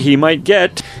appropriately, he might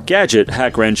get Gadget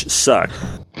Hack Wrench Suck.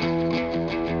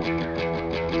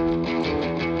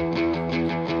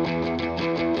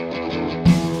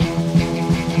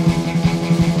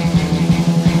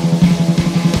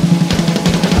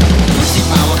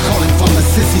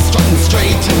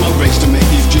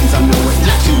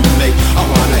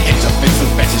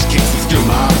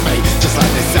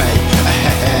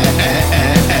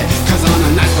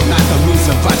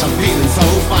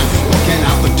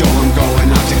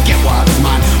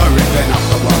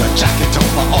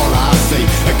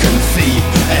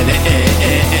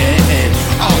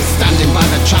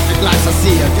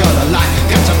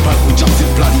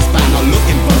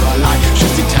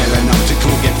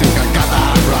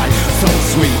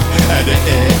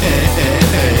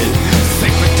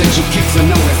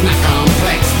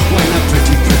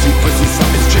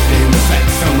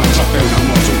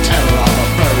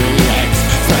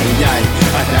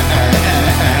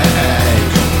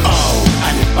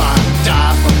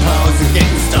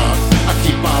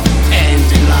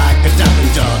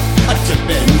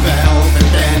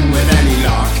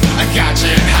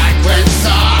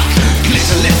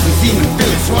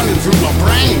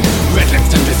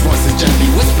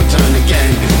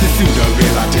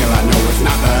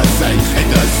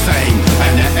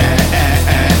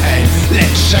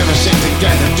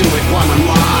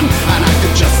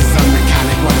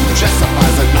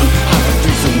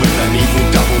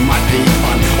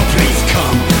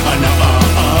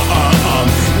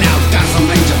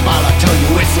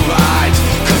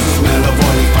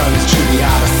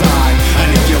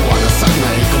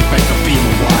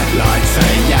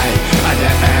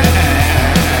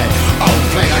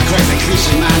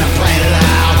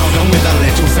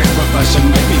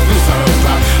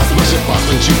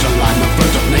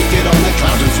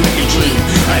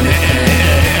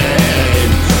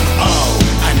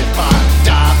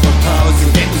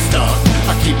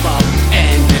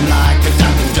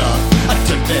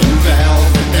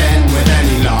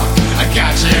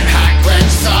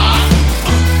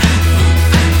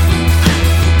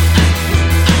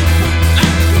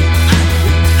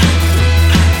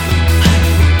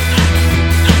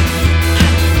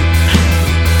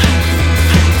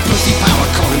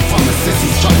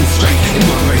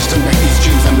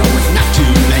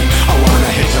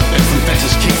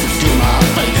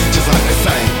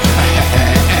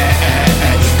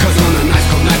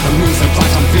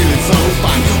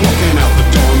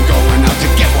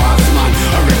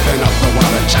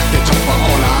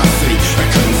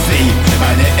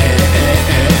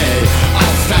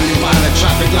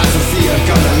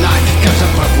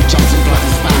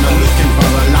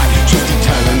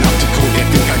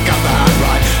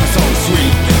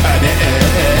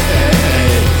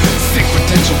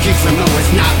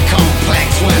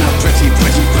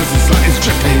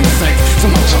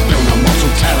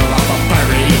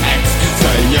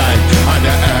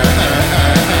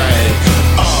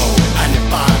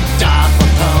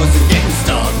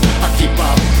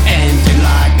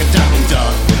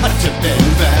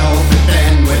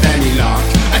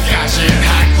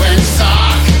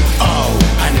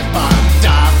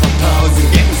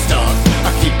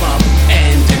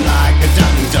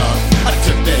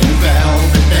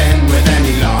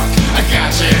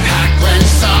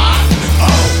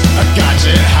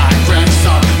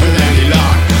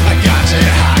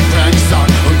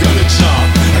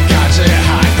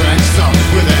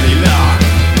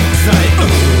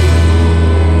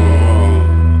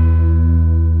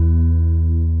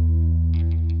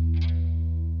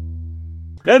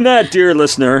 And that, dear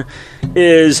listener,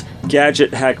 is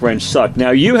Gadget Hack Wrench Suck.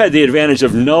 Now, you had the advantage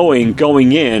of knowing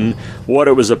going in what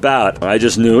it was about. I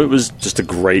just knew it was just a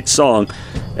great song,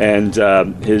 and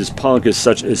his punk is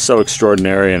so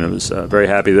extraordinary, and I was very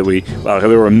happy that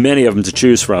there were many of them to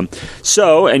choose from.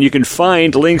 So, and you can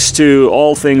find links to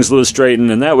all things Louis Drayton,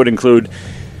 and that would include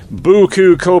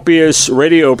buku copious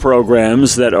radio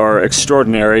programs that are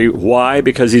extraordinary. Why?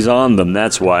 Because he's on them,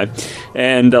 that's why.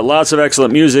 And lots of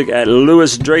excellent music at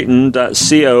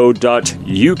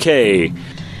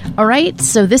louisdrayton.co.uk. All right,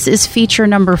 so this is feature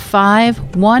number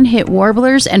 5, One Hit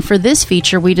Warblers, and for this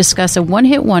feature we discuss a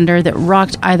one-hit wonder that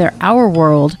rocked either our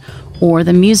world or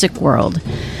the music world.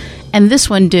 And this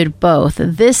one did both.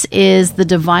 This is the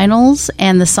Divinyls,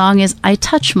 and the song is I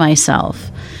Touch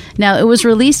Myself. Now, it was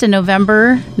released in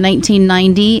November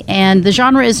 1990, and the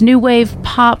genre is new wave,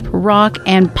 pop, rock,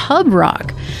 and pub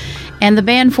rock. And the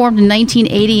band formed in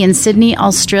 1980 in Sydney,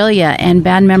 Australia, and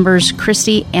band members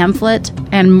Christy Amphlett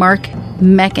and Mark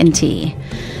McEntee.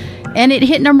 And it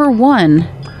hit number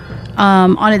 1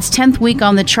 on its 10th week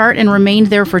on the chart and remained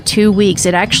there for 2 weeks.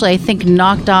 It actually, I think,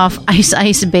 knocked off Ice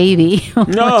Ice Baby.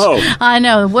 No. I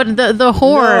know. What the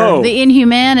horror, the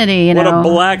inhumanity, you know. What a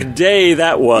black day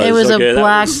that was. It was a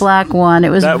black one. It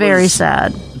was very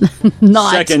sad.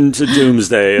 Not second to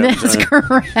Doomsday. That's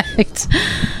correct.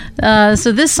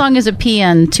 So this song is a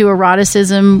paean to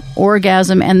eroticism,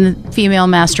 orgasm, and female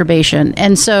masturbation.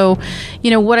 And so, you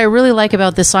know, what I really like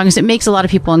about this song is it makes a lot of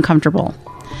people uncomfortable.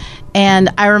 And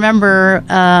I remember,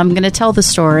 I'm going to tell the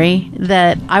story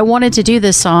that I wanted to do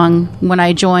this song when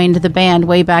I joined the band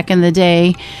way back in the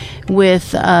day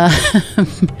with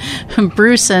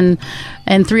Bruce and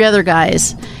 3 other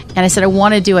guys. And I said, I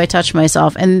want to do I Touch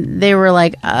Myself. And they were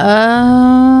like,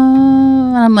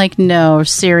 and I'm like, no,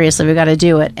 seriously, we got to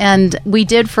do it. And we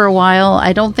did for a while.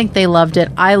 I don't think they loved it.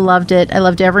 I loved it. I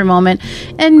loved every moment.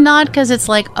 And not because it's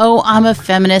like, oh, I'm a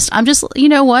feminist. I'm just, you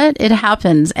know what? It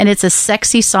happens. And it's a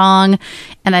sexy song.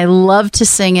 And I love to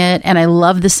sing it. And I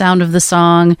love the sound of the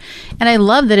song. And I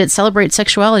love that it celebrates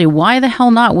sexuality. Why the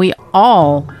hell not? We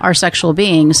all are sexual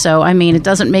beings. So, I mean, it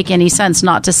doesn't make any sense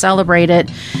not to celebrate it.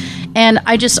 And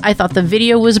I thought the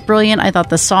video was brilliant. I thought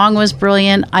the song was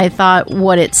brilliant. I thought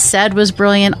what it said was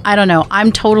brilliant. I don't know.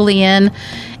 I'm totally in.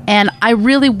 And I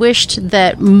really wished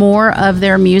that more of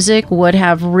their music would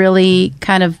have really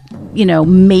kind of, you know,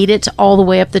 made it all the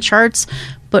way up the charts.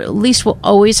 But at least we'll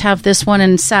always have this one.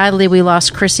 And sadly, we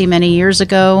lost Chrissy many years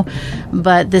ago.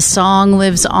 But this song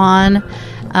lives on.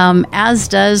 As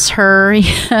does her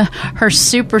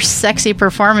super sexy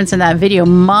performance in that video.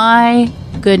 My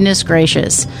goodness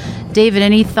gracious. David,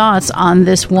 any thoughts on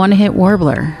this one-hit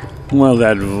warbler? Well,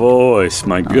 that voice,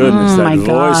 my goodness, that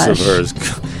voice of hers.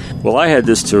 Well, I had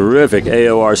this terrific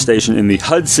AOR station in the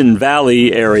Hudson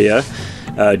Valley area,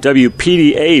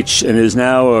 WPDH, and it is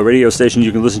now a radio station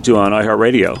you can listen to on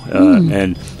iHeartRadio.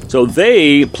 And so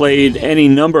they played any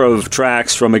number of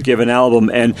tracks from a given album,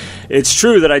 and it's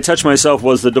true that I Touch Myself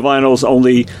was the Divinyls'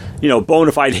 only, you know,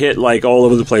 bona fide hit, like all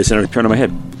over the place, and it turned on my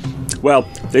head. Well,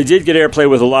 they did get airplay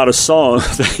with a lot of songs.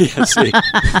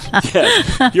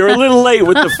 You're a little late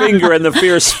with the finger and the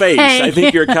fierce face. Hey. I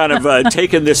think you're kind of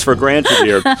taking this for granted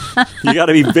here. You got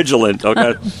to be vigilant,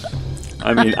 okay?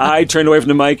 I mean, I turned away from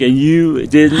the mic and you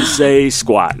didn't say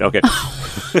squat, okay?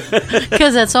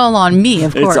 Because that's all on me,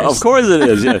 of course. Of course it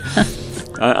is, yeah.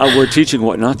 We're teaching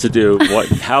what not to do,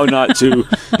 how not to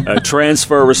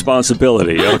transfer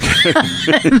responsibility. Okay,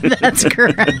 that's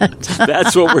correct.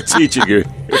 That's what we're teaching you.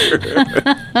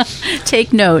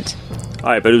 Take note.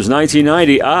 All right, but it was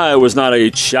 1990. I was not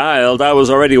a child. I was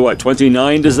already,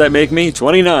 29 does that make me?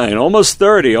 29, almost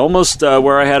 30, almost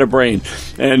where I had a brain.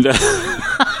 And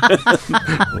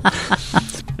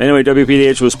anyway,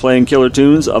 WPDH was playing killer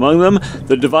tunes. Among them,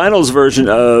 the Divinyls version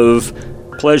of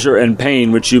Pleasure and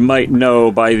Pain, which you might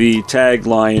know by the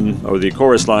tagline or the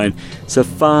chorus line. It's a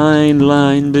fine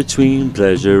line between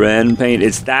pleasure and pain.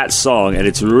 It's that song, and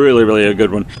it's really, really a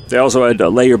good one. They also had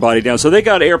Lay Your Body Down. So they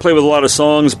got airplay with a lot of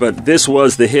songs, but this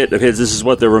was the hit of his. This is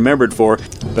what they're remembered for.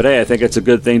 But hey, I think it's a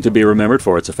good thing to be remembered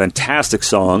for. It's a fantastic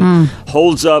song.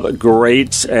 Holds up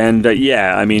great, and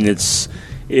yeah, I mean, it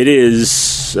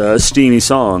is a steamy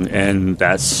song, and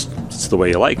that's the way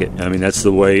you like it. I mean, that's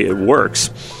the way it works.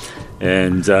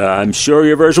 And I'm sure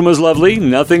your version was lovely.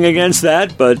 Nothing against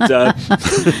that, but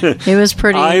it was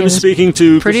pretty. I'm speaking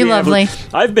to pretty Christina lovely.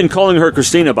 I've been calling her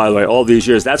Christina, by the way, all these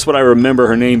years. That's what I remember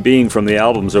her name being from the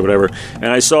albums or whatever. And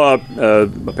I saw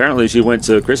apparently she went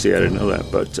to Chrissy. I didn't know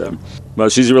that, but well,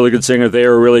 she's a really good singer.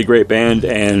 They're a really great band,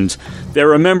 and they're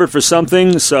remembered for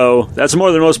something. So that's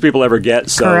more than most people ever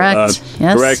get. So, correct.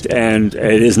 Yes. Correct. And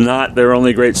it is not their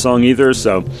only great song either.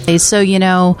 So you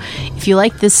know, if you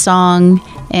like this song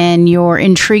and you're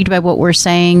intrigued by what we're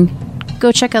saying,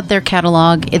 go check out their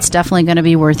catalog. It's definitely going to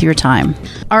be worth your time.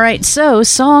 All right, so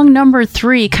song number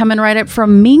 3 coming right up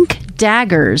from Mink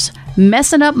Daggers.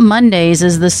 Messin' Up Mondays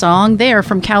is the song. They are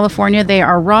from California. They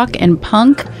are rock and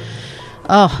punk.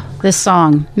 Oh, this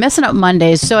song, Messin' Up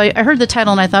Mondays. So I heard the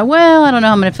title and I thought, well, I don't know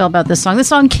how I'm going to feel about this song. This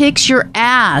song kicks your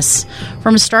ass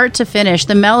from start to finish.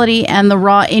 The melody and the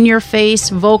raw in-your-face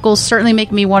vocals certainly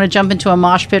make me want to jump into a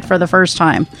mosh pit for the first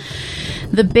time.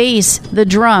 The bass, the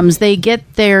drums, they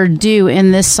get their due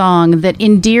in this song that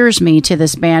endears me to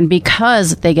this band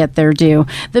because they get their due.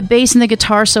 The bass and the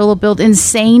guitar solo build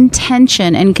insane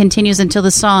tension and continues until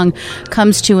the song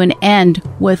comes to an end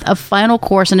with a final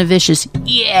chorus and a vicious,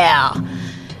 yeah.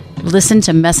 listen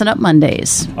to Messin' Up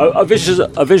Mondays. A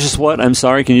vicious what? I'm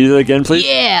sorry. Can you do that again, please?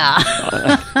 Yeah.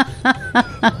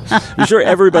 I'm sure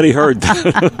everybody heard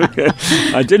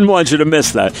that. I didn't want you to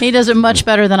miss that. He does it much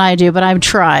better than I do, but I've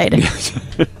tried.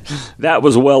 That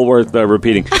was well worth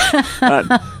repeating.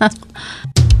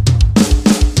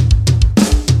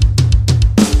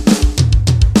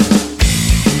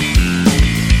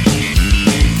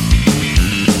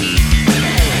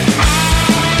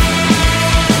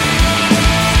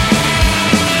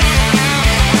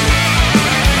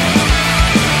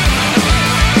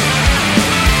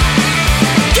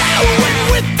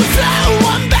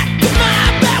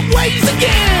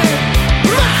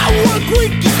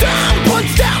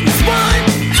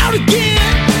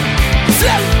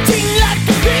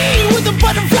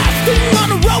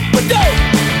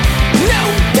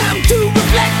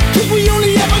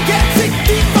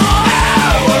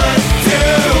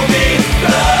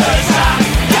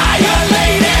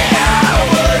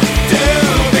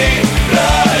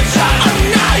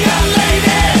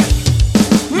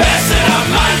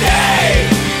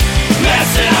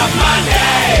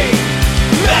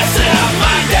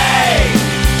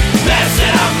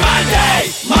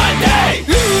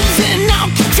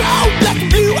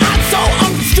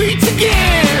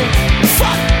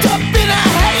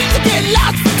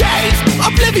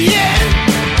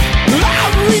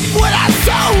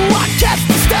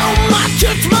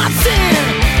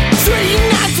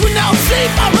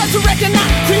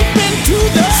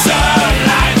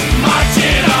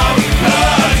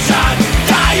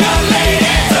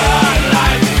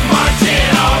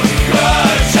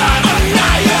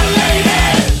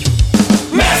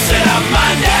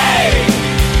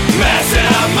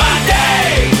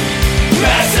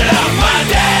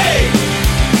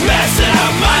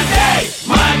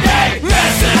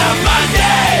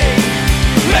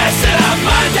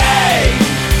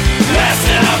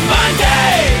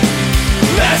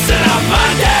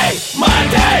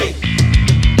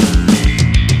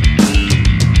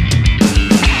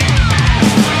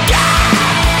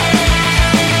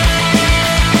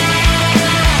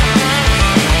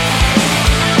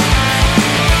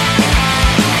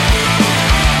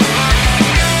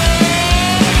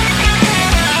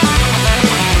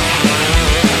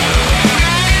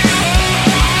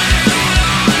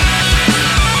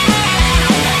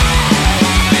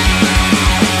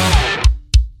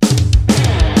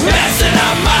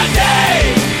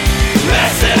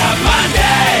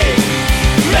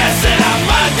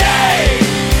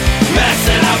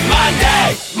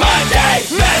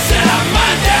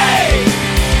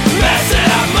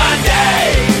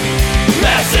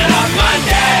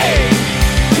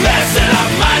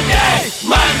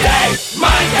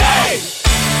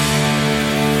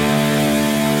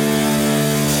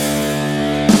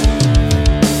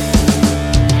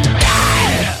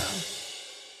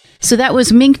 So that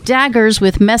was Mink Daggers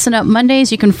with Messin' Up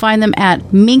Mondays. You can find them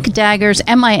at Mink Daggers,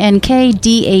 MINKDAGGERS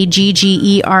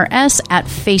at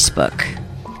Facebook.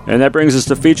 And that brings us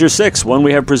to Feature 6, one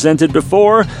we have presented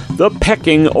before, The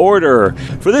Pecking Order.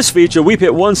 For this feature, we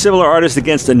pit one similar artist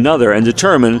against another and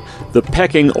determine the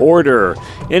pecking order.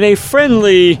 In a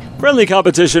friendly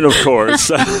competition, of course.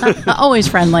 Always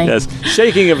friendly. Yes,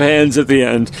 shaking of hands at the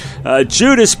end.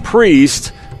 Judas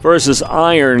Priest versus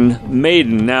Iron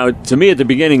Maiden. Now, to me at the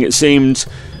beginning, it seemed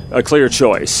a clear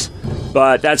choice.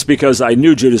 But that's because I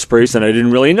knew Judas Priest and I didn't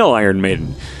really know Iron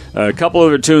Maiden. A couple of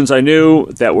their tunes I knew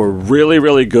that were really,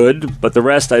 really good, but the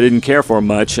rest I didn't care for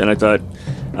much, and I thought,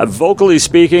 vocally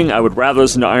speaking, I would rather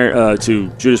listen to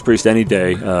Judas Priest any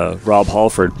day, Rob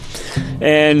Halford.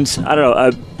 And, I don't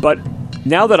know, but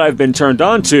now that I've been turned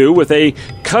on to with a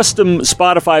custom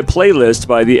Spotify playlist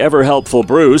by the ever-helpful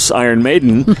Bruce, Iron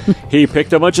Maiden, he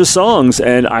picked a bunch of songs,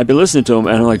 and I've been listening to them,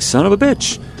 and I'm like, son of a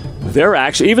bitch. They're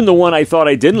actually, even the one I thought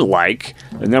I didn't like,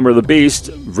 The Number of the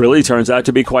Beast, really turns out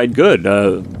to be quite good.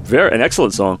 An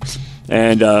excellent song.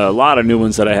 And a lot of new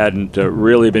ones that I hadn't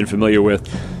really been familiar with.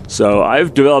 So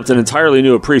I've developed an entirely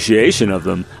new appreciation of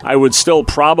them. I would still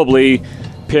probably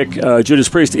pick Judas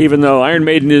Priest, even though Iron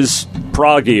Maiden is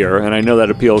proggier, and I know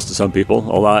that appeals to some people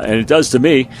a lot, and it does to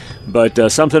me,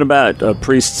 but something about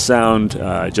Priest's sound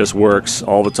just works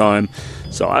all the time.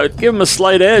 So I would give him a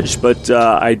slight edge, but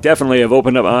I definitely have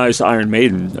opened up my eyes to Iron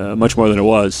Maiden much more than it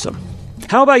was. So.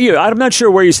 How about you? I'm not sure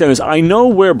where you stand. I know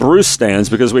where Bruce stands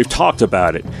because we've talked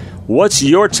about it. What's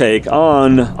your take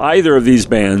on either of these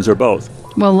bands or both?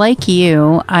 Well, like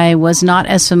you, I was not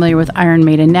as familiar with Iron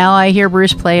Maiden. Now I hear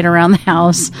Bruce play it around the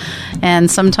house,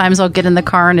 and sometimes I'll get in the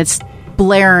car and it's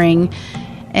blaring.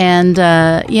 And,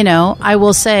 I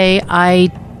will say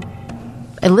I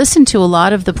I listened to a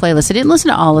lot of the playlist. I didn't listen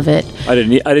to all of it. I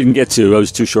didn't get to. I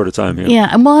was too short a time.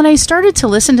 Yeah, and I started to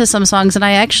listen to some songs, and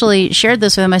I actually shared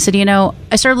this with him. I said,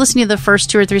 I started listening to the first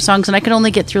 2 or 3 songs, and I could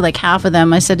only get through like half of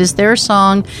them. I said, is there a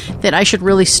song that I should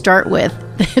really start with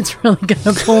that's really going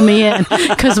to pull me in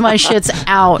because my shit's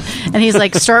out? And he's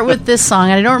like, start with this song.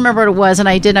 And I don't remember what it was, and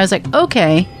I did, and I was like,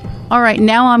 okay. All right,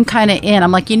 now I'm kind of in.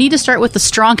 I'm like, you need to start with the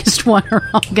strongest one or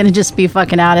I'm going to just be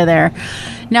fucking out of there.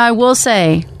 Now, I will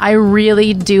say, I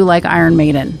really do like Iron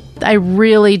Maiden. I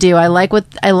really do. I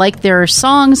like their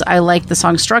songs. I like the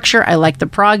song structure. I like the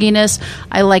progginess.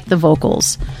 I like the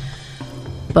vocals.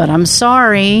 But I'm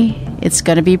sorry, it's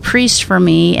going to be Priest for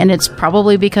me, and it's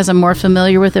probably because I'm more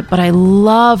familiar with it, but I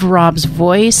love Rob's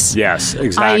voice. Yes,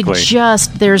 exactly.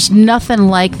 There's nothing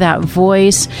like that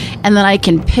voice, and then I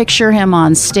can picture him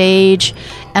on stage,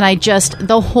 and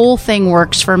the whole thing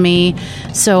works for me,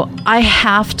 so I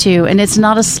have to, and it's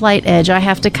not a slight edge, I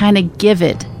have to kind of give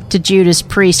it to Judas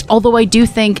Priest, although I do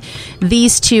think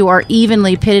these two are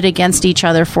evenly pitted against each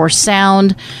other for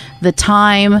sound, the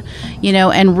time,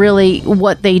 and really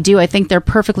what they do. I think they're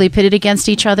perfectly pitted against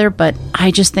each other, but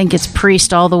I just think it's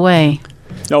Priest all the way.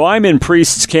 No, I'm in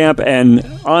Priest's camp, and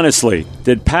honestly,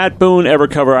 did Pat Boone ever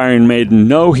cover Iron Maiden?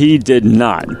 No, he did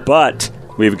not. But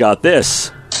we've got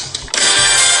this.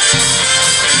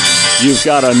 You've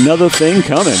got another thing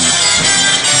coming.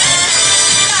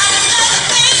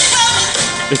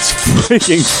 It's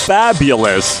freaking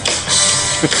fabulous.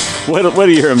 What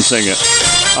do you hear him sing it?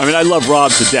 I mean, I love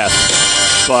Rob to death,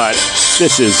 but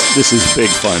this is big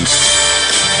fun.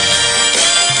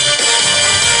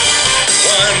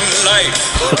 One life,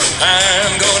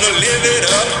 I'm gonna live it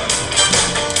up.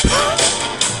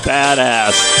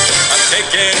 Badass. I'm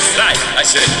taking flight, I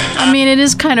said. I mean, it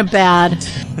is kind of bad.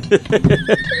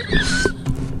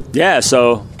 Yeah,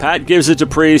 so Pat gives it to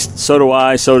Priest, so do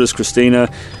I, so does Christina.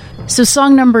 So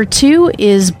song number 2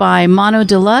 is by Mono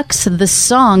Deluxe. The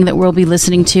song that we'll be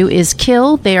listening to is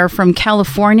Kill. They are from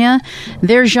California.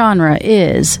 Their genre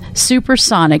is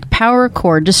supersonic power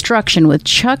chord destruction with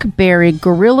Chuck Berry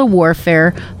guerrilla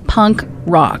warfare punk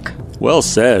rock. Well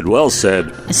said, well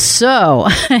said. So,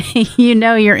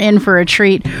 you're in for a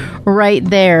treat right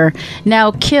there.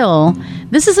 Now, Kill,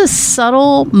 this is a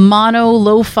subtle mono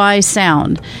lo-fi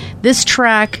sound. This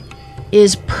track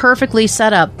is perfectly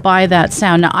set up by that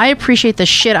sound. Now, I appreciate the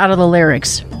shit out of the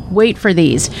lyrics. Wait for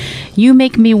these. You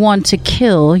make me want to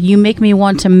kill. You make me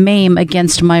want to maim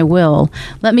against my will.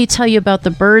 Let me tell you about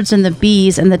the birds and the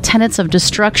bees and the tenets of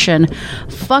destruction.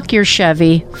 Fuck your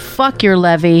Chevy. Fuck your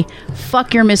Levy.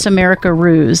 Fuck your Miss America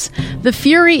ruse. The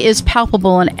fury is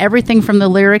palpable in everything from the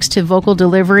lyrics to vocal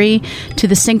delivery to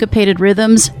the syncopated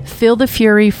rhythms. Feel the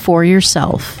fury for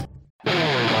yourself.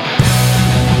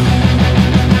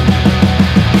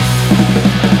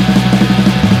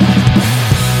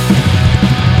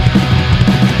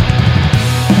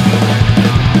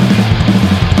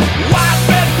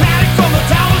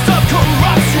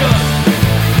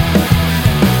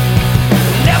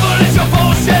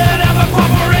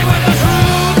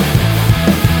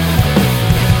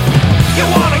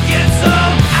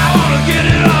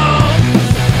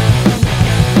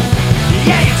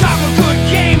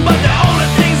 Game,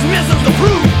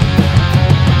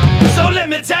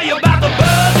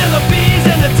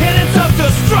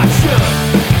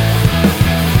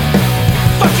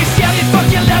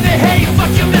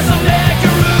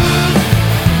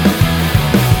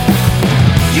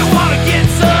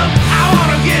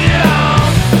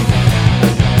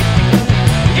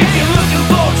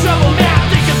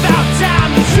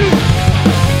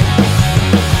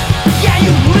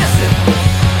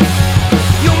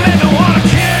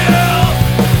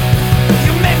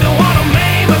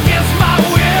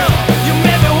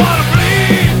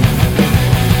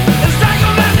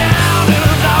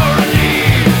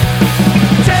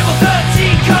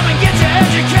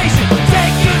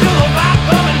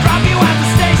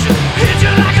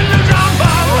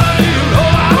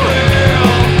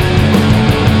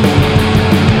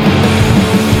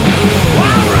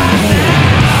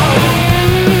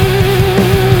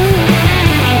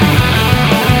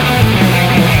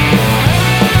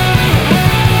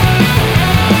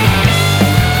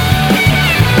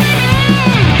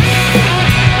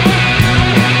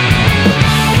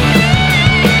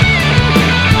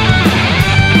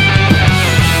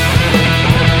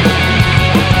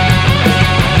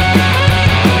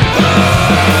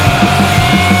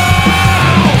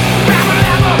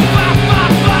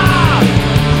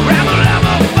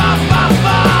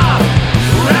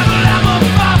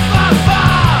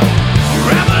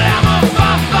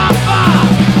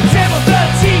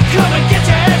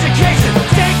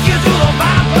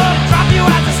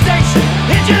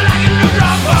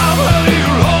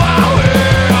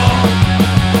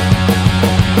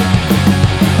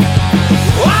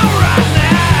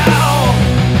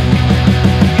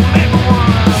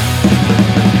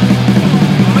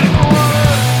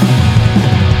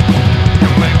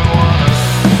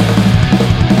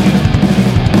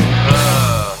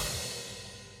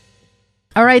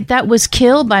 All right, that was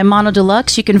Kill by Mono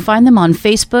Deluxe. You can find them on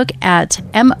Facebook at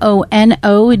MONODELUX.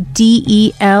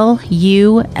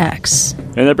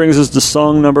 And that brings us to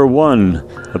song number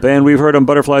 1, a band we've heard on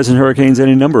Butterflies and Hurricanes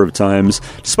any number of times,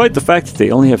 despite the fact that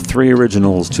they only have 3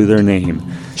 originals to their name.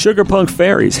 Sugar Punk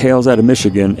Fairies hails out of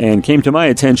Michigan and came to my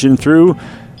attention through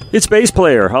its bass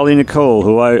player, Holly Nicole,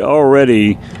 who I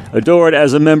already adored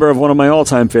as a member of one of my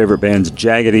all-time favorite bands,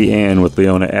 Jaggedy Ann, with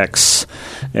Leona X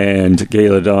and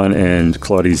Gayla Dawn and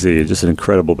Claudie Z. Just an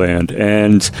incredible band.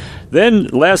 And then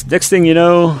next thing you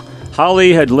know,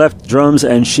 Holly had left drums,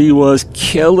 and she was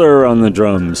killer on the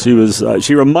drums.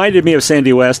 She reminded me of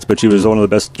Sandy West, but she was one of the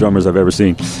best drummers I've ever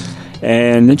seen.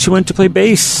 And then she went to play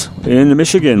bass in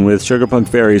Michigan with Sugar Punk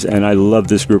Fairies, and I loved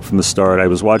this group from the start. I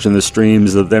was watching the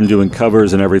streams of them doing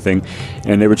covers and everything,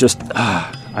 and they were just,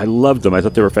 I loved them. I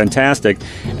thought they were fantastic.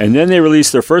 And then they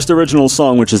released their first original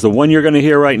song, which is the one you're going to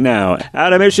hear right now.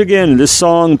 Out of Michigan, this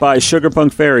song by Sugar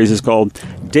Punk Fairies is called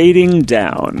Dating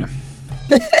Down.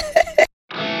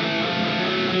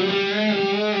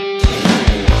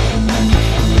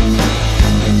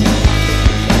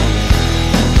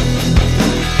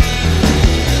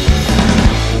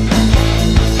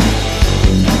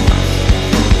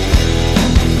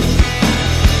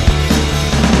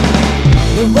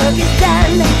 The work is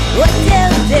done, what to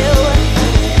do?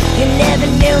 You never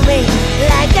knew me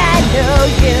like I know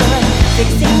you.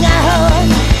 Fixing a hole,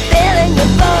 filling your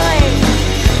void.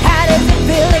 How does it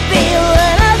feel to be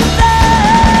one of the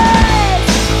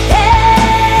boys?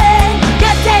 Hey,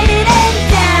 you're dating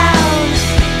down.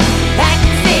 I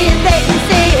can see it, they can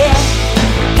see it.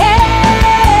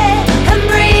 Hey, I'm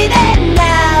breathing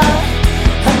now.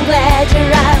 I'm glad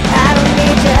you're out, I don't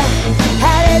need you.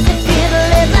 How does it feel to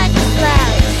live like a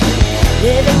cloud?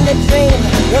 Living the dream,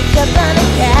 looked up on a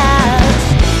couch.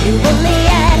 You only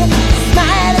had a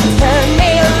smile to turn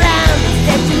me around.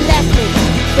 Instead you left me,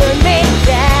 put me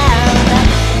down.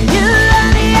 You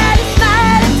only had a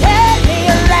smile to turn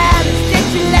me around. Instead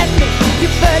you left me, you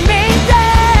put me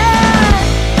down.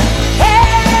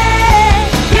 Hey,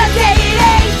 you're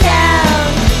dating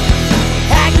down.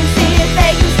 I can see it,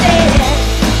 they can see it.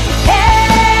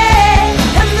 Hey,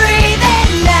 I'm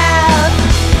breathing now.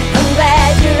 I'm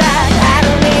glad you're out, I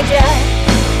don't need you.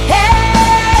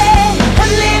 Hey,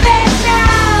 I'm living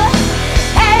now.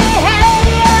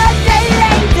 Hey, you're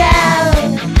dating down.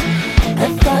 I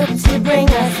thought to bring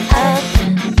us up,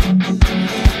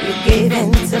 you gave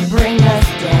in to bring us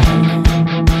down.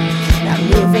 Now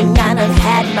moving on, I've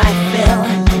had my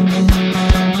fill.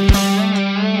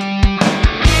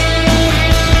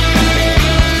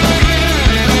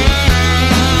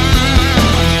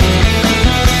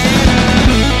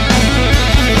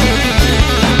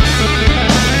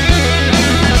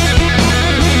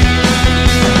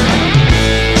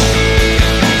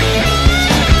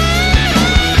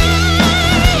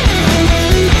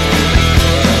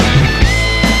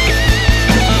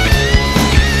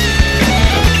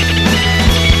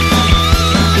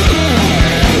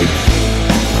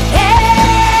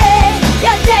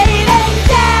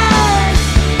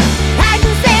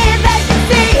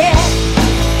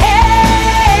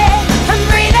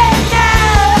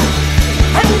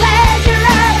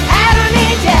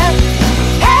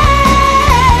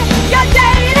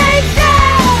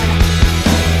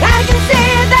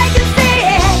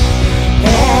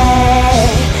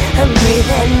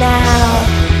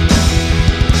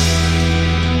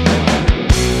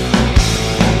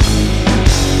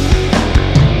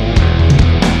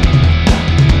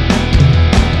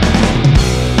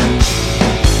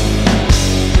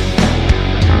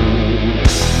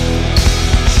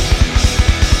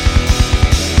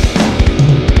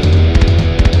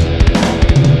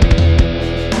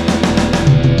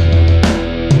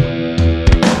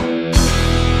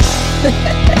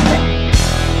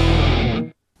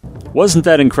 Wasn't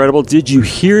that incredible? Did you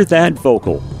hear that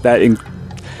vocal?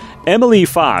 Emily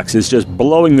Fox is just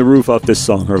blowing the roof off this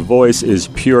song. Her voice is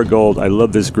pure gold. I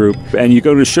love this group. And you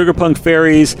go to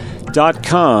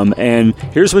sugarpunkfairies.com, and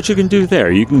here's what you can do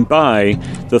there. You can buy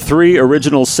the 3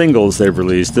 original singles they've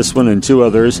released, this one and 2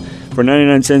 others, for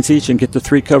 99 cents each, and get the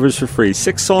 3 covers for free.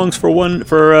 6 songs for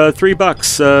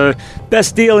 $3.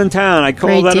 Best deal in town. I call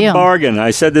Great that deal. a bargain.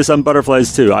 I said this on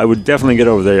Butterflies too. I would definitely get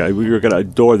over there. You're going to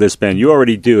adore this band. You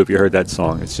already do if you heard that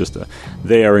song. It's just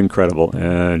they are incredible,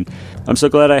 and I'm so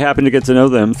glad I happened to get to know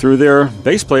them through their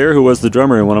bass player, who was the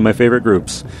drummer in one of my favorite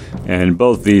groups. And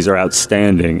both these are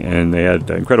outstanding, and they had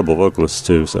incredible vocalists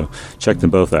too. So check them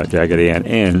both out, Jaggedy Ann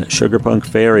and Sugar Punk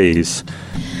Fairies.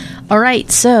 All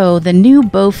right, so the new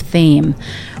BOF theme.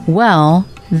 Well,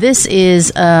 this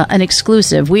is an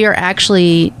exclusive. We are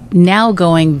actually now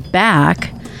going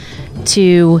back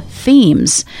to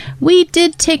themes. We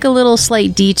did take a little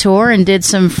slight detour and did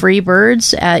some free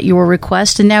birds at your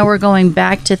request, and now we're going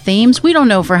back to themes. We don't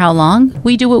know for how long.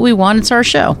 We do what we want. It's our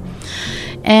show.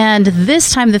 And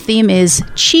this time the theme is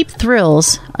Cheap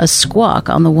Thrills, a Squawk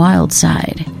on the Wild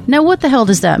Side. Now, what the hell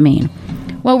does that mean?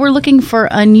 Well, we're looking for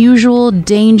unusual,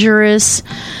 dangerous,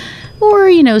 or,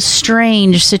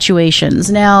 strange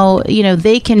situations. Now,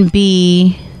 they can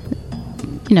be,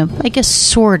 I guess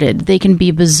sordid. They can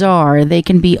be bizarre. They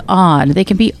can be odd. They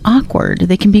can be awkward.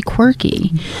 They can be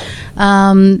quirky.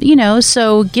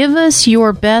 So give us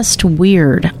your best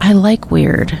weird. I like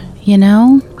weird,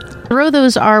 Throw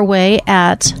those our way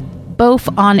at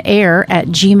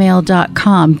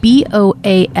bofonair@gmail.com.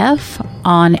 BOAF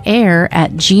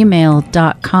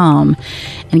onair@gmail.com.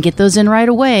 And get those in right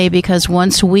away, because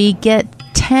once we get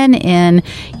 10 in,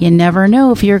 you never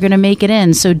know if you're going to make it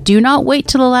in. So do not wait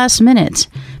till the last minute,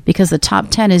 because the top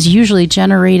 10 is usually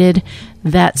generated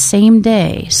that same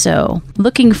day. So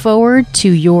looking forward to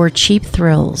your cheap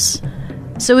thrills.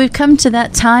 So we've come to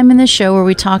that time in the show where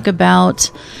we talk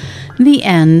about the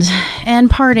end, and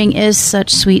parting is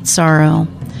such sweet sorrow.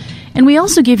 And we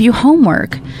also give you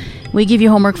homework. We give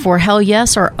you homework for hell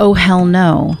yes or oh hell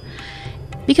no.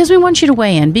 Because we want you to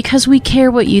weigh in, because we care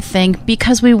what you think,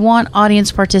 because we want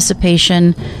audience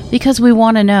participation, because we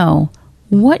want to know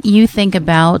what you think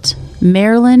about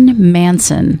Marilyn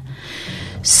Manson.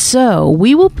 So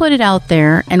we will put it out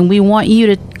there, and we want you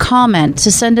to comment,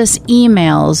 to send us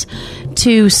emails,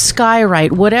 to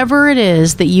skywrite, whatever it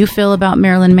is that you feel about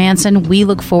Marilyn Manson. We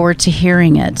look forward to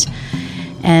hearing it.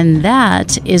 And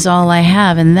that is all I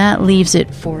have, and that leaves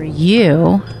it for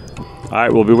you. All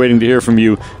right, we'll be waiting to hear from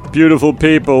you, beautiful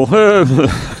people.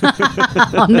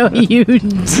 Oh, no, you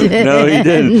didn't. No, he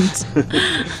didn't.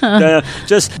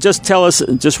 Just tell us,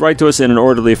 just write to us in an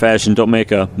orderly fashion. Don't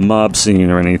make a mob scene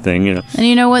or anything, And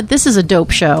you know what? This is a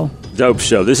dope show. Dope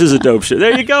show. This is a dope show.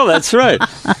 There you go. That's right.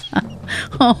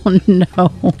 Oh,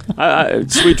 no.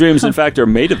 Sweet dreams, in fact, are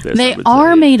made of this. They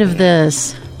are made of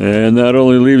this. And that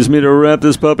only leaves me to wrap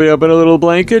this puppy up in a little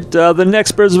blanket. The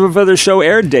next Birds of a Feather show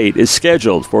air date is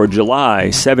scheduled for July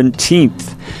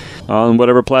 17th on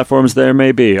whatever platforms there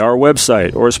may be. Our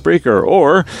website, or Spreaker,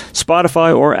 or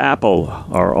Spotify, or Apple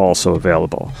are also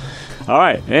available. All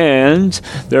right, and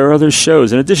there are other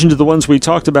shows, in addition to the ones we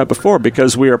talked about before,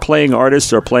 because we are playing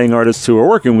artists or playing artists who are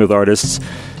working with artists.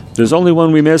 There's only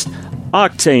one we missed,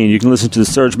 Octane. You can listen to the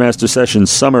Surge Master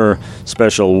Sessions Summer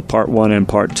Special, Part 1 and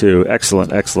Part 2.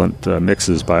 Excellent, excellent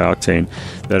mixes by Octane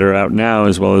that are out now,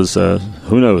 as well as,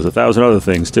 who knows, 1,000 other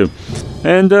things, too.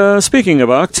 And speaking of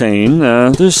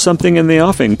Octane, there's something in the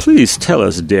offing. Please tell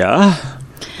us, dear.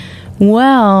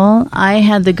 Well, I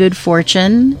had the good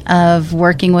fortune of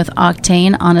working with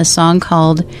Octane on a song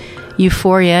called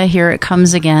Euphoria, Here It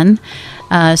Comes Again.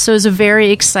 So it was a very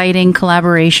exciting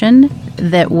collaboration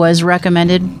that was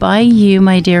recommended by you,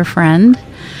 my dear friend.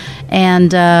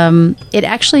 And it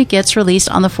actually gets released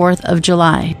on the 4th of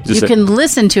July. You can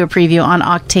listen to a preview on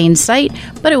Octane's site,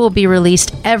 but it will be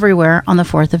released everywhere on the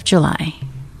 4th of July.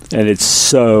 And it's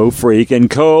so freaking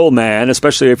cool, man.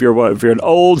 Especially if you're an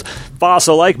old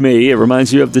fossil like me. It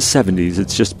reminds you of the 70s.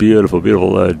 It's just beautiful,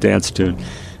 beautiful dance tune.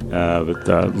 With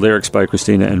lyrics by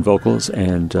Christina and vocals,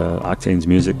 and Octane's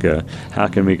music. How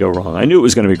can we go wrong? I knew it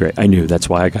was going to be great. I knew. That's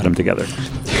why I got them together.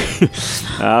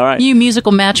 All right. You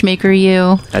musical matchmaker,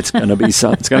 you. That's going to be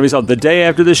something. It's going to be something. The day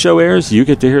after the show airs, you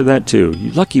get to hear that too.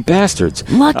 You lucky bastards.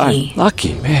 Lucky.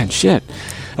 Lucky, man. Shit.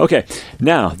 Okay.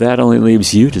 Now, that only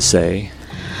leaves you to say...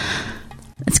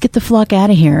 Let's get the flock out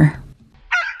of here.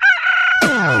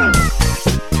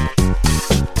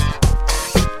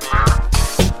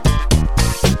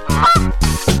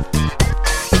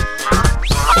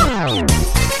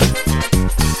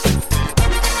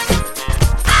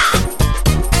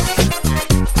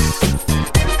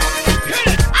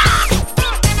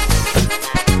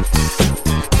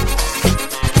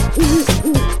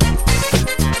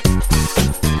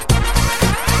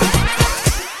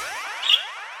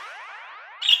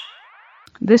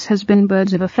 This has been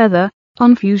Birds of a Feather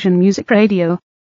on Fusion Music Radio.